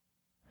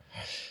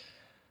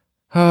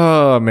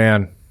 Oh,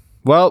 man.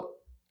 Well,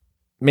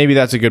 maybe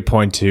that's a good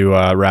point to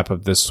wrap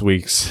up this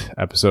week's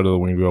episode of the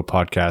Winged Wheel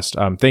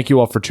podcast. Thank you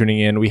all for tuning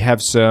in. We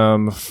have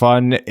some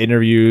fun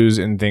interviews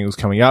and things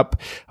coming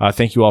up.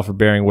 Thank you all for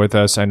bearing with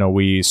us. I know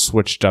we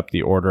switched up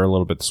the order a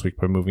little bit this week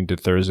by moving to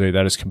Thursday.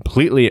 That is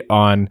completely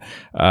on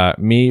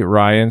me,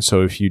 Ryan.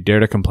 So if you dare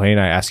to complain,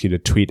 I ask you to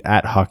tweet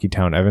at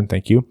HockeyTownEvan.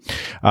 Thank you.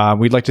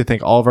 We'd like to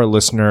thank all of our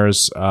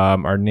listeners,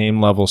 our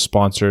name level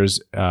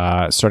sponsors,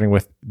 starting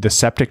with the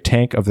septic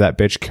tank of that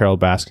bitch, Carol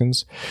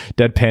Baskins,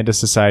 Dead Panda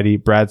Society,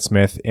 Brad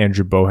Smith,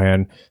 Andrew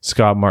Bohan,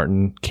 Scott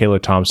Martin,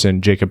 Kayla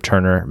Thompson, Jacob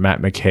Turner,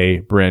 Matt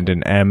McKay,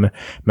 Brandon M,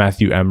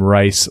 Matthew M.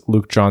 Rice,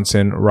 Luke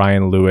Johnson,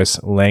 Ryan Lewis,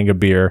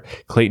 Langabir,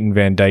 Clayton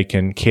Van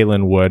Dyken,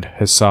 Kaylin Wood,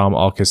 Hassam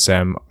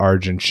Al-Qassem,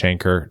 Arjun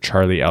Shanker,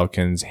 Charlie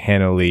Elkins,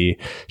 Hannah Lee,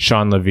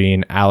 Sean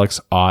Levine, Alex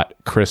Ott,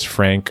 Chris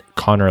Frank,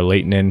 Connor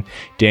Leighton,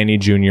 Danny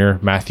Jr.,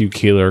 Matthew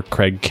Keeler,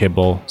 Craig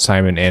Kibble,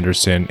 Simon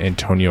Anderson,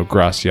 Antonio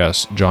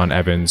Gracias, John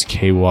Evans,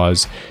 K.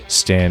 Waz,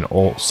 Stan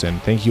Olson.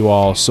 Thank you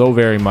all so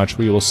very much.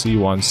 We will see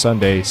you on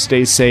Sunday.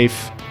 Stay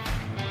safe.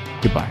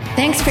 Goodbye.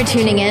 Thanks for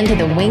tuning in to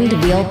the Winged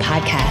Wheel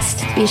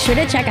Podcast. Be sure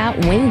to check out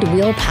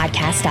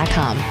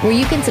wingedwheelpodcast.com, where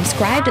you can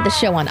subscribe to the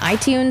show on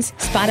iTunes,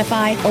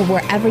 Spotify, or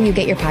wherever you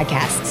get your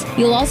podcasts.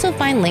 You'll also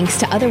find links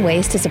to other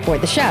ways to support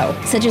the show,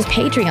 such as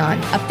Patreon,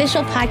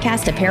 official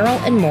podcast apparel,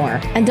 and more.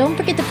 And don't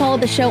forget to follow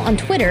the show on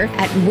Twitter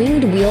at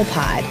Winged Wheel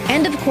Pod.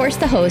 And of course,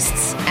 the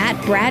hosts at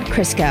Brad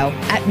Crisco,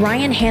 at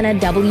Ryan Hanna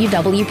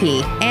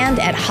WWP, and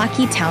at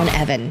Hockey Town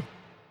Evan.